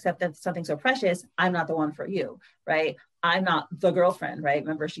can't accept that something so precious. I'm not the one for you, right? I'm not the girlfriend, right?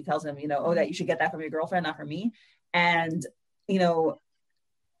 Remember, she tells him, that you should get that from your girlfriend, not from me. And,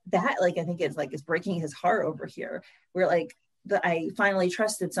 that like, I think it's breaking his heart over here. Where like, I finally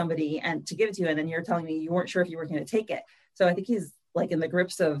trusted somebody and to give it to you, and then you're telling me you weren't sure if you were going to take it. So I think he's like in the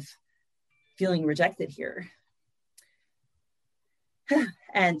grips of feeling rejected here.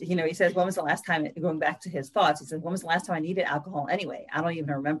 And he says, when was the last time, going back to his thoughts, he says, when was the last time I needed alcohol anyway? I don't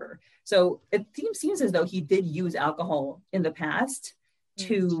even remember. So it seems as though he did use alcohol in the past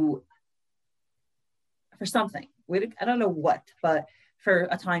for something. I don't know what, but for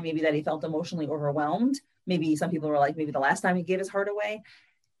a time maybe that he felt emotionally overwhelmed. Maybe some people were like, maybe the last time he gave his heart away.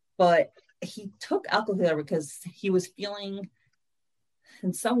 But he took alcohol because he was feeling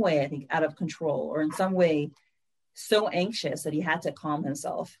in some way, I think, out of control, or in some way so anxious that he had to calm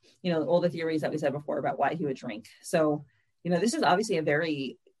himself. All the theories that we said before about why he would drink. So, this is obviously a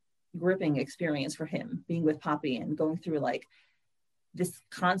very gripping experience for him, being with Poppy and going through like this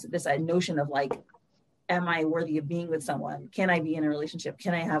concept, this notion of like, am I worthy of being with someone? Can I be in a relationship?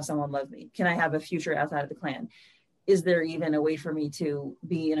 Can I have someone love me? Can I have a future outside of the clan? Is there even a way for me to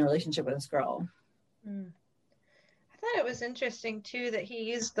be in a relationship with this girl? I thought it was interesting too that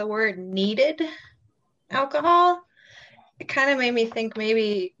he used the word needed alcohol. It kind of made me think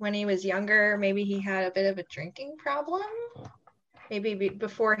maybe when he was younger, maybe he had a bit of a drinking problem. Maybe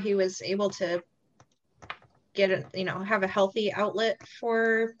before he was able to get have a healthy outlet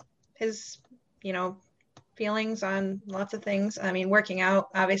for his, feelings on lots of things. I mean, working out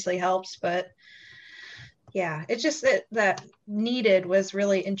obviously helps, but yeah, it's just that needed was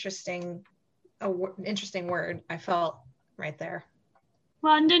really interesting. Interesting word, I felt right there.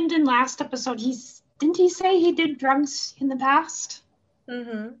 Well, and in last episode, didn't he say he did drugs in the past?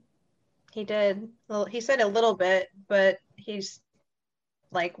 Mm-hmm. He did. Well, he said a little bit, but he's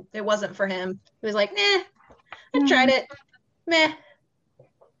like, it wasn't for him. He was like, nah, I tried it. Meh.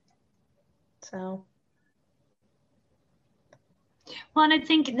 So. Well, and I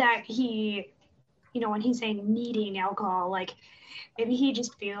think that he, when he's saying needing alcohol, like maybe he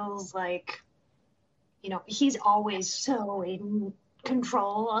just feels like, he's always so in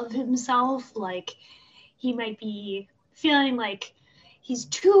control of himself. Like he might be feeling like he's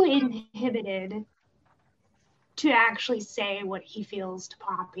too inhibited to actually say what he feels to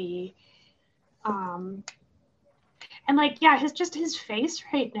Poppy. And like, yeah, his face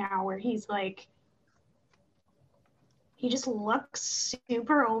right now where he's like, he just looks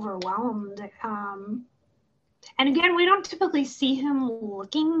super overwhelmed. And again, we don't typically see him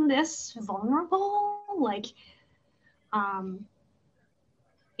looking this vulnerable. Like,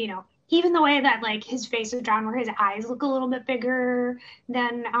 even the way that like his face is drawn where his eyes look a little bit bigger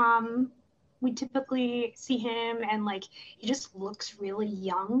than we typically see him. And like, he just looks really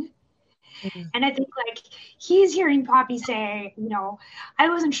young. Mm-hmm. And I think like he's hearing Poppy say, I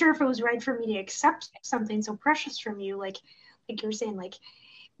wasn't sure if it was right for me to accept something so precious from you. Like you're saying, like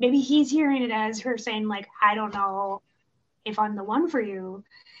maybe he's hearing it as her saying, like, I don't know if I'm the one for you.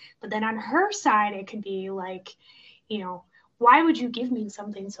 But then on her side, it could be like, why would you give me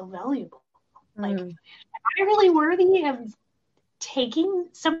something so valuable? Like, am I really worthy of taking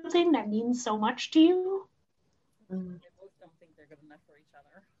something that means so much to you? They both don't think they're good enough for each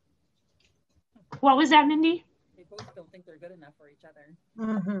other. What was that, Mindy? They both don't think they're good enough for each other.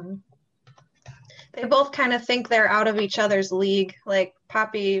 Mm-hmm. They both kind of think they're out of each other's league. Like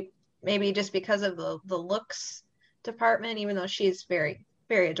Poppy, maybe just because of the looks department, even though she's very,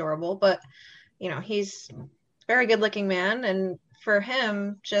 very adorable. But, he's a very good looking man. And for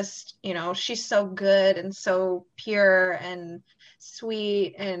him, just, she's so good and so pure and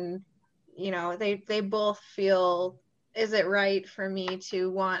sweet. And, they both feel, is it right for me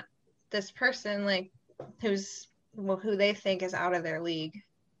to want this person like who they think is out of their league?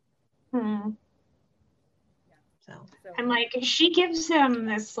 Hmm. So and like she gives him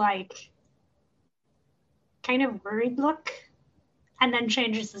this like kind of worried look and then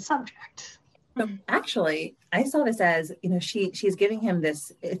changes the subject. So actually, I saw this as, she's giving him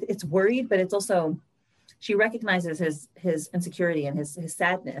this, it's worried, but it's also, she recognizes his insecurity and his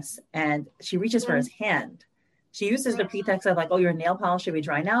sadness, and she reaches for his hand. She uses the pretext of like, oh, your nail polish should be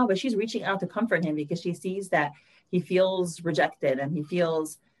dry now, but she's reaching out to comfort him because she sees that he feels rejected and he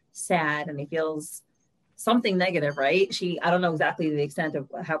feels sad and he feels something negative, right? I don't know exactly the extent of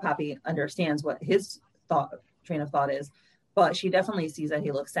how Poppy understands what his train of thought is, but she definitely sees that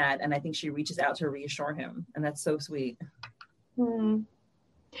he looks sad, and I think she reaches out to reassure him, and that's so sweet. Mm.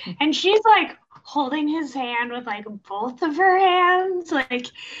 And she's like holding his hand with like both of her hands. Like,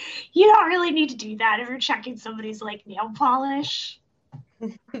 you don't really need to do that if you're checking somebody's like nail polish.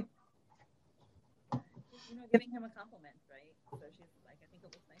 Giving him a compliment, right? So she's like, I think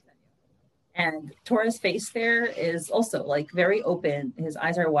it looks nice on you. And Tora's face there is also like very open. His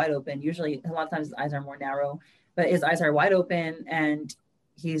eyes are wide open. Usually, a lot of times his eyes are more narrow, but his eyes are wide open, and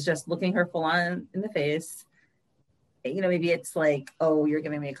he's just looking her full on in the face. Maybe it's like, oh, you're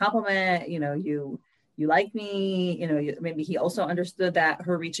giving me a compliment, you like me, maybe he also understood that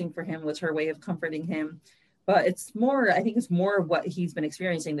her reaching for him was her way of comforting him. But I think it's more what he's been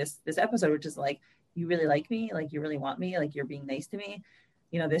experiencing this episode, which is like, you really like me, like you really want me, like you're being nice to me,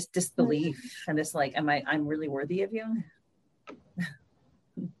 this disbelief and this like, I'm really worthy of you.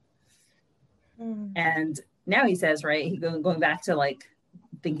 And now he says, right, he going back to like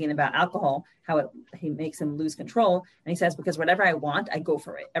thinking about alcohol, how he makes him lose control. And he says, because whatever I want, I go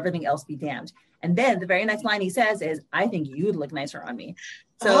for it. Everything else be damned. And then the very next line he says is, I think you'd look nicer on me.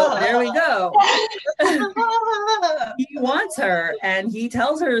 So there we go. He wants her, and he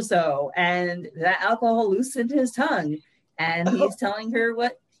tells her so. And that alcohol loosened his tongue, and he's telling her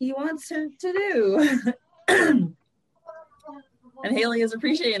what he wants her to do. And Haley is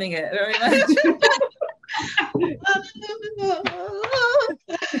appreciating it very much.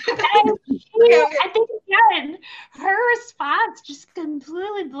 I think again, her response just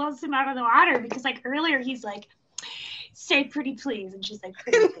completely blows him out of the water, because like earlier he's like, say pretty please, and she's like,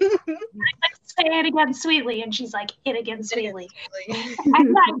 pretty please. Like, say it again sweetly, and she's like, it again sweetly.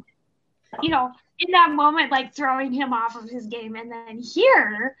 And like, in that moment, like throwing him off of his game. And then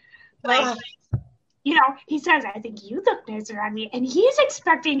here, like, he says, I think you look nicer on me, and he's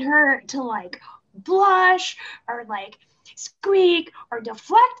expecting her to like blush or like squeak or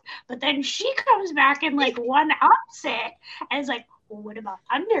deflect, but then she comes back and like one ups it and is like, well, what about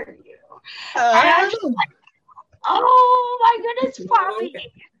under you? And I'm just like, oh my goodness,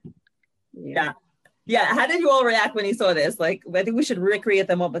 Poppy. Yeah. How did you all react when you saw this? Like, I think we should recreate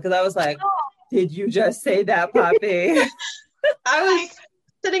the moment, because I was like, did you just say that, Poppy?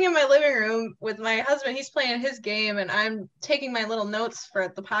 sitting in my living room with my husband. He's playing his game, and I'm taking my little notes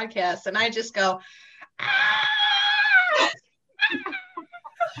for the podcast, and I just go, ah!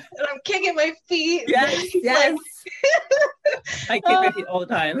 And I'm kicking my feet. Yes. I kick my feet all the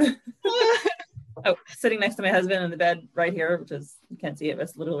time. Oh, sitting next to my husband in the bed right here, which is, you can't see it, but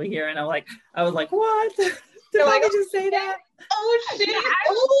it's literally here. And I was like, what? Did I just say that? Oh shit!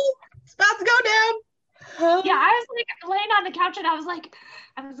 It's about to go down. Yeah, I was like laying on the couch, and I was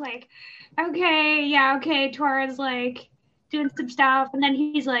like, okay, Tora's like doing some stuff, and then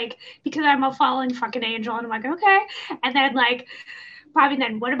he's like, because I'm a fallen fucking angel, and I'm like, okay, and then like, Bobby,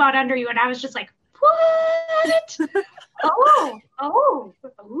 then what about under you? And I was just like, what? oh,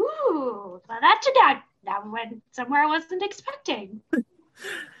 well, that went somewhere I wasn't expecting.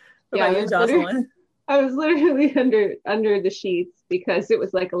 Yeah, Josalynn. I was literally under the sheets because it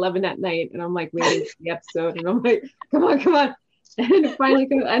was like 11 at night, and I'm like waiting for the episode, and I'm like, come on, and it finally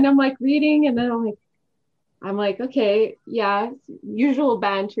comes, and I'm like reading, and then I'm like, okay, yeah, usual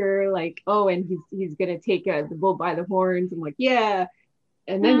banter, like, oh, and he's gonna take the bull by the horns. I'm like, yeah,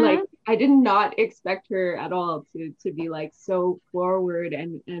 and then like I did not expect her at all to be like so forward,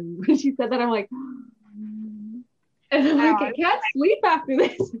 and when she said that, I'm like. And I'm like, I can't sleep after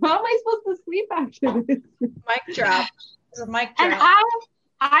this. How am I supposed to sleep after this? Mic drop. It's a mic And drop.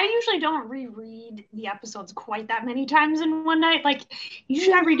 I usually don't reread the episodes quite that many times in one night. Like,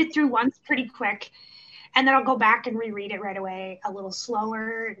 usually I read it through once pretty quick, and then I'll go back and reread it right away a little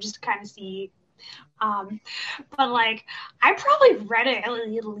slower, just to kind of see. But like, I probably read it at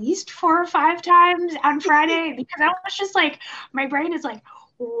least 4 or 5 times on Friday because I was just like, my brain is like,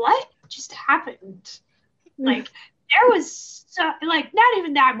 what just happened? Like, there was so, like, not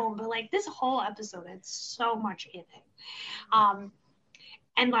even that moment, but like this whole episode had so much in it.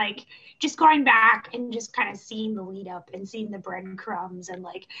 And like just going back and just kind of seeing the lead up and seeing the breadcrumbs and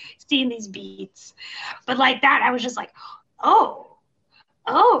like seeing these beats. But like that, I was just like, oh.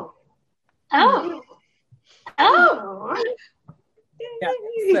 Yeah.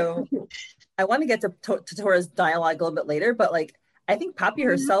 So I want to get to Tora's dialogue a little bit later, but like I think Poppy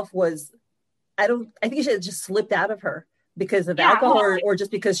herself was, I think she had just slipped out of her because of alcohol or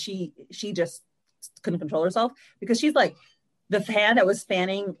just because she just couldn't control herself, because she's like, the hand that was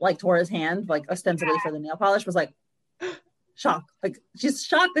fanning like Tora's hand, like ostensibly for the nail polish, was like shocked. Like she's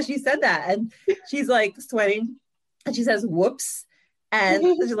shocked that she said that. And she's like sweating and she says, whoops. And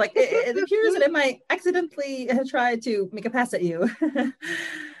she's like, it appears that I might accidentally have tried to make a pass at you.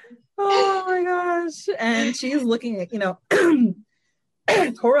 Oh my gosh. And she's looking at,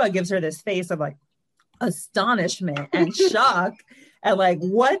 Tora gives her this face of like astonishment and shock and like,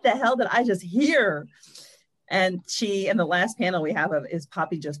 what the hell did I just hear? And she, in the last panel we have of is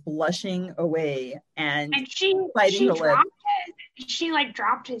Poppy just blushing away and she biting her lip. She like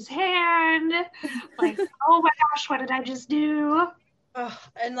dropped his hand, like, oh my gosh, what did I just do? Oh,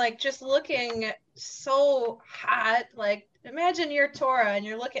 and like just looking so hot. Like imagine you're Tora and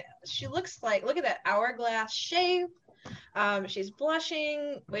she looks like, look at that hourglass shape. She's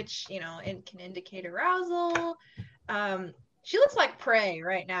blushing, which it can indicate arousal. She looks like prey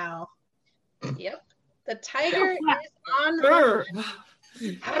right now. Yep, the tiger is on her.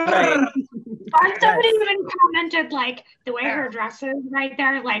 Right. Somebody even commented like the way her dress is right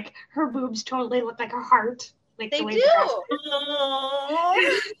there, like her boobs totally look like a heart. Like they the way do.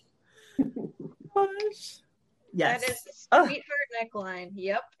 Yes. That is a sweetheart neckline.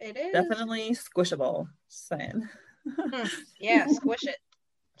 Yep, it is. Definitely squishable. Just saying. Yeah, squish it.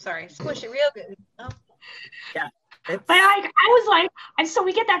 Sorry, squish it real good. Oh. Yeah. But I was like, and so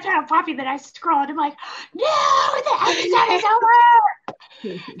we get that kind of Poppy that I scroll and I'm like, no, the episode is over.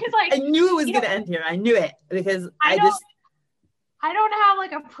 Because like I knew it was gonna end here. I knew it because I don't have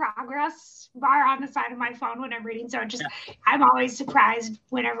like a progress bar on the side of my phone when I'm reading, so I'm always surprised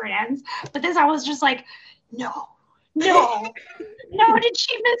whenever it ends. But this, I was just like, no, did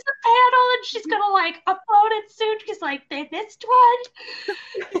she miss the panel and she's gonna like upload it soon because like they missed one?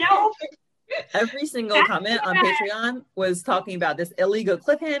 No. Every single comment on Patreon was talking about this illegal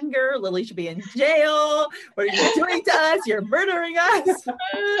cliffhanger. Lily should be in jail. What are you doing to us? You're murdering us.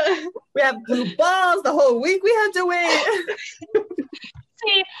 We have blue balls the whole week. We have to wait.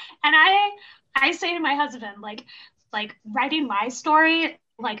 See, and I say to my husband, like writing my story,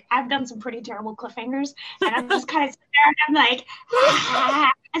 like I've done some pretty terrible cliffhangers, and I'm just kind of sitting there and I'm like,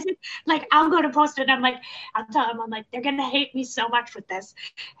 like I'll go to post it and I'm like, I'll tell him, I'm like, they're gonna hate me so much with this,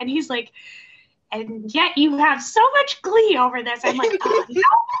 and he's like, and yet you have so much glee over this. I'm like, oh, no.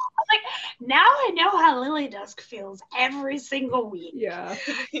 I'm like, now I know how Lily Dusk feels every single week. Yeah. I'm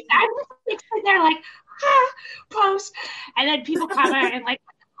just like sitting there like, post, and then people comment and like,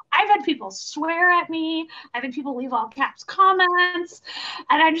 I've had people swear at me. I've had people leave all caps comments,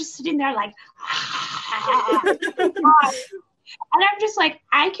 and I'm just sitting there like, and I'm just like,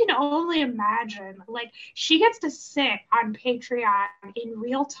 I can only imagine. Like, she gets to sit on Patreon in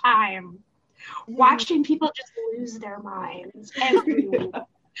real time, watching people just lose their minds every week.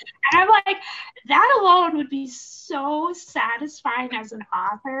 And I'm like, that alone would be so satisfying as an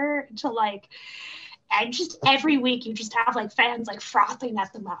author to like, and just every week you just have like fans like frothing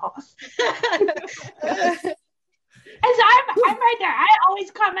at the mouth. As I'm right there. I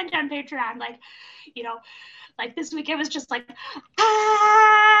always comment on Patreon, like, you know, like this week it was just like,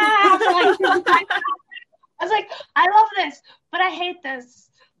 I was like, I love this, but I hate this.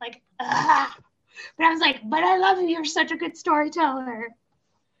 Like, but I was like, but I love you. You're such a good storyteller.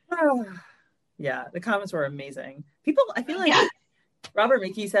 Yeah, the comments were amazing. People, I feel like Robert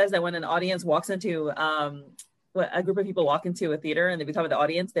Mickey says that when an audience walks into a group of people walk into a theater and they become the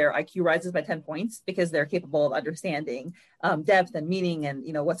audience, their IQ rises by 10 points because they're capable of understanding depth and meaning and,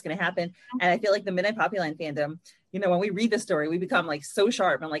 you know, what's going to happen. And I feel like the Midnight Poppyland fandom, you know, when we read the story, we become like so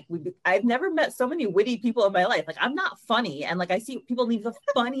sharp. And like, I've never met so many witty people in my life. Like, I'm not funny. And like, I see people leave the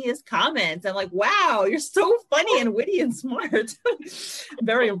funniest comments. I'm like, wow, you're so funny and witty and smart.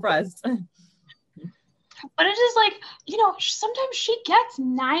 Very impressed. But it's just like, you know, sometimes she gets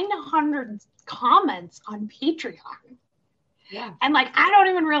 900 comments on Patreon. Yeah. And like, I don't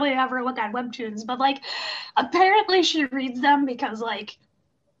even really ever look at webtoons, but like, apparently she reads them because like,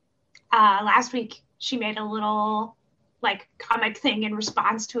 last week she made a little like comic thing in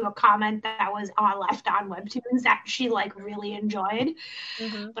response to a comment that was left on webtoons that she like really enjoyed.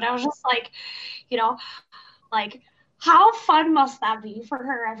 Mm-hmm. But I was just like, you know, like, how fun must that be for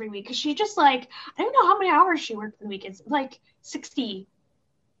her every week? Because she just like, I don't know how many hours she worked in the week. It's like 60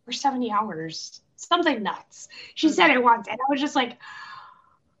 or 70 hours, something nuts. She said it once, and I was just like,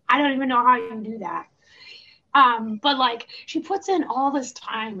 I don't even know how you can do that. But like, she puts in all this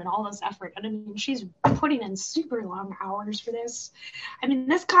time and all this effort. And I mean, she's putting in super long hours for this. I mean,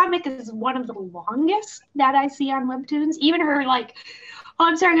 this comic is one of the longest that I see on webtoons. Even her like, oh,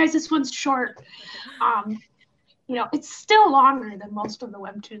 I'm sorry guys, this one's short. You know, it's still longer than most of the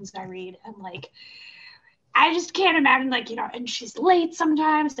webtoons I read. And like, I just can't imagine, like, you know, and she's late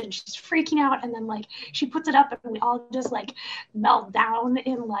sometimes and she's freaking out. And then like, she puts it up and we all just like melt down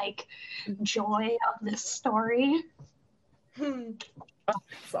in like joy of this story. Oh,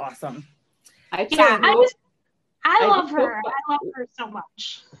 that's awesome. I love her. I love her so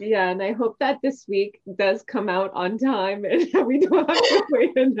much. Yeah, and I hope that this week does come out on time and we don't have to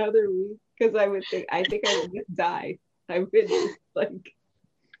wait another week. Because I think I would just die. I would just like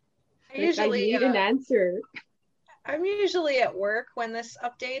I need an answer. I'm usually at work when this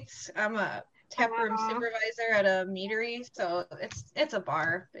updates. I'm a tap room supervisor at a meadery, so it's a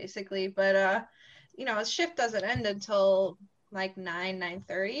bar basically. But you know, shift doesn't end until like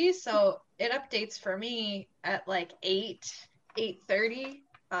 9:30, so it updates for me at like 8:30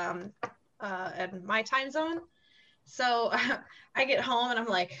 at my time zone. So I get home and I'm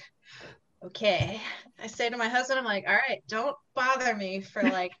like, okay. I say to my husband, I'm like, all right, don't bother me for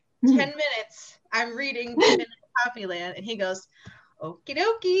like 10 minutes. I'm reading Midnight Poppyland. And he goes, okie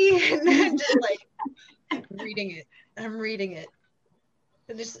dokie. And I'm just like, I'm reading it.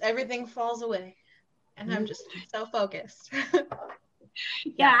 And just everything falls away. And I'm just so focused.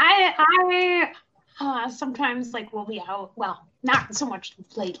 Yeah, I sometimes like we'll be out. Well, not so much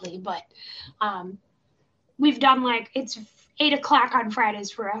lately, but we've done like, it's 8:00 on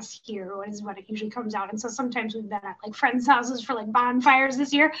Fridays for us here is when it usually comes out. And so sometimes we've been at like friends' houses for like bonfires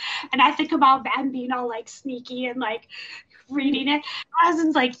this year. And I think about Ben being all like sneaky and like reading it. My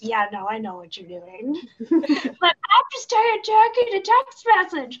husband's like, yeah, no, I know what you're doing. But I'm just checking a text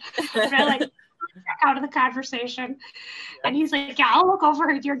message. And I like out of the conversation. And he's like, yeah, I'll look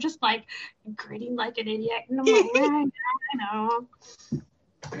over it. You're just like grinning like an idiot. And I'm like, yeah, I know.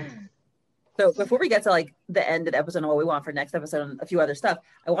 So before we get to like the end of the episode and what we want for next episode and a few other stuff,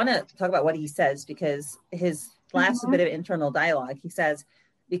 I want to talk about what he says, because his last bit of internal dialogue, he says,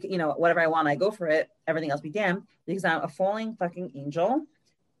 you know, whatever I want, I go for it. Everything else be damned, because I'm a falling fucking angel.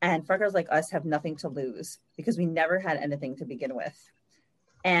 And fuckers like us have nothing to lose because we never had anything to begin with.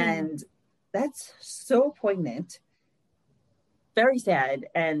 And that's so poignant, very sad.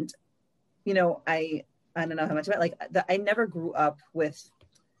 And, you know, I don't know how much about I never grew up with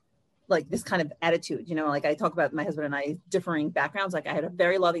like this kind of attitude, you know, like I talk about my husband and I differing backgrounds. Like I had a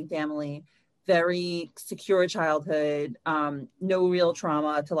very loving family, very secure childhood, no real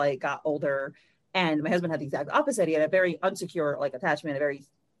trauma till I got older. And my husband had the exact opposite. He had a very unsecure like attachment, a very,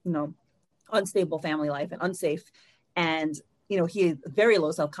 you know, unstable family life and unsafe. And, you know, he had very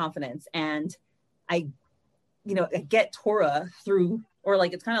low self-confidence. And I get Tora through, or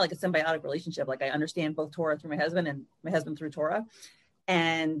like, it's kind of like a symbiotic relationship. Like I understand both Tora through my husband and my husband through Tora.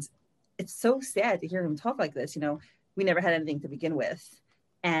 And it's so sad to hear him talk like this. You know, we never had anything to begin with.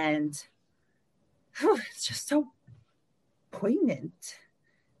 And it's just so poignant.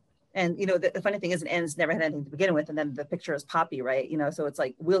 And, you know, the funny thing is, it ends never had anything to begin with. And then the picture is Poppy, right? You know, so it's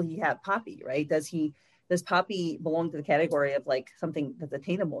like, will he have Poppy, right? Does Poppy belong to the category of like something that's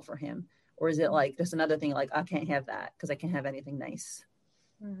attainable for him? Or is it like just another thing, like, I can't have that because I can't have anything nice?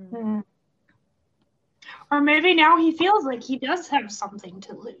 Mm-hmm. Or maybe now he feels like he does have something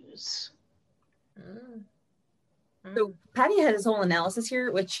to lose. So Patty had his whole analysis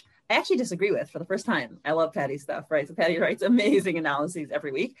here, which I actually disagree with for the first time. I love Patty's stuff, right? So Patty writes amazing analyses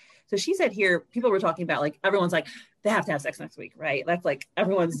every week. So she said here, people were talking about like, everyone's like, they have to have sex next week, right? That's like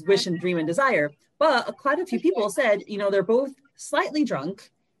everyone's wish and dream and desire. But quite a few people said, you know, they're both slightly drunk.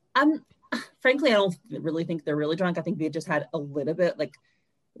 Frankly, I don't really think they're really drunk. I think they just had a little bit, like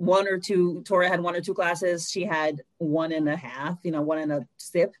one or two. Tora had 1 or 2 glasses. She had 1.5, you know, 1 and a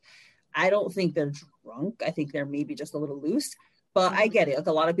sip. I don't think they're drunk. I think they're maybe just a little loose, but I get it. Like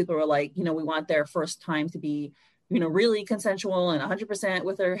a lot of people were like, you know, we want their first time to be, you know, really consensual and 100%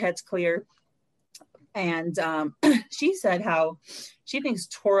 with their heads clear. And she said how she thinks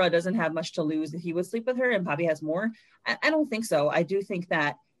Tora doesn't have much to lose if he would sleep with her and Poppy has more. I don't think so. I do think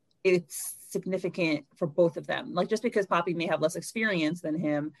that it's significant for both of them. Like just because Poppy may have less experience than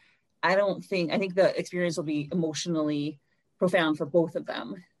him, I think the experience will be emotionally profound for both of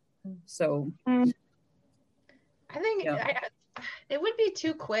them. So I think it would be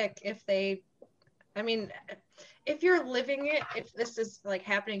too quick if you're living it, if this is like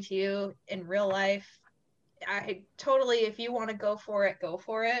happening to you in real life, I totally, if you want to go for it, go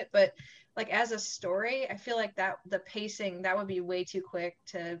for it. But like as a story, I feel like that the pacing, that would be way too quick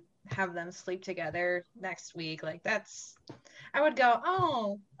to have them sleep together next week. Like I would go,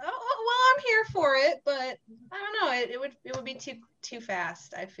 oh, well, I'm here for it, but I don't know, it would be too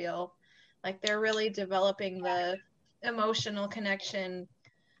fast. I feel like they're really developing the emotional connection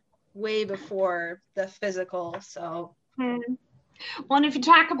way before the physical. So well, and if you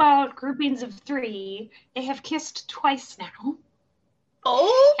talk about groupings of 3, they have kissed twice now.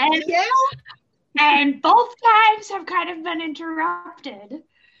 Oh, and, yeah. And both times have kind of been interrupted.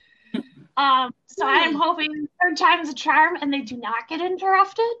 So I'm hoping 3rd time's a charm and they do not get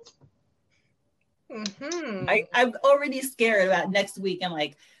interrupted. I'm already scared about next week. And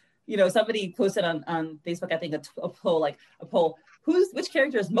like, you know, somebody posted on Facebook, I think a poll, which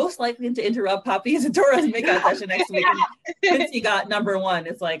character is most likely to interrupt Poppy's and Tora's makeout session next week? And Quincy got number 1.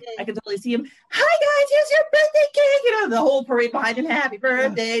 It's like, I can totally see him. Hi guys, here's your birthday cake. You know, the whole parade behind him. Happy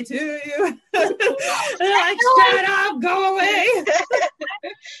birthday to you. Like, shut up, go away.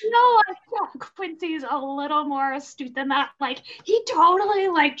 Quincy's a little more astute than that. Like, he totally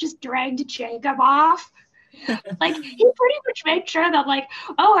like just dragged Jacob off. Like, he pretty much made sure that like,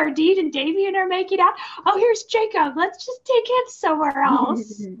 oh, Ardeen and Damien are making out. Oh, here's Jacob. Let's just take him somewhere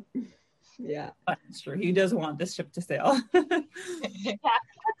else. Yeah, that's true. He does want this ship to sail. Yeah,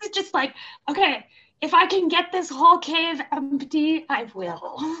 it's just like, okay, if I can get this whole cave empty, I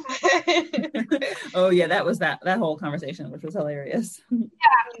will. Oh yeah, that was that whole conversation, which was hilarious.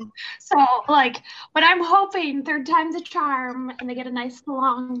 Yeah. So like, but I'm hoping 3rd time's a charm and they get a nice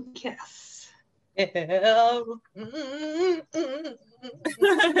long kiss.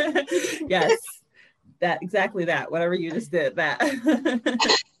 Yes, exactly that. Whatever you just did, that.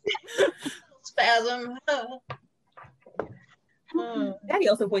 Spasm. Daddy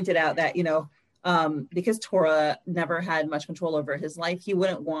also pointed out that, you know, because Tora never had much control over his life, he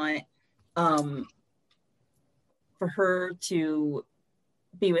wouldn't want for her to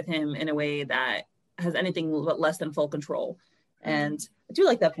be with him in a way that has anything but less than full control. And I do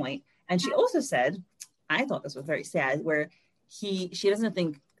like that point. And she also said, I thought this was very sad, where she doesn't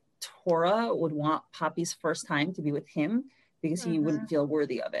think Tora would want Poppy's first time to be with him because he wouldn't feel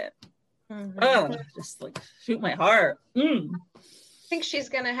worthy of it. Oh, just like shoot my heart. I think she's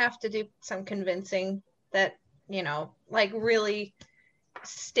gonna have to do some convincing that, you know, like really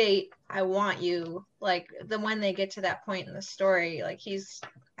state, I want you. Like when they get to that point in the story, like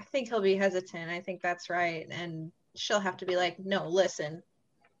I think he'll be hesitant. I think that's right. And she'll have to be like, no, listen,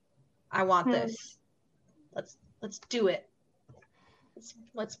 I want this. Let's do it.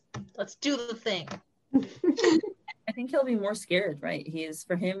 Let's do the thing. I think he'll be more scared, right?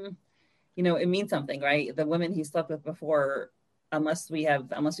 For him, you know, it means something, right? The women he slept with before, unless we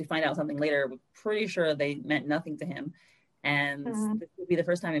find out something later, we're pretty sure they meant nothing to him. And this would be the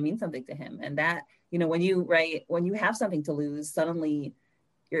first time it means something to him. And that, you know, when you have something to lose, suddenly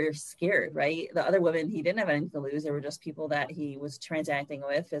you're scared, right? The other women, he didn't have anything to lose. They were just people that he was transacting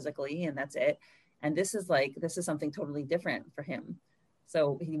with physically, and that's it. And this is something totally different for him.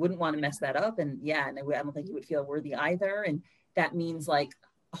 So he wouldn't want to mess that up. And I don't think he would feel worthy either. And that means like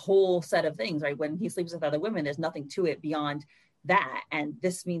a whole set of things, right? When he sleeps with other women, there's nothing to it beyond that. And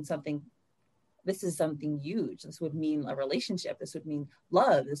this means something. This is something huge. This would mean a relationship. This would mean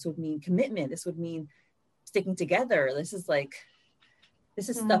love. This would mean commitment. This would mean sticking together. This is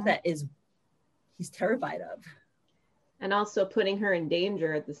stuff that he's terrified of. And also putting her in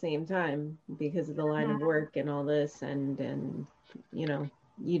danger at the same time because of the line of work and all this. And you know,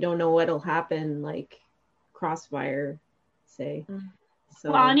 you don't know what'll happen, like crossfire, say.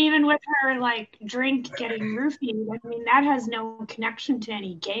 So, well, and even with her like drink getting roofied, I mean, that has no connection to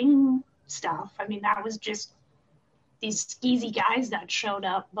any gang stuff. I mean, that was just these skeezy guys that showed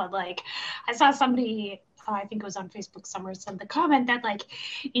up. But like, I saw somebody, I think it was on Facebook somewhere, said the comment that like,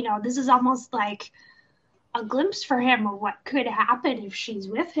 you know, this is almost like a glimpse for him of what could happen if she's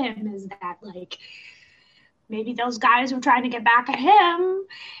with him, is that like maybe those guys were trying to get back at him,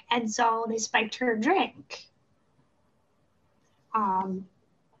 and so they spiked her drink. And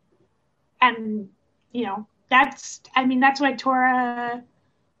you know, that's why Tora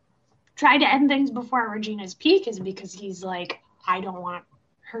tried to end things before Regina's peak, is because he's like, I don't want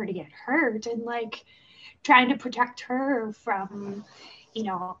her to get hurt, and like trying to protect her from, you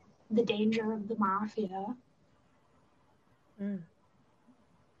know, the danger of the mafia.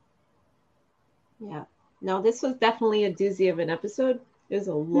 Yeah. No, this was definitely a doozy of an episode. There's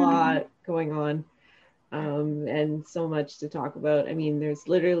a lot going on, and so much to talk about. I mean, there's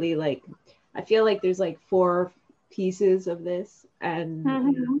literally like, I feel like there's like 4 pieces of this, and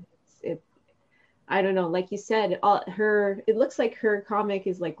I don't know, like you said, it looks like her comic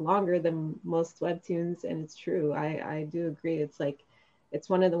is like longer than most webtoons, and it's true. I do agree. It's like, it's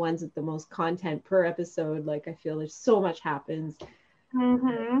one of the ones with the most content per episode. Like, I feel there's so much happens.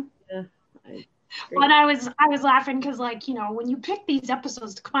 Yeah. Well, and I was laughing because, like, you know, when you pick these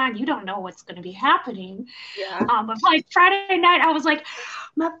episodes to come on, you don't know what's going to be happening. Yeah. But like Friday night, I was like,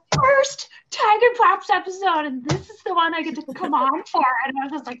 my first Tiger Pops episode, and this is the one I get to come on for, and I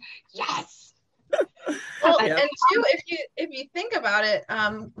was just like, yes. Well, and too, if you think about it,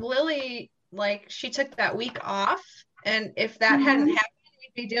 Lily, like, she took that week off, and if that hadn't happened,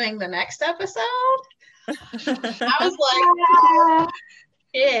 we'd be doing the next episode. I was like,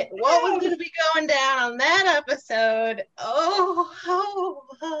 what was going to be going down on that episode?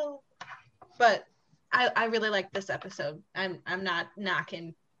 But I really like this episode. I'm not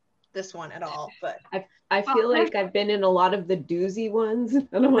knocking this one at all, but I feel like I've been in a lot of the doozy ones, and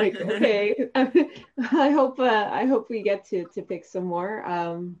I'm like, okay, I hope we get to pick some more.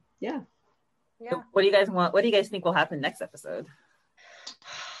 Yeah. So what do you guys want? What do you guys think will happen next episode?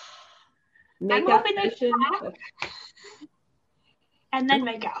 I'm hoping they talk, and then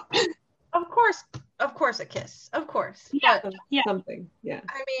make out. Of course a kiss. Of course. Yeah. But, something. Yeah.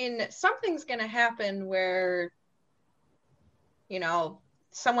 I mean, something's gonna happen where, you know,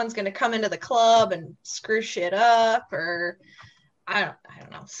 someone's gonna come into the club and screw shit up, or I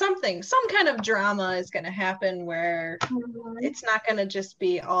don't know. Some kind of drama is gonna happen where it's not gonna just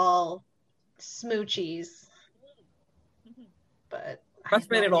be all smoochies. But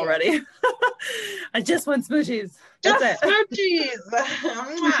frustrated already. I just want smoochies. That's smoochies.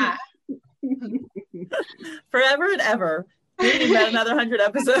 Forever and ever. Maybe about another 100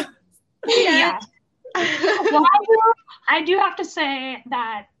 episodes. Yeah. Well, I do have to say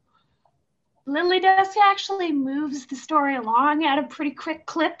that Lily does actually moves the story along at a pretty quick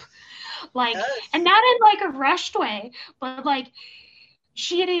clip, like, and not in like a rushed way, but like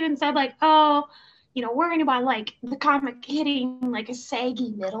she had even said like, oh, you know, worrying about like the comic hitting like a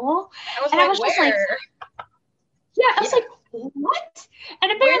saggy middle. I was just like, yeah, I was like, what?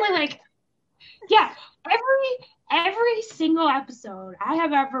 And apparently like, yeah, every single episode I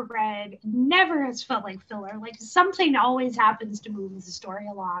have ever read never has felt like filler. Like something always happens to move the story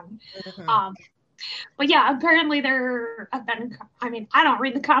along. But yeah, apparently there have been, I mean, I don't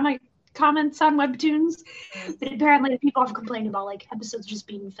read the comments on webtoons, but apparently people have complained about like episodes just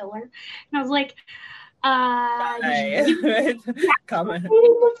being filler. And I was like, comment.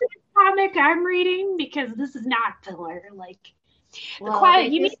 The comic I'm reading, because this is not filler. Like the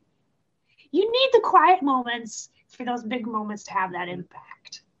quiet, you need the quiet moments for those big moments to have that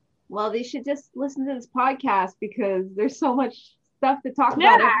impact. Well, they should just listen to this podcast because there's so much stuff to talk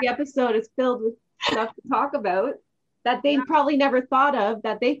about. Every episode is filled with stuff to talk about that they probably never thought of,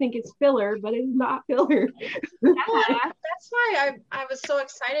 that they think is filler, but it's not filler. That's that's why I was so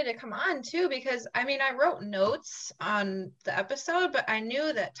excited to come on too, because I mean, I wrote notes on the episode, but I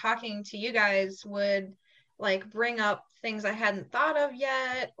knew that talking to you guys would like bring up things I hadn't thought of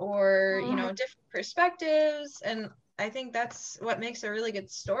yet, or, you know, different perspectives. And I think that's what makes a really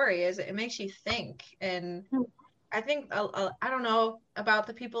good story, is it makes you think. And I think, I don't know about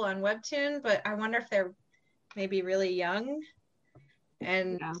the people on Webtoon, but I wonder if they're maybe really young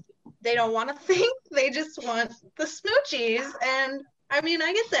and they don't want to think, they just want the smoochies. And I mean,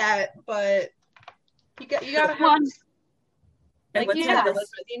 I get that, but you gotta have like, you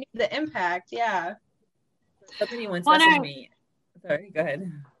need the impact. Yeah. Something you once messaged me. Sorry, go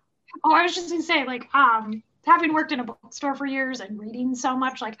ahead. Oh, I was just gonna say, like, having worked in a bookstore for years and reading so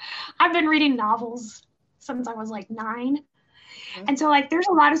much, like, I've been reading novels since I was like 9. And so, like, there's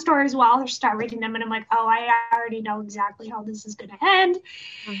a lot of stories while I start reading them and I'm like, oh, I already know exactly how this is going to end.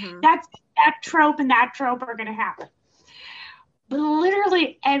 That trope and that trope are going to happen. But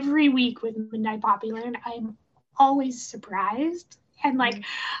literally every week with Midnight Poppyland, I'm always surprised. And, like,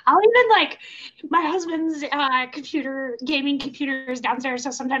 I'll even, like, my husband's gaming computer is downstairs,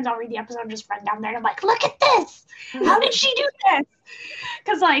 so sometimes I'll read the episode and just run down there and I'm like, look at this! How did she do this?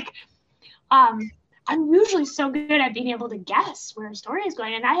 Because, like, I'm usually so good at being able to guess where a story is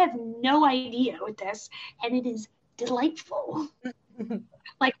going, and I have no idea with this, and it is delightful.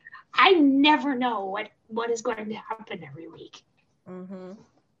 Like, I never know what is going to happen every week.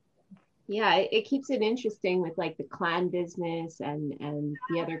 Yeah, it keeps it interesting with like the clan business and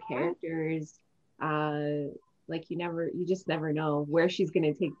the other characters. Like you just never know where she's going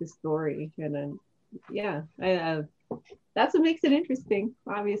to take the story, and then that's what makes it interesting,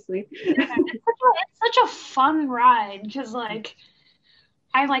 obviously. It's such a fun ride, because like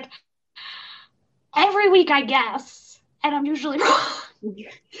I like every week I guess, and I'm usually wrong.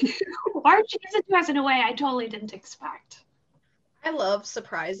 Or she gives it to us in a way I totally didn't expect. I love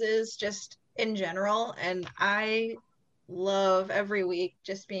surprises just in general, and I love every week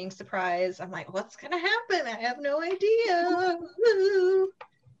just being surprised. I'm like, what's gonna happen? I have no idea.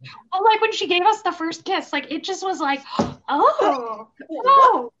 Well, like when she gave us the first kiss, like it just was like, out of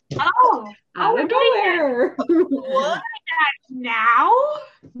nowhere. What? Now?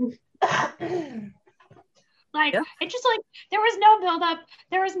 Like, it just like, there was no build up.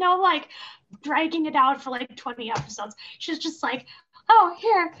 There was no like dragging it out for like 20 episodes. She was just like, oh,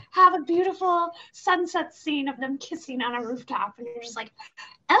 here, have a beautiful sunset scene of them kissing on a rooftop. And you're just like,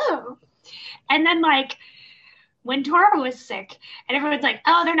 oh. And then like, when Tora was sick and everyone's like,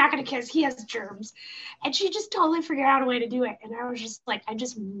 oh, they're not going to kiss, he has germs. And she just totally figured out a way to do it. And I was just like, I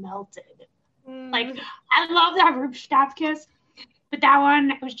just melted. Like, I love that rooftop kiss. But that one,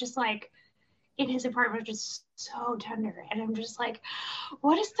 it was just like, in his apartment, just so tender. And I'm just like,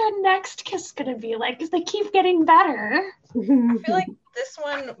 what is their next kiss going to be like? Because they keep getting better. I feel like this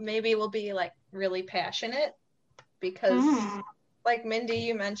one maybe will be like really passionate because like Mindy,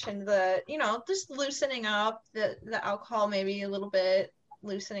 you mentioned the, you know, just loosening up, the alcohol maybe a little bit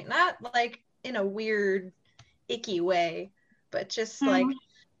loosening, not like in a weird, icky way, but just like,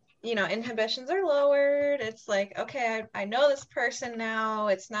 you know, inhibitions are lowered. It's like, okay, I know this person now.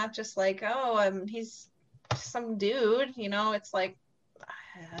 It's not just like, oh, he's some dude, you know, it's like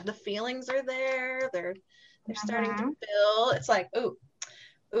the feelings are there. They're starting to build. It's like, ooh,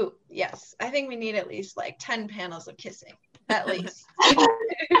 yes. I think we need at least like 10 panels of kissing. At least.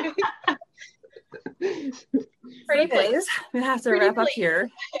 Pretty please. We have to wrap up here.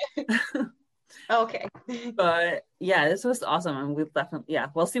 Okay. But yeah, this was awesome. And we'll definitely,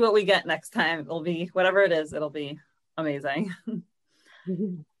 we'll see what we get next time. It'll be whatever it is, it'll be amazing.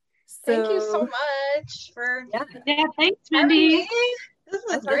 Thank you so much for thanks, Mindy. This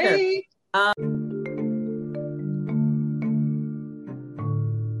was great.